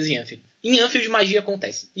as coisas em Anfield. Em Anfield magia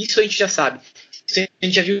acontece. Isso a gente já sabe. Isso a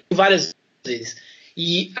gente já viu várias vezes.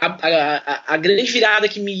 E a grande virada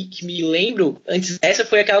que me lembro antes dessa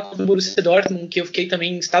foi aquela com o Borussia Dortmund, que eu fiquei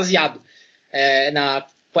também extasiado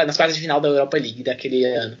nas quartas de final da Europa League daquele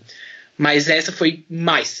ano. Mas essa foi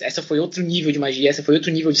outro nível de magia, essa foi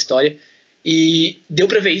outro nível de história. E deu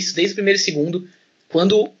pra ver isso desde o primeiro segundo,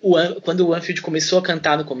 quando o Anfield começou a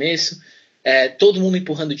cantar no começo, todo mundo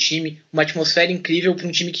empurrando o time, uma atmosfera incrível para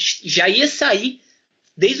um time que já ia sair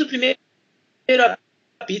desde o primeiro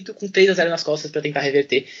apito com 3-0 nas costas para tentar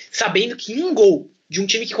reverter, sabendo que um gol de um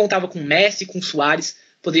time que contava com Messi, com Suárez,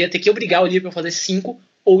 poderia ter que obrigar o Liverpool a fazer 5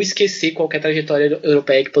 ou esquecer qualquer trajetória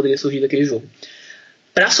europeia que poderia surgir daquele jogo.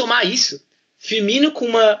 Para somar isso, Firmino com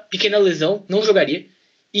uma pequena lesão não jogaria,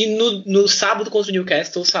 e no sábado contra o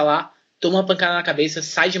Newcastle, o Salah toma uma pancada na cabeça,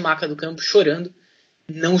 sai de maca do campo chorando,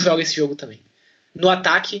 não joga esse jogo também. No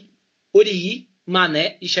ataque, Origi,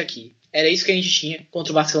 Mané e Shaqiri. Era isso que a gente tinha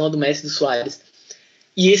contra o Barcelona do Messi e do Suárez.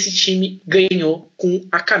 E esse time ganhou com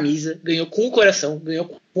a camisa, ganhou com o coração,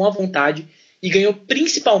 ganhou com a vontade e ganhou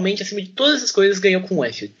principalmente, acima de todas as coisas, ganhou com o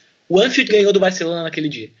Anfield. O Anfield ganhou do Barcelona naquele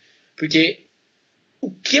dia. Porque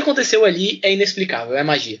o que aconteceu ali é inexplicável, é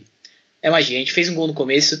magia. É magia. A gente fez um gol no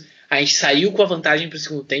começo, a gente saiu com a vantagem para o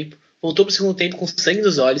segundo tempo, voltou para o segundo tempo com sangue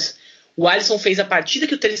nos olhos. O Alisson fez a partida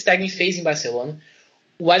que o Ter Stegen fez em Barcelona.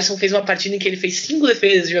 O Alisson fez uma partida em que ele fez 5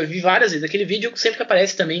 defesas, já vi várias vezes. Aquele vídeo sempre que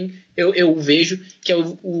aparece também, eu vejo, que é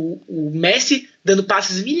o Messi dando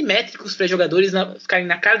passes milimétricos para jogadores ficarem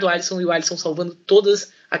na cara do Alisson e o Alisson salvando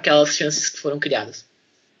todas aquelas chances que foram criadas.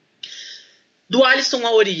 Do Alisson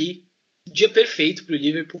ao Origi, dia perfeito para o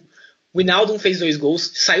Liverpool. O Wijnaldum fez 2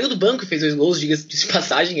 gols, saiu do banco e fez 2 gols, diga-se de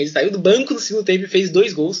passagem. Ele saiu do banco no segundo tempo e fez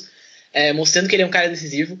 2 gols, mostrando que ele é um cara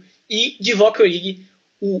decisivo. E Divock Origi,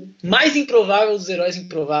 o mais improvável dos heróis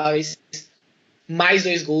improváveis, mais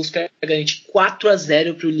 2 gols para garantir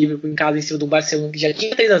 4-0 para o Liverpool em casa, em cima do Barcelona, que já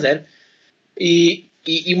tinha 3-0. E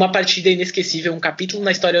uma partida inesquecível, um capítulo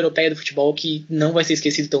na história europeia do futebol que não vai ser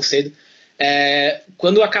esquecido tão cedo.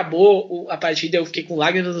 Quando acabou a partida, eu fiquei com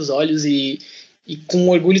lágrimas nos olhos e com um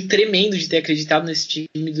orgulho tremendo de ter acreditado nesse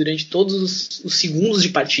time durante todos os segundos de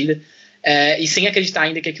partida, e sem acreditar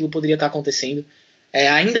ainda que aquilo poderia estar acontecendo.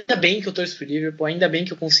 Ainda bem que eu torço pro Liverpool, ainda bem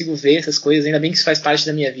que eu consigo ver essas coisas, ainda bem que isso faz parte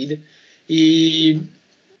da minha vida. E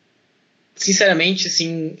sinceramente,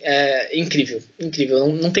 assim, incrível,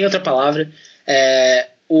 não tem outra palavra.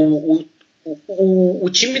 O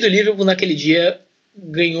time do Liverpool naquele dia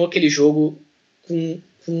ganhou aquele jogo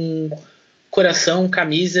com coração,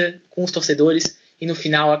 camisa, com os torcedores, e no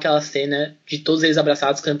final aquela cena de todos eles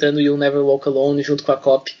abraçados cantando You'll Never Walk Alone junto com a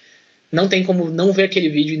Klopp. Não tem como não ver aquele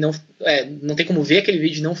vídeo e não tem como ver aquele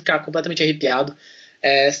vídeo e não ficar completamente arrepiado.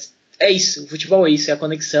 é isso, o futebol é isso, é a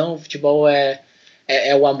conexão, o futebol é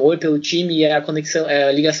o amor pelo time, é a conexão, é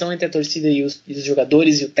a ligação entre a torcida e os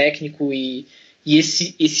jogadores e o técnico, e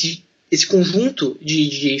esse conjunto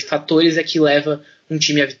de fatores é que leva um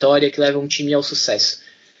time à vitória, que leva um time ao sucesso.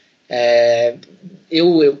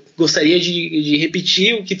 Eu gostaria de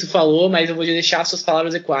repetir o que tu falou, mas eu vou deixar as suas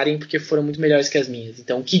palavras ecoarem, porque foram muito melhores que as minhas.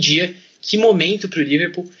 Então, que dia, que momento para o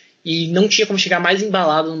Liverpool, e não tinha como chegar mais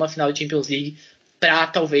embalado numa final de Champions League para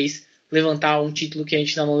talvez levantar um título que a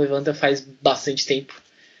gente não levanta faz bastante tempo,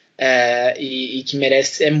 e que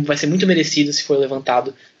vai ser muito merecido se for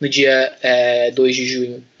levantado no dia 2 de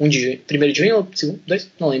junho, 1 de junho, 1º de junho ou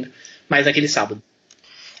 2? Não lembro, mas naquele sábado.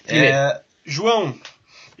 João,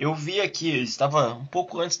 eu vi aqui, estava um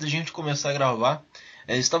pouco antes da gente começar a gravar,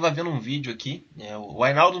 eu estava vendo um vídeo aqui, o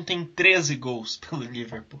Wijnaldum tem 13 gols pelo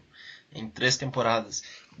Liverpool em 3 temporadas.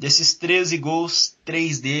 Desses 13 gols,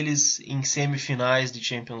 3 deles em semifinais de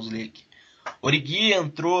Champions League. Origi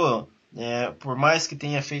entrou, por mais que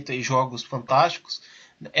tenha feito aí jogos fantásticos,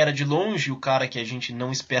 era de longe o cara que a gente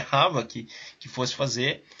não esperava que fosse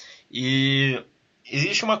fazer. E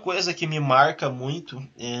existe uma coisa que me marca muito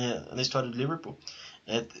na história do Liverpool.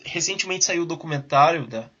 Recentemente saiu o documentário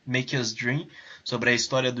da Make Us Dream sobre a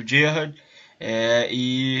história do Gerrard,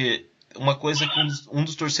 e uma coisa que um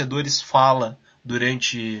dos torcedores fala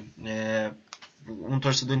durante um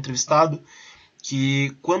torcedor entrevistado, que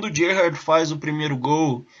quando o Gerrard faz o primeiro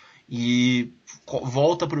gol e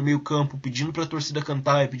volta para o meio campo pedindo para a torcida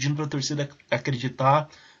cantar e pedindo para a torcida acreditar,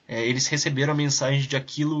 eles receberam a mensagem de que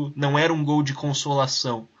aquilo não era um gol de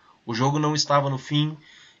consolação. O jogo não estava no fim,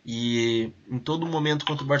 e em todo momento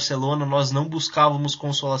contra o Barcelona nós não buscávamos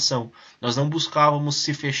consolação, nós não buscávamos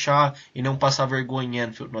se fechar e não passar vergonha em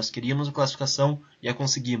Anfield, nós queríamos a classificação e a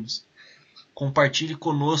conseguimos. Compartilhe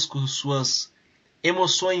conosco suas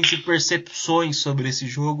emoções e percepções sobre esse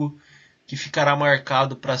jogo, que ficará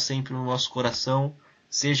marcado para sempre no nosso coração,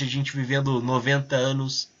 seja a gente vivendo 90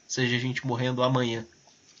 anos, seja a gente morrendo amanhã.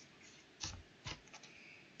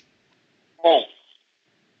 Bom,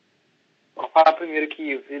 vou falar primeiro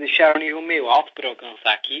que vocês deixaram o nível meio alto para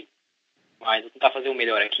alcançar aqui, mas vou tentar fazer o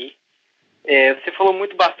melhor aqui. Você falou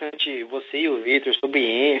muito bastante, você e o Victor,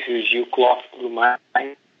 sobre Enfield e o Klopp e tudo mais.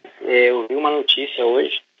 Eu vi uma notícia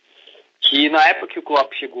hoje que na época que o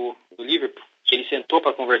Klopp chegou no Liverpool, que ele sentou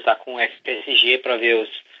para conversar com o PSG para ver os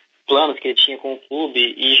planos que ele tinha com o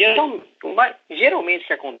clube, e geralmente o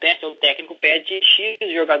que acontece é o técnico pede X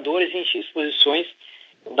jogadores em X posições,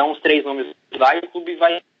 dá uns 3 nomes lá e o clube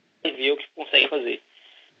vai ver o que consegue fazer.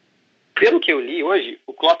 Pelo que eu li hoje,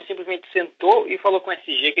 o Klopp simplesmente sentou e falou com o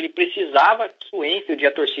PSG que ele precisava que o Enfield e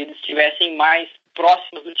a torcida estivessem mais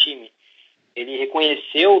próximos do time. Ele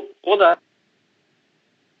reconheceu toda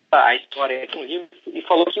a história com o Liverpool e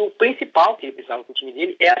falou que o principal que ele precisava com o time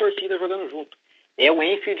dele é a torcida jogando junto. É o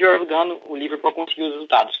Enfield ajudando o Liverpool a conseguir os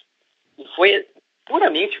resultados. E foi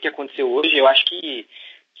puramente o que aconteceu hoje. Eu acho que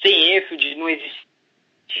sem Enfield não existe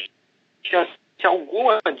chance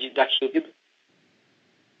alguma daquilo.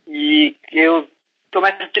 E eu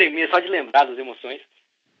começo a tremer só de lembrar das emoções.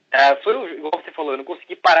 Foi igual você falou, eu não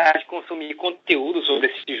consegui parar de consumir conteúdo sobre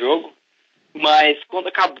esse jogo, mas quando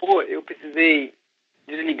acabou eu precisei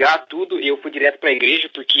desligar tudo e eu fui direto para a igreja,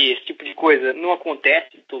 porque esse tipo de coisa não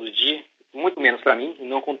acontece todo dia, muito menos para mim,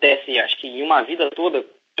 não acontece acho que em uma vida toda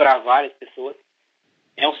para várias pessoas.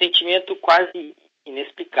 É um sentimento quase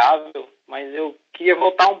inexplicável, mas eu queria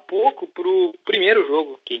voltar um pouco pro primeiro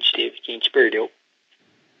jogo que a gente teve, que a gente perdeu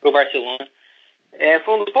pro Barcelona.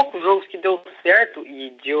 Foi um dos poucos jogos que deu certo e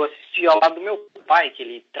de eu assistir ao lado do meu pai, que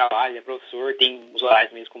ele trabalha, é professor, tem os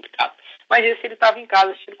horários meio complicados. Mas esse ele estava em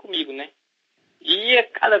casa assistindo comigo, né? E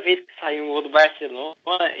cada vez que saiu um gol do Barcelona,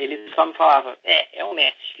 ele só me falava, é o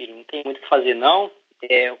Nesse, filho, não tem muito o que fazer não.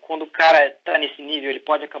 Quando o cara tá nesse nível, ele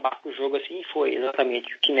pode acabar com o jogo assim, e foi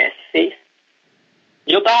exatamente o que Nesse fez.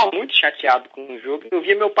 E eu tava muito chateado com o jogo, eu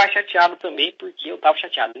via meu pai chateado também, porque eu tava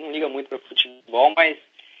chateado. Ele não liga muito pra futebol, mas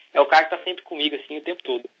é o cara que tá sempre comigo assim o tempo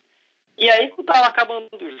todo. E aí, quando tava acabando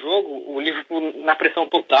o jogo, o Liverpool na pressão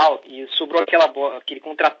total, e sobrou aquela bola, aquele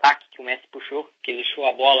contra-ataque que o Messi puxou, que ele deixou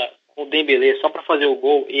a bola com o Dembélé só para fazer o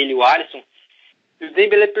gol, ele e o Alisson. E o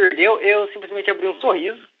Dembélé perdeu, eu simplesmente abri um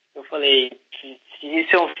sorriso. Eu falei, se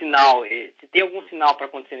isso é um sinal, se tem algum sinal para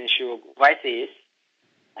acontecer nesse jogo, vai ser esse.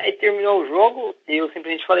 Aí terminou o jogo, eu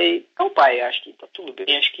simplesmente falei, não pai, acho que tá tudo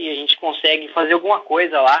bem, acho que a gente consegue fazer alguma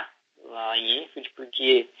coisa lá em Enfield,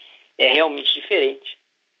 porque é realmente diferente.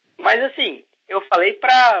 Mas assim, eu falei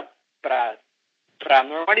pra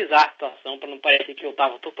normalizar a situação, pra não parecer que eu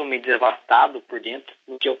tava totalmente devastado por dentro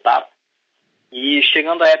do que eu tava. E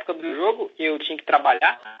chegando a época do jogo, eu tinha que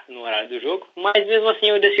trabalhar no horário do jogo, mas mesmo assim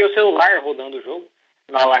eu deixei o celular rodando o jogo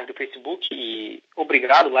na live do Facebook, e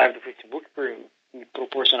obrigado, live do Facebook, por me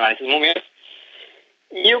proporcionar esses momentos.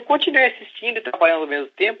 E eu continuei assistindo e trabalhando ao mesmo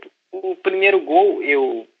tempo. O primeiro gol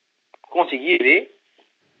eu consegui ver,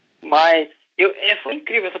 mas foi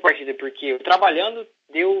incrível essa partida, porque eu trabalhando,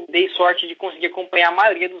 dei sorte de conseguir acompanhar a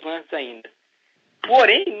maioria dos lances ainda.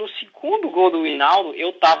 Porém, no segundo gol do Hinaldo, eu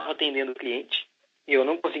estava atendendo o cliente, eu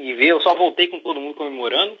não consegui ver, eu só voltei com todo mundo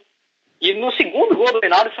comemorando. E no segundo gol do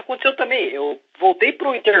Hinaldo, isso aconteceu também. Eu voltei para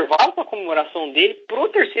o intervalo com a comemoração dele, pro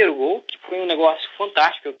terceiro gol, que foi um negócio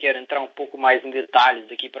fantástico, eu quero entrar um pouco mais em detalhes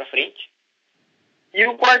daqui para frente. E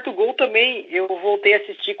o quarto gol também, eu voltei a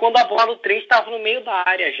assistir quando a bola do Trent estava no meio da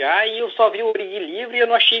área já, e eu só vi o Origi livre e eu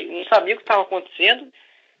não sabia o que estava acontecendo.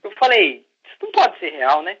 Eu falei, isso não pode ser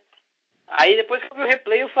real, né? Aí depois que eu vi o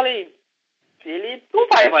replay, eu falei, ele não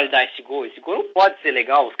vai validar esse gol não pode ser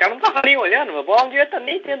legal. Os caras não estavam nem olhando, a bola não devia estar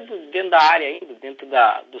nem dentro da área ainda, dentro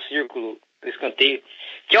do círculo do escanteio.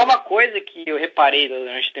 Que é uma coisa que eu reparei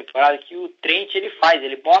durante a temporada, que o Trent ele faz,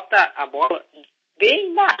 ele bota a bola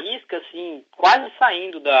bem na risca, assim, quase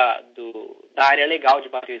saindo da área legal de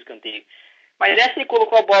bater o escanteio. Mas essa ele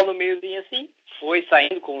colocou a bola no meiozinho assim, foi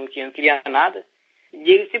saindo como que não queria nada. E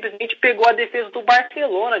ele simplesmente pegou a defesa do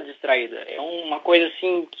Barcelona distraída. É uma coisa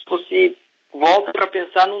assim, que você volta para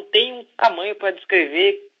pensar, não tem um tamanho para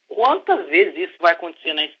descrever quantas vezes isso vai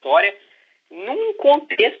acontecer na história num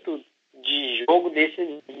contexto de jogo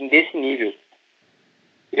desse nível.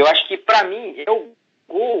 Eu acho que para mim é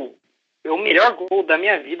o melhor gol da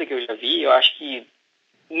minha vida que eu já vi. Eu acho que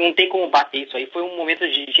não tem como bater isso aí. Foi um momento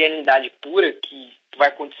de genialidade pura que vai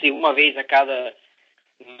acontecer uma vez a cada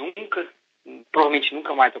provavelmente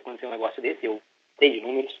nunca mais vai acontecer um negócio desse, eu sei de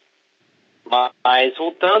números. Mas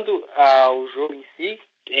voltando ao jogo em si,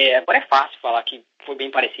 agora é fácil falar que foi bem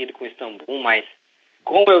parecido com o Istambul, mas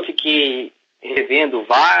como eu fiquei revendo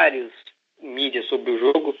vários mídias sobre o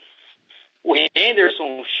jogo, o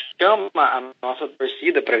Henderson chama a nossa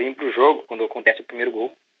torcida para vir para o jogo quando acontece o primeiro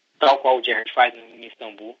gol, tal qual o Gerrard faz em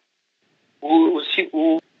Istambul. O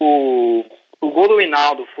gol do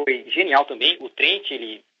Hinaldo foi genial também. O Trent,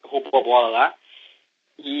 ele roubou a bola lá,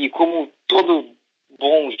 e como todo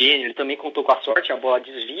bom gênio, ele também contou com a sorte, a bola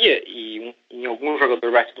desvia e em algum jogador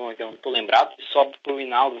do Barcelona, que eu não estou lembrado, sobe para o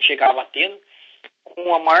Hinaldo, chega batendo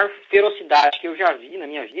com a maior ferocidade que eu já vi na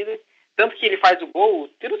minha vida. Tanto que ele faz o gol,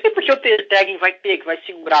 eu não sei porque o Ter Stegen vai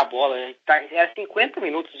segurar a bola, era 50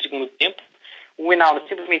 minutos do segundo tempo, o Hinaldo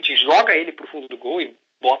simplesmente joga ele para o fundo do gol e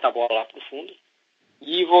bota a bola lá para o fundo.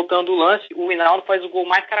 E voltando ao lance, o Hinaldo faz o gol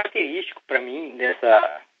mais característico para mim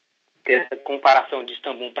dessa comparação de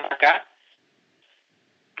Istambul para cá,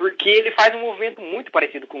 porque ele faz um movimento muito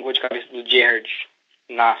parecido com o gol de cabeça do Gerrard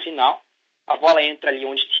na final. A bola entra ali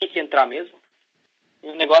onde tinha que entrar mesmo. E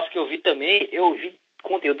um negócio que eu vi também, eu vi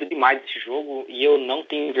conteúdo demais desse jogo e eu não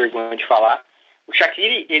tenho vergonha de falar. O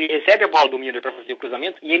Shaqiri, ele recebe a bola do Milner para fazer o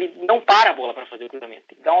cruzamento e ele não para a bola para fazer o cruzamento.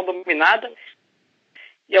 Ele dá uma dominada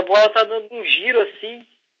e a bola está dando um giro assim,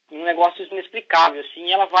 um negócio inexplicável assim,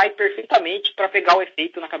 e ela vai perfeitamente para pegar o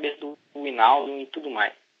efeito na cabeça do Hinaldo e tudo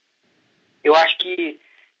mais. Eu acho que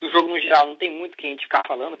do jogo no geral não tem muito que a gente ficar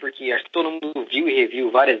falando, porque acho que todo mundo viu e reviu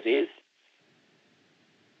várias vezes.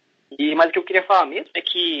 Mas o que eu queria falar mesmo é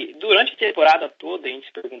que durante a temporada toda a gente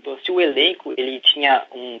se perguntou se o elenco ele tinha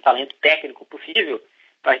um talento técnico possível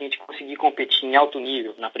para a gente conseguir competir em alto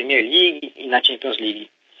nível na Premier League e na Champions League.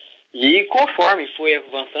 E conforme foi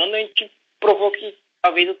avançando, a gente provou que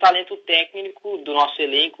talvez o talento técnico do nosso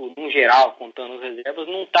elenco, no geral, contando as reservas,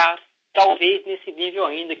 não está talvez nesse nível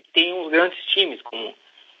ainda, que tem uns grandes times, como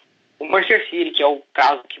o Manchester City, que é o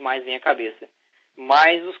caso que mais vem à cabeça.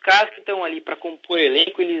 Mas os caras que estão ali para compor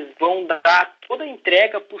elenco, eles vão dar toda a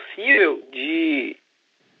entrega possível de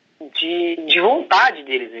vontade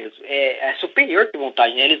deles mesmo. É superior que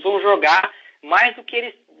vontade, né? Eles vão jogar mais do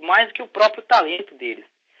que o próprio talento deles.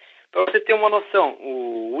 Para você ter uma noção,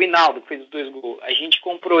 o Hinaldo, que fez os 2 gols, a gente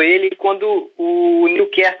comprou ele quando o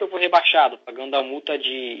Newcastle foi rebaixado, pagando a multa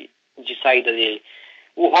de saída dele.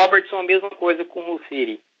 O Robertson, a mesma coisa com o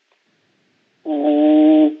City.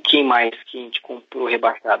 Quem mais que a gente comprou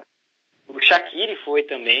rebaixado? O Shaqiri foi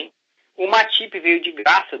também. O Matip veio de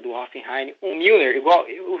graça do Hoffenheim. O Milner, igual,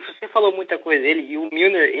 você falou muita coisa dele, e o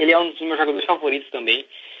Milner, ele é um dos meus jogadores favoritos também.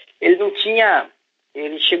 Ele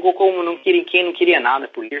chegou como quem não queria nada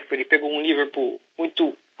por Liverpool. Ele pegou um Liverpool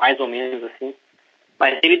muito mais ou menos assim.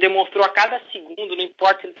 Mas ele demonstrou a cada segundo, não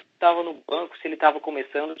importa se ele estava no banco, se ele estava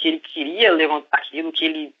começando, que ele queria levantar aquilo, que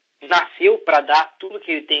ele nasceu para dar tudo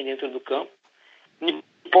que ele tem dentro do campo. Não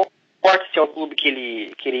importa importa se é o clube que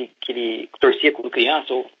ele torcia quando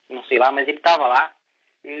criança, ou não sei lá, mas ele estava lá,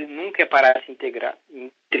 ele nunca ia parar de se entregar.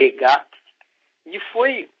 E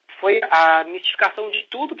foi a mistificação de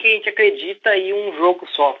tudo que a gente acredita em um jogo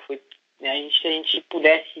só. Se a gente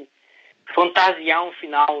pudesse fantasiar um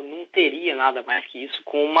final, não teria nada mais que isso,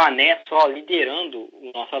 com o Mané só liderando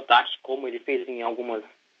o nosso ataque, como ele fez em algumas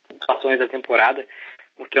situações da temporada,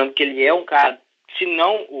 mostrando que ele é um cara, se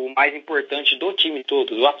não o mais importante do time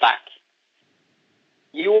todo, do ataque.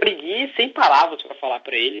 E o Origi, sem palavras para falar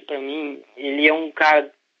para ele, para mim, ele é um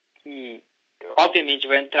cara que, obviamente,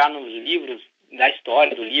 vai entrar nos livros da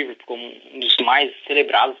história do Liverpool como um dos mais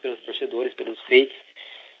celebrados pelos torcedores, pelos feitos,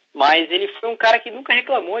 mas ele foi um cara que nunca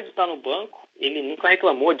reclamou de estar no banco, ele nunca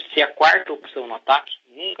reclamou de ser a quarta opção no ataque,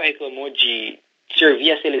 nunca reclamou de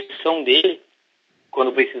servir a seleção dele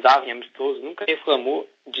quando precisava em amistoso, nunca reclamou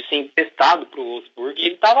de ser emprestado para o Wolfsburg, e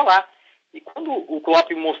ele estava lá. E quando o Klopp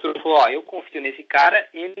mostrou, falou, eu confio nesse cara,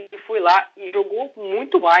 ele foi lá e jogou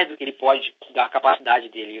muito mais do que ele pode, da capacidade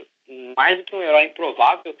dele. Mais do que um herói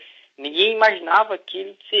improvável, ninguém imaginava que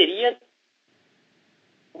ele seria...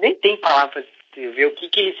 Nem tem palavras para ver o que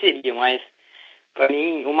ele seria, mas para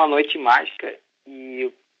mim, uma noite mágica, e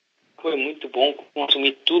foi muito bom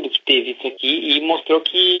consumir tudo que teve isso aqui, e mostrou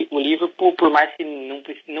que o Liverpool, por mais que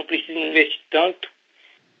não precise investir tanto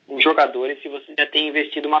em jogadores, se você já tem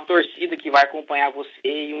investido uma torcida que vai acompanhar você,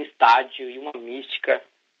 e um estádio, e uma mística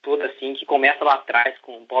toda assim, que começa lá atrás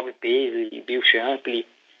com Bob Paisley e Bill Shankly.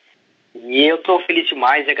 E eu estou feliz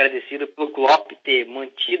demais e agradecido pelo Klopp ter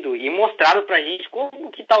mantido e mostrado pra gente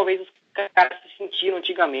como que talvez os caras se sentiram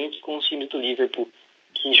antigamente com os times do Liverpool,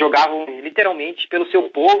 que jogavam literalmente pelo seu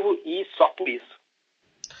povo e só por isso.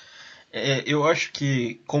 Eu acho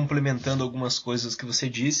que, complementando algumas coisas que você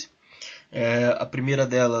disse, a primeira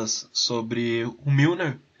delas sobre o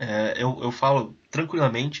Milner, eu falo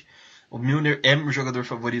tranquilamente, o Milner é meu jogador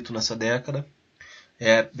favorito nessa década.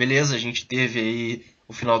 Beleza, a gente teve aí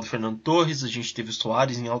o final do Fernando Torres, a gente teve o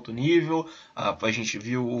Soares em alto nível, a gente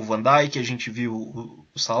viu o Van Dijk, a gente viu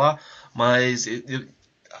o Salah, mas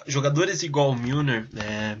jogadores igual o Milner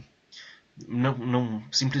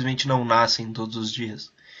simplesmente não nascem todos os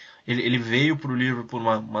dias. Ele veio para o Liverpool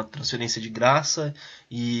uma transferência de graça,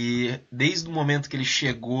 e desde o momento que ele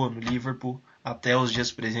chegou no Liverpool até os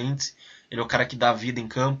dias presentes, ele é o cara que dá vida em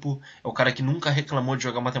campo, é o cara que nunca reclamou de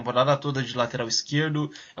jogar uma temporada toda de lateral esquerdo,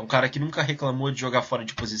 é um cara que nunca reclamou de jogar fora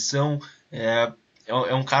de posição, é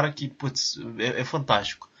um cara que é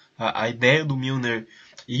fantástico. A ideia do Milner,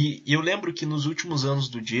 e eu lembro que nos últimos anos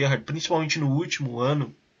do Gerrard, principalmente no último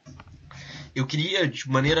ano, eu queria de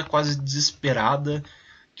maneira quase desesperada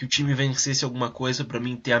que o time vencesse alguma coisa para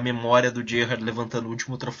mim ter a memória do Gerrard levantando o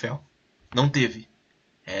último troféu. Não teve.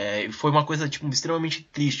 Foi uma coisa extremamente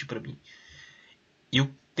triste para mim. E eu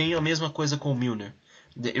tenho a mesma coisa com o Milner.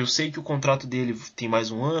 Eu sei que o contrato dele tem mais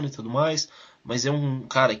um ano e tudo mais, mas é um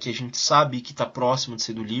cara que a gente sabe que está próximo de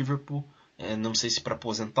ser do Liverpool. Não sei se para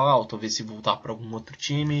aposentar ou talvez se voltar para algum outro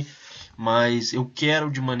time, mas eu quero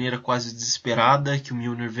de maneira quase desesperada que o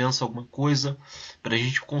Milner vença alguma coisa para a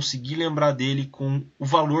gente conseguir lembrar dele com o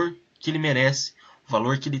valor que ele merece, o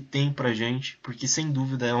valor que ele tem pra gente, porque sem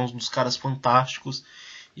dúvida é um dos caras fantásticos,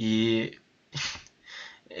 e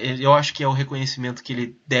eu acho que é o reconhecimento que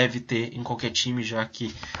ele deve ter em qualquer time, já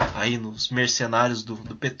que aí nos mercenários do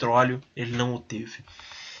petróleo ele não o teve.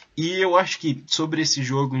 E eu acho que sobre esse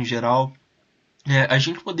jogo em geral, a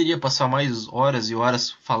gente poderia passar mais horas e horas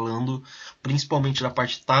falando, principalmente da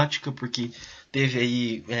parte tática, porque teve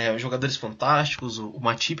aí jogadores fantásticos, o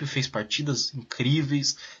Matip fez partidas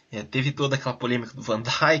incríveis, teve toda aquela polêmica do Van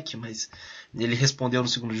Dijk, mas ele respondeu no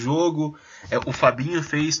segundo jogo, o Fabinho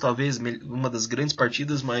fez talvez uma das grandes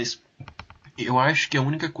partidas, mas eu acho que a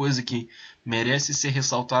única coisa que merece ser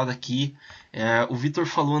ressaltada aqui o Vitor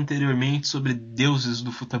falou anteriormente sobre deuses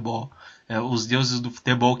do futebol. Os deuses do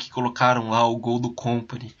futebol que colocaram lá o gol do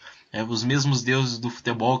Company. Os mesmos deuses do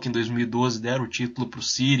futebol que em 2012 deram o título para o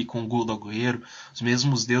City com o gol do Agüero. Os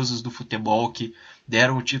mesmos deuses do futebol que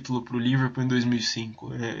deram o título para o Liverpool em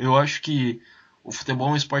 2005. Eu acho que o futebol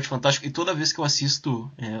é um esporte fantástico, e toda vez que eu assisto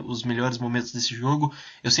os melhores momentos desse jogo,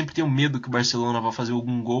 eu sempre tenho medo que o Barcelona vá fazer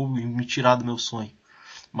algum gol e me tirar do meu sonho.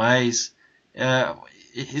 Mas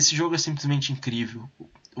esse jogo é simplesmente incrível.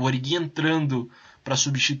 O Origi entrando para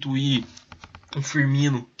substituir o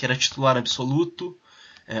Firmino, que era titular absoluto,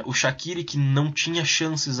 o Shaqiri, que não tinha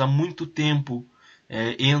chances há muito tempo,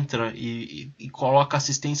 entra e coloca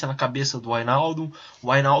assistência na cabeça do Wijnaldum.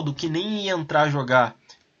 O Wijnaldum, que nem ia entrar a jogar,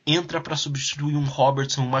 entra para substituir um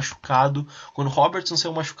Robertson machucado. Quando o Robertson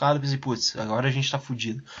saiu machucado, eu pensei, agora a gente tá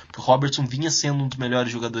fudido. Porque o Robertson vinha sendo um dos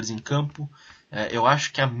melhores jogadores em campo, Eu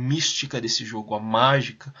acho que a mística desse jogo, a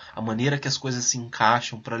mágica, a maneira que as coisas se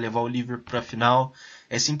encaixam para levar o Liverpool para a final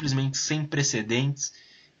é simplesmente sem precedentes.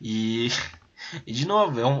 E de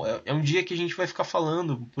novo, é um dia que a gente vai ficar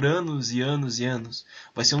falando por anos e anos e anos.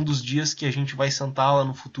 Vai ser um dos dias que a gente vai sentar lá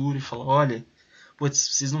no futuro e falar, olha, putz,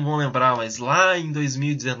 vocês não vão lembrar, mas lá em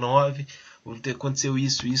 2019 aconteceu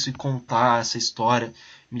isso, e contar essa história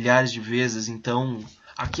milhares de vezes. Então,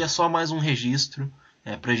 aqui é só mais um registro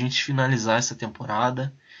pra gente finalizar essa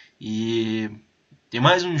temporada. E tem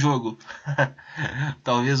mais um jogo.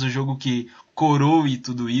 Talvez o jogo que coroe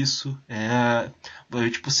tudo isso.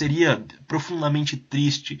 Seria profundamente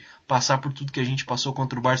triste passar por tudo que a gente passou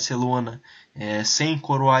contra o Barcelona sem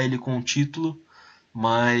coroar ele com o título.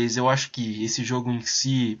 Mas eu acho que esse jogo em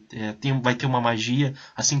si vai ter uma magia,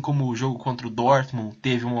 assim como o jogo contra o Dortmund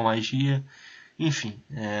teve uma magia. Enfim,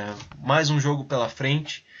 mais um jogo pela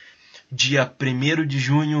frente. Dia 1º de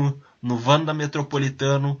junho, no Wanda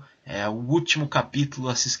Metropolitano, o último capítulo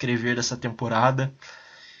a se escrever dessa temporada.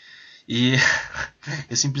 E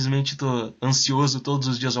eu simplesmente estou ansioso, todos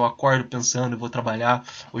os dias eu acordo pensando, eu vou trabalhar.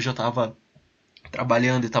 Hoje eu estava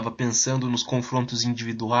trabalhando e estava pensando nos confrontos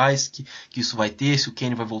individuais que isso vai ter, se o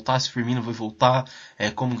Kane vai voltar, se o Firmino vai voltar,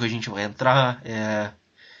 como que a gente vai entrar.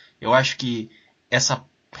 Eu acho que essa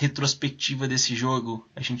retrospectiva desse jogo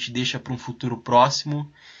a gente deixa para um futuro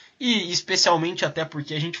próximo, e especialmente até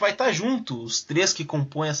porque a gente vai estar junto, os 3 que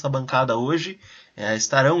compõem essa bancada hoje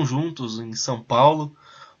estarão juntos em São Paulo,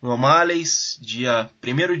 no Amales, dia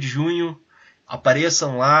 1º de junho.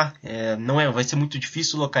 Apareçam lá, vai ser muito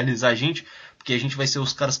difícil localizar a gente, porque a gente vai ser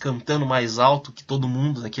os caras cantando mais alto que todo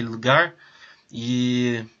mundo naquele lugar.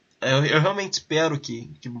 E eu realmente espero que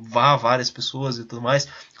vá várias pessoas e tudo mais.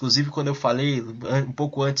 Inclusive, quando eu falei um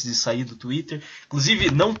pouco antes de sair do Twitter, inclusive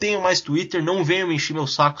não tenho mais Twitter, não venham me encher meu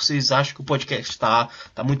saco, vocês acham que o podcast tá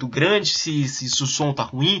muito grande, se o som tá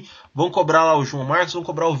ruim, vão cobrar lá o João Marcos, vão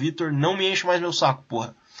cobrar o Vitor, não me enche mais meu saco,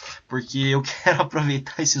 porra. Porque eu quero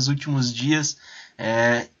aproveitar esses últimos dias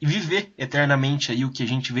e viver eternamente aí o que a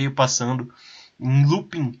gente veio passando em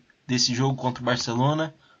looping desse jogo contra o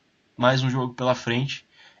Barcelona. Mais um jogo pela frente.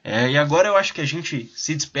 E agora eu acho que a gente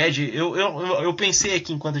se despede. Eu pensei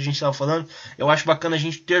aqui enquanto a gente estava falando, eu acho bacana a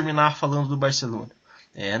gente terminar falando do Barcelona.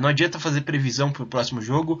 Não adianta fazer previsão para o próximo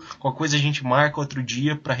jogo, qualquer coisa a gente marca outro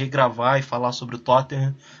dia para regravar e falar sobre o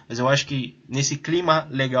Tottenham, mas eu acho que nesse clima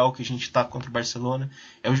legal que a gente está contra o Barcelona,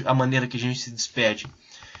 é a maneira que a gente se despede.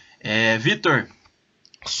 Vitor,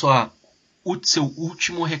 seu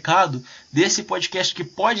último recado desse podcast, que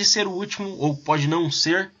pode ser o último ou pode não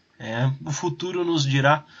ser, o futuro nos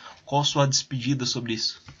dirá qual sua despedida sobre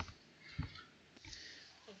isso.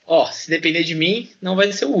 Se depender de mim, não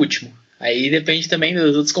vai ser o último. Aí depende também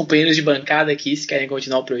dos outros companheiros de bancada aqui, se querem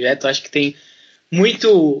continuar o projeto. Eu acho que tem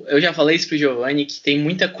muito... Eu já falei isso pro Giovanni, que tem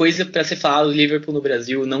muita coisa para ser falado do Liverpool no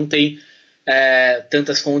Brasil. Não tem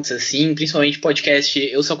tantas fontes assim, principalmente podcast.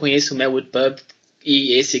 Eu só conheço o Melwood Pub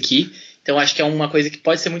e esse aqui. Então acho que é uma coisa que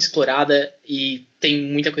pode ser muito explorada e tem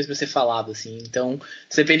muita coisa para ser falado, assim. Então,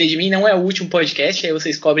 se depender de mim, não é o último podcast. Aí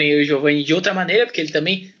vocês cobrem eu e o Giovanni de outra maneira, porque ele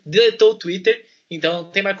também deletou o Twitter. Então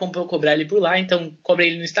não tem mais como eu cobrar ele por lá. Então cobrei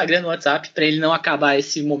ele no Instagram, no WhatsApp, para ele não acabar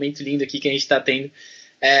esse momento lindo aqui que a gente está tendo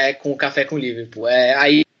com o Café com o Liverpool.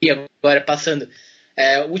 Aí agora passando,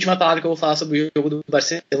 a última palavra que eu vou falar sobre o jogo do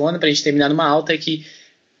Barcelona, para a gente terminar numa alta, é que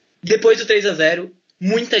depois do 3-0,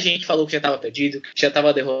 muita gente falou que já estava perdido, que já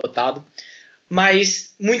estava derrotado.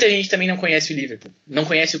 Mas muita gente também não conhece o Liverpool. Não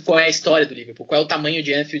conhece qual é a história do Liverpool, qual é o tamanho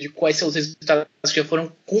de Anfield, quais são os resultados que já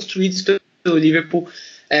foram construídos pelo Liverpool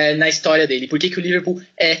na história dele. Por que o Liverpool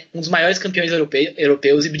é um dos maiores campeões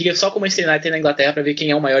europeus e briga só com o Manchester United na Inglaterra para ver quem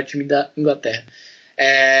é o maior time da Inglaterra.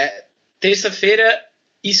 Terça-feira,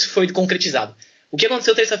 isso foi concretizado. O que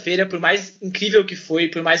aconteceu terça-feira, por mais incrível que foi,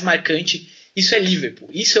 por mais marcante, isso é Liverpool.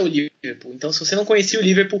 Isso é o Liverpool. Então, se você não conhecia o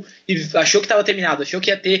Liverpool e achou que estava terminado, achou que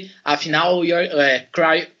ia ter a final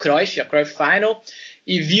Cruyff, a Cruyff Final,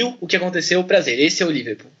 e viu o que aconteceu, prazer. Esse é o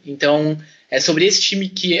Liverpool. Então, é sobre esse time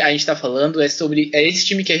que a gente está falando, é esse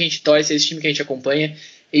time que a gente torce, é esse time que a gente acompanha,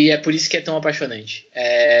 e é por isso que é tão apaixonante.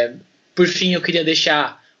 Por fim, eu queria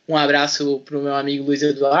deixar um abraço para o meu amigo Luiz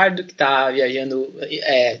Eduardo, que está viajando,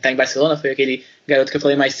 está em Barcelona, foi aquele garoto que eu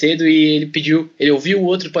falei mais cedo, e ele ouviu o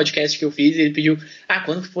outro podcast que eu fiz, e ele pediu,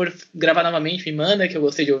 quando for gravar novamente, me manda, que eu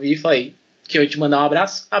gostei de ouvir, e falei que eu ia te mandar um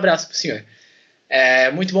abraço pro senhor.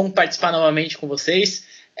 Muito bom participar novamente com vocês.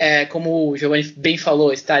 Como o Giovanni bem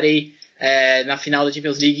falou, estarei na final da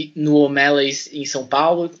Champions League no O'Malley's em São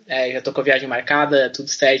Paulo. Já estou com a viagem marcada, tudo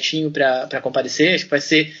certinho para comparecer. Acho que vai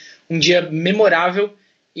ser um dia memorável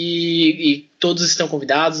e todos estão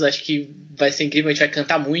convidados. Acho que vai ser incrível, a gente vai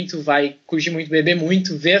cantar muito, vai curtir muito, beber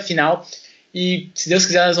muito, ver a final. E se Deus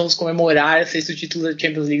quiser, nós vamos comemorar esse título da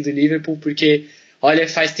Champions League do Liverpool, porque, olha,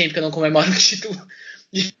 faz tempo que eu não comemoro um título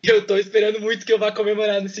e eu tô esperando muito que eu vá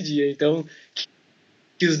comemorar nesse dia. Então,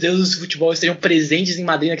 que os deuses do futebol estejam presentes em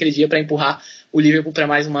Madrid naquele dia para empurrar o Liverpool para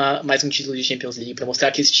mais um título de Champions League, para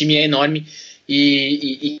mostrar que esse time é enorme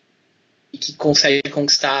e que consegue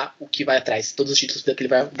conquistar o que vai atrás, todos os títulos que ele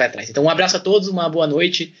vai atrás. Então, um abraço a todos, uma boa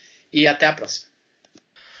noite e até a próxima.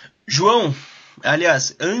 João,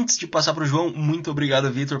 aliás, antes de passar para o João, muito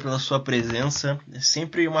obrigado, Vitor, pela sua presença. É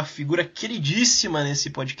sempre uma figura queridíssima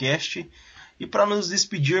nesse podcast. E para nos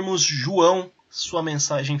despedirmos, João, sua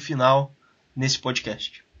mensagem final nesse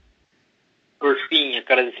podcast. Por fim,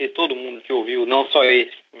 agradecer a todo mundo que ouviu, não só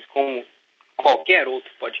esse, mas como qualquer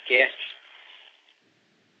outro podcast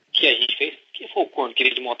que a gente fez, que foi o corno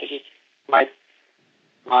querido de moto aqui.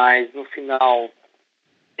 Mas no final,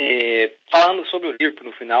 falando sobre o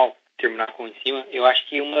Liverpool no final, terminar com em cima, eu acho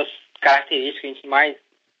que uma das características que a gente mais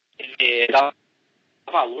dá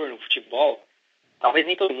valor no futebol, talvez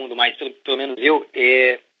nem todo mundo, mas pelo menos eu,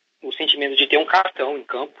 é o sentimento de ter um capitão em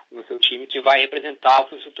campo no seu time que vai representar o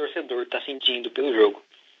que o seu torcedor está sentindo pelo jogo.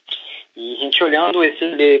 E a gente olhando esse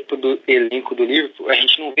elenco do Liverpool, a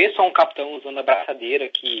gente não vê só um capitão usando a braçadeira,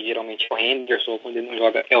 que geralmente é o Henderson, quando ele não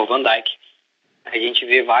joga é o Van Dijk. A gente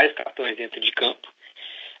vê vários capitães dentro de campo.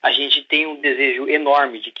 A gente tem um desejo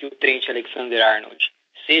enorme de que o Trent Alexander-Arnold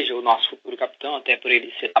seja o nosso futuro capitão, até por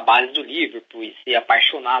ele ser a base do Liverpool e ser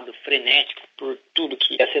apaixonado, frenético por tudo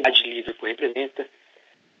que a cidade de Liverpool representa.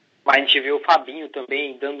 Mas a gente vê o Fabinho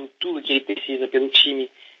também dando tudo que ele precisa pelo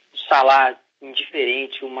time, o Salah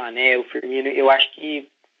indiferente, o Mané, o Firmino. Eu acho que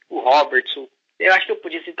o Robertson, eu acho que eu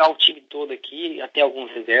podia citar o time todo aqui, até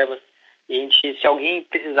algumas reservas. E a gente, se alguém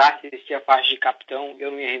precisasse vestir a faixa de capitão,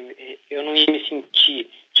 eu não ia me sentir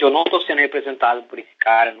que eu não estou sendo representado por esse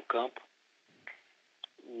cara no campo.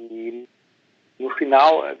 E no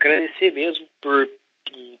final, agradecer mesmo por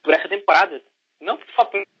essa temporada, não só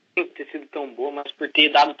por ter sido tão boa, mas por ter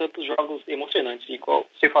dado tantos jogos emocionantes. E como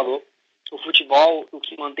você falou, o futebol, o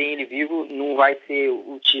que mantém ele vivo não vai ser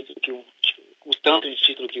o título o tanto de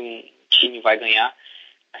título que um time vai ganhar,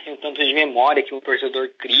 assim, o tanto de memória que um torcedor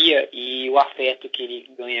cria e o afeto que ele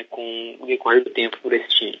ganha com o decorrer do tempo por esse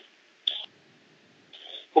time.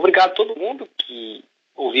 Obrigado a todo mundo que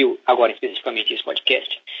ouviu agora especificamente esse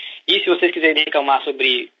podcast. E se vocês quiserem reclamar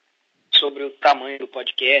sobre o tamanho do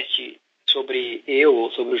podcast, sobre eu,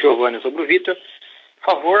 ou sobre o Giovanni, ou sobre o Vitor,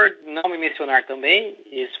 por favor, não me mencionar também.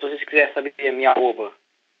 E se vocês quiserem saber a minha arroba,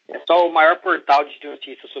 é só o maior portal de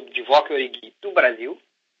notícias sobre Divock Origi do Brasil.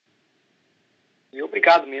 E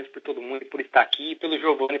obrigado mesmo por todo mundo, por estar aqui, e pelo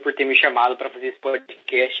Giovanni por ter me chamado para fazer esse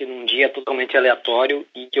podcast num dia totalmente aleatório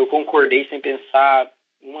e que eu concordei sem pensar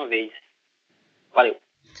uma vez. Valeu.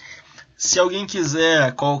 Se alguém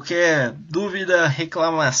quiser qualquer dúvida,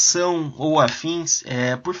 reclamação ou afins,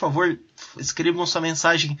 por favor, escrevam sua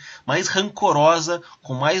mensagem mais rancorosa,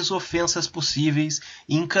 com mais ofensas possíveis,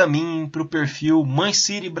 e encaminhem para o perfil Man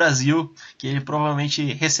City Brasil, que ele provavelmente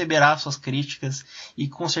receberá suas críticas e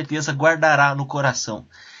com certeza guardará no coração.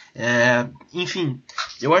 Enfim,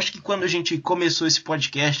 eu acho que quando a gente começou esse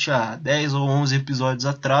podcast há 10 ou 11 episódios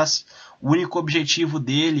atrás, o único objetivo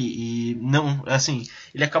dele, e não, assim,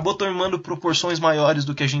 ele acabou tomando proporções maiores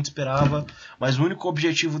do que a gente esperava, mas o único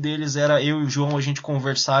objetivo deles era eu e o João, a gente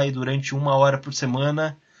conversar aí durante 1 hora por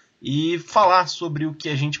semana e falar sobre o que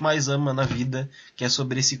a gente mais ama na vida, que é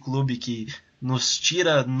sobre esse clube que nos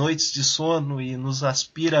tira noites de sono e nos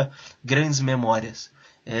aspira grandes memórias.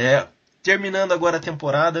 Terminando agora a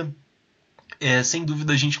temporada, sem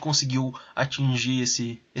dúvida a gente conseguiu atingir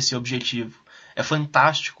esse objetivo. É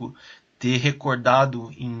fantástico ter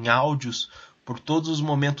recordado em áudios por todos os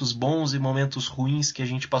momentos bons e momentos ruins que a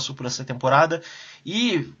gente passou por essa temporada.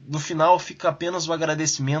 E no final fica apenas o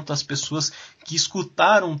agradecimento às pessoas que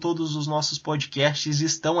escutaram todos os nossos podcasts e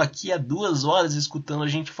estão aqui há 2 horas escutando a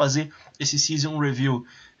gente fazer esse Season Review.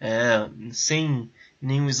 Sem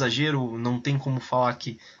nenhum exagero, não tem como falar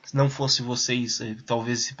que se não fosse vocês,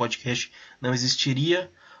 talvez esse podcast não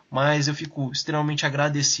existiria, mas eu fico extremamente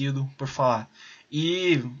agradecido por falar.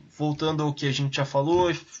 E voltando ao que a gente já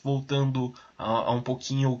falou, voltando a um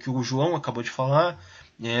pouquinho o que o João acabou de falar,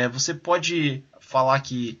 você pode falar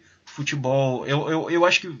que futebol, eu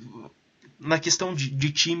acho que na questão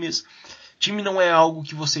de times, time não é algo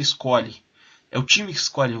que você escolhe, é o time que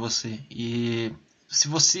escolhe você. E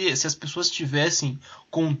se as pessoas tivessem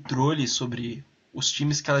controle sobre os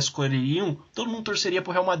times que elas escolheriam, todo mundo torceria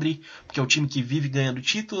pro Real Madrid, porque é o time que vive ganhando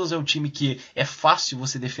títulos, é o time que é fácil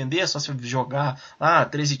você defender, é só você jogar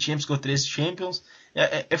 13 Champions com 13 Champions,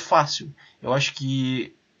 é fácil. Eu acho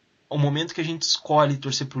que o momento que a gente escolhe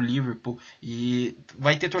torcer pro Liverpool, e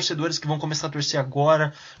vai ter torcedores que vão começar a torcer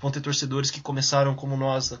agora, vão ter torcedores que começaram como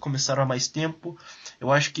nós, começaram há mais tempo.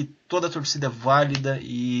 Eu acho que toda torcida é válida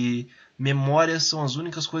e memórias são as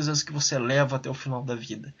únicas coisas que você leva até o final da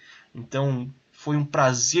vida. Então, foi um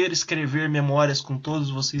prazer escrever memórias com todos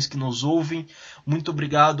vocês que nos ouvem. Muito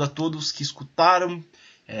obrigado a todos que escutaram.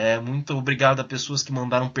 Muito obrigado a pessoas que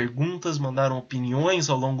mandaram perguntas, mandaram opiniões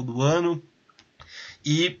ao longo do ano.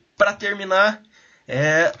 E, para terminar,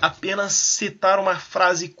 apenas citar uma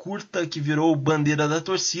frase curta que virou bandeira da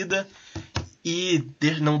torcida e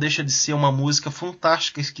não deixa de ser uma música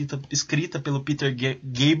fantástica escrita pelo Peter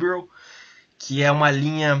Gabriel, que é uma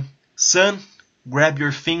linha: Son, grab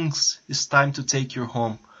your things, it's time to take you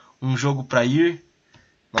home. Um jogo para ir,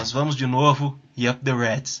 nós vamos de novo e up the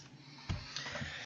Reds.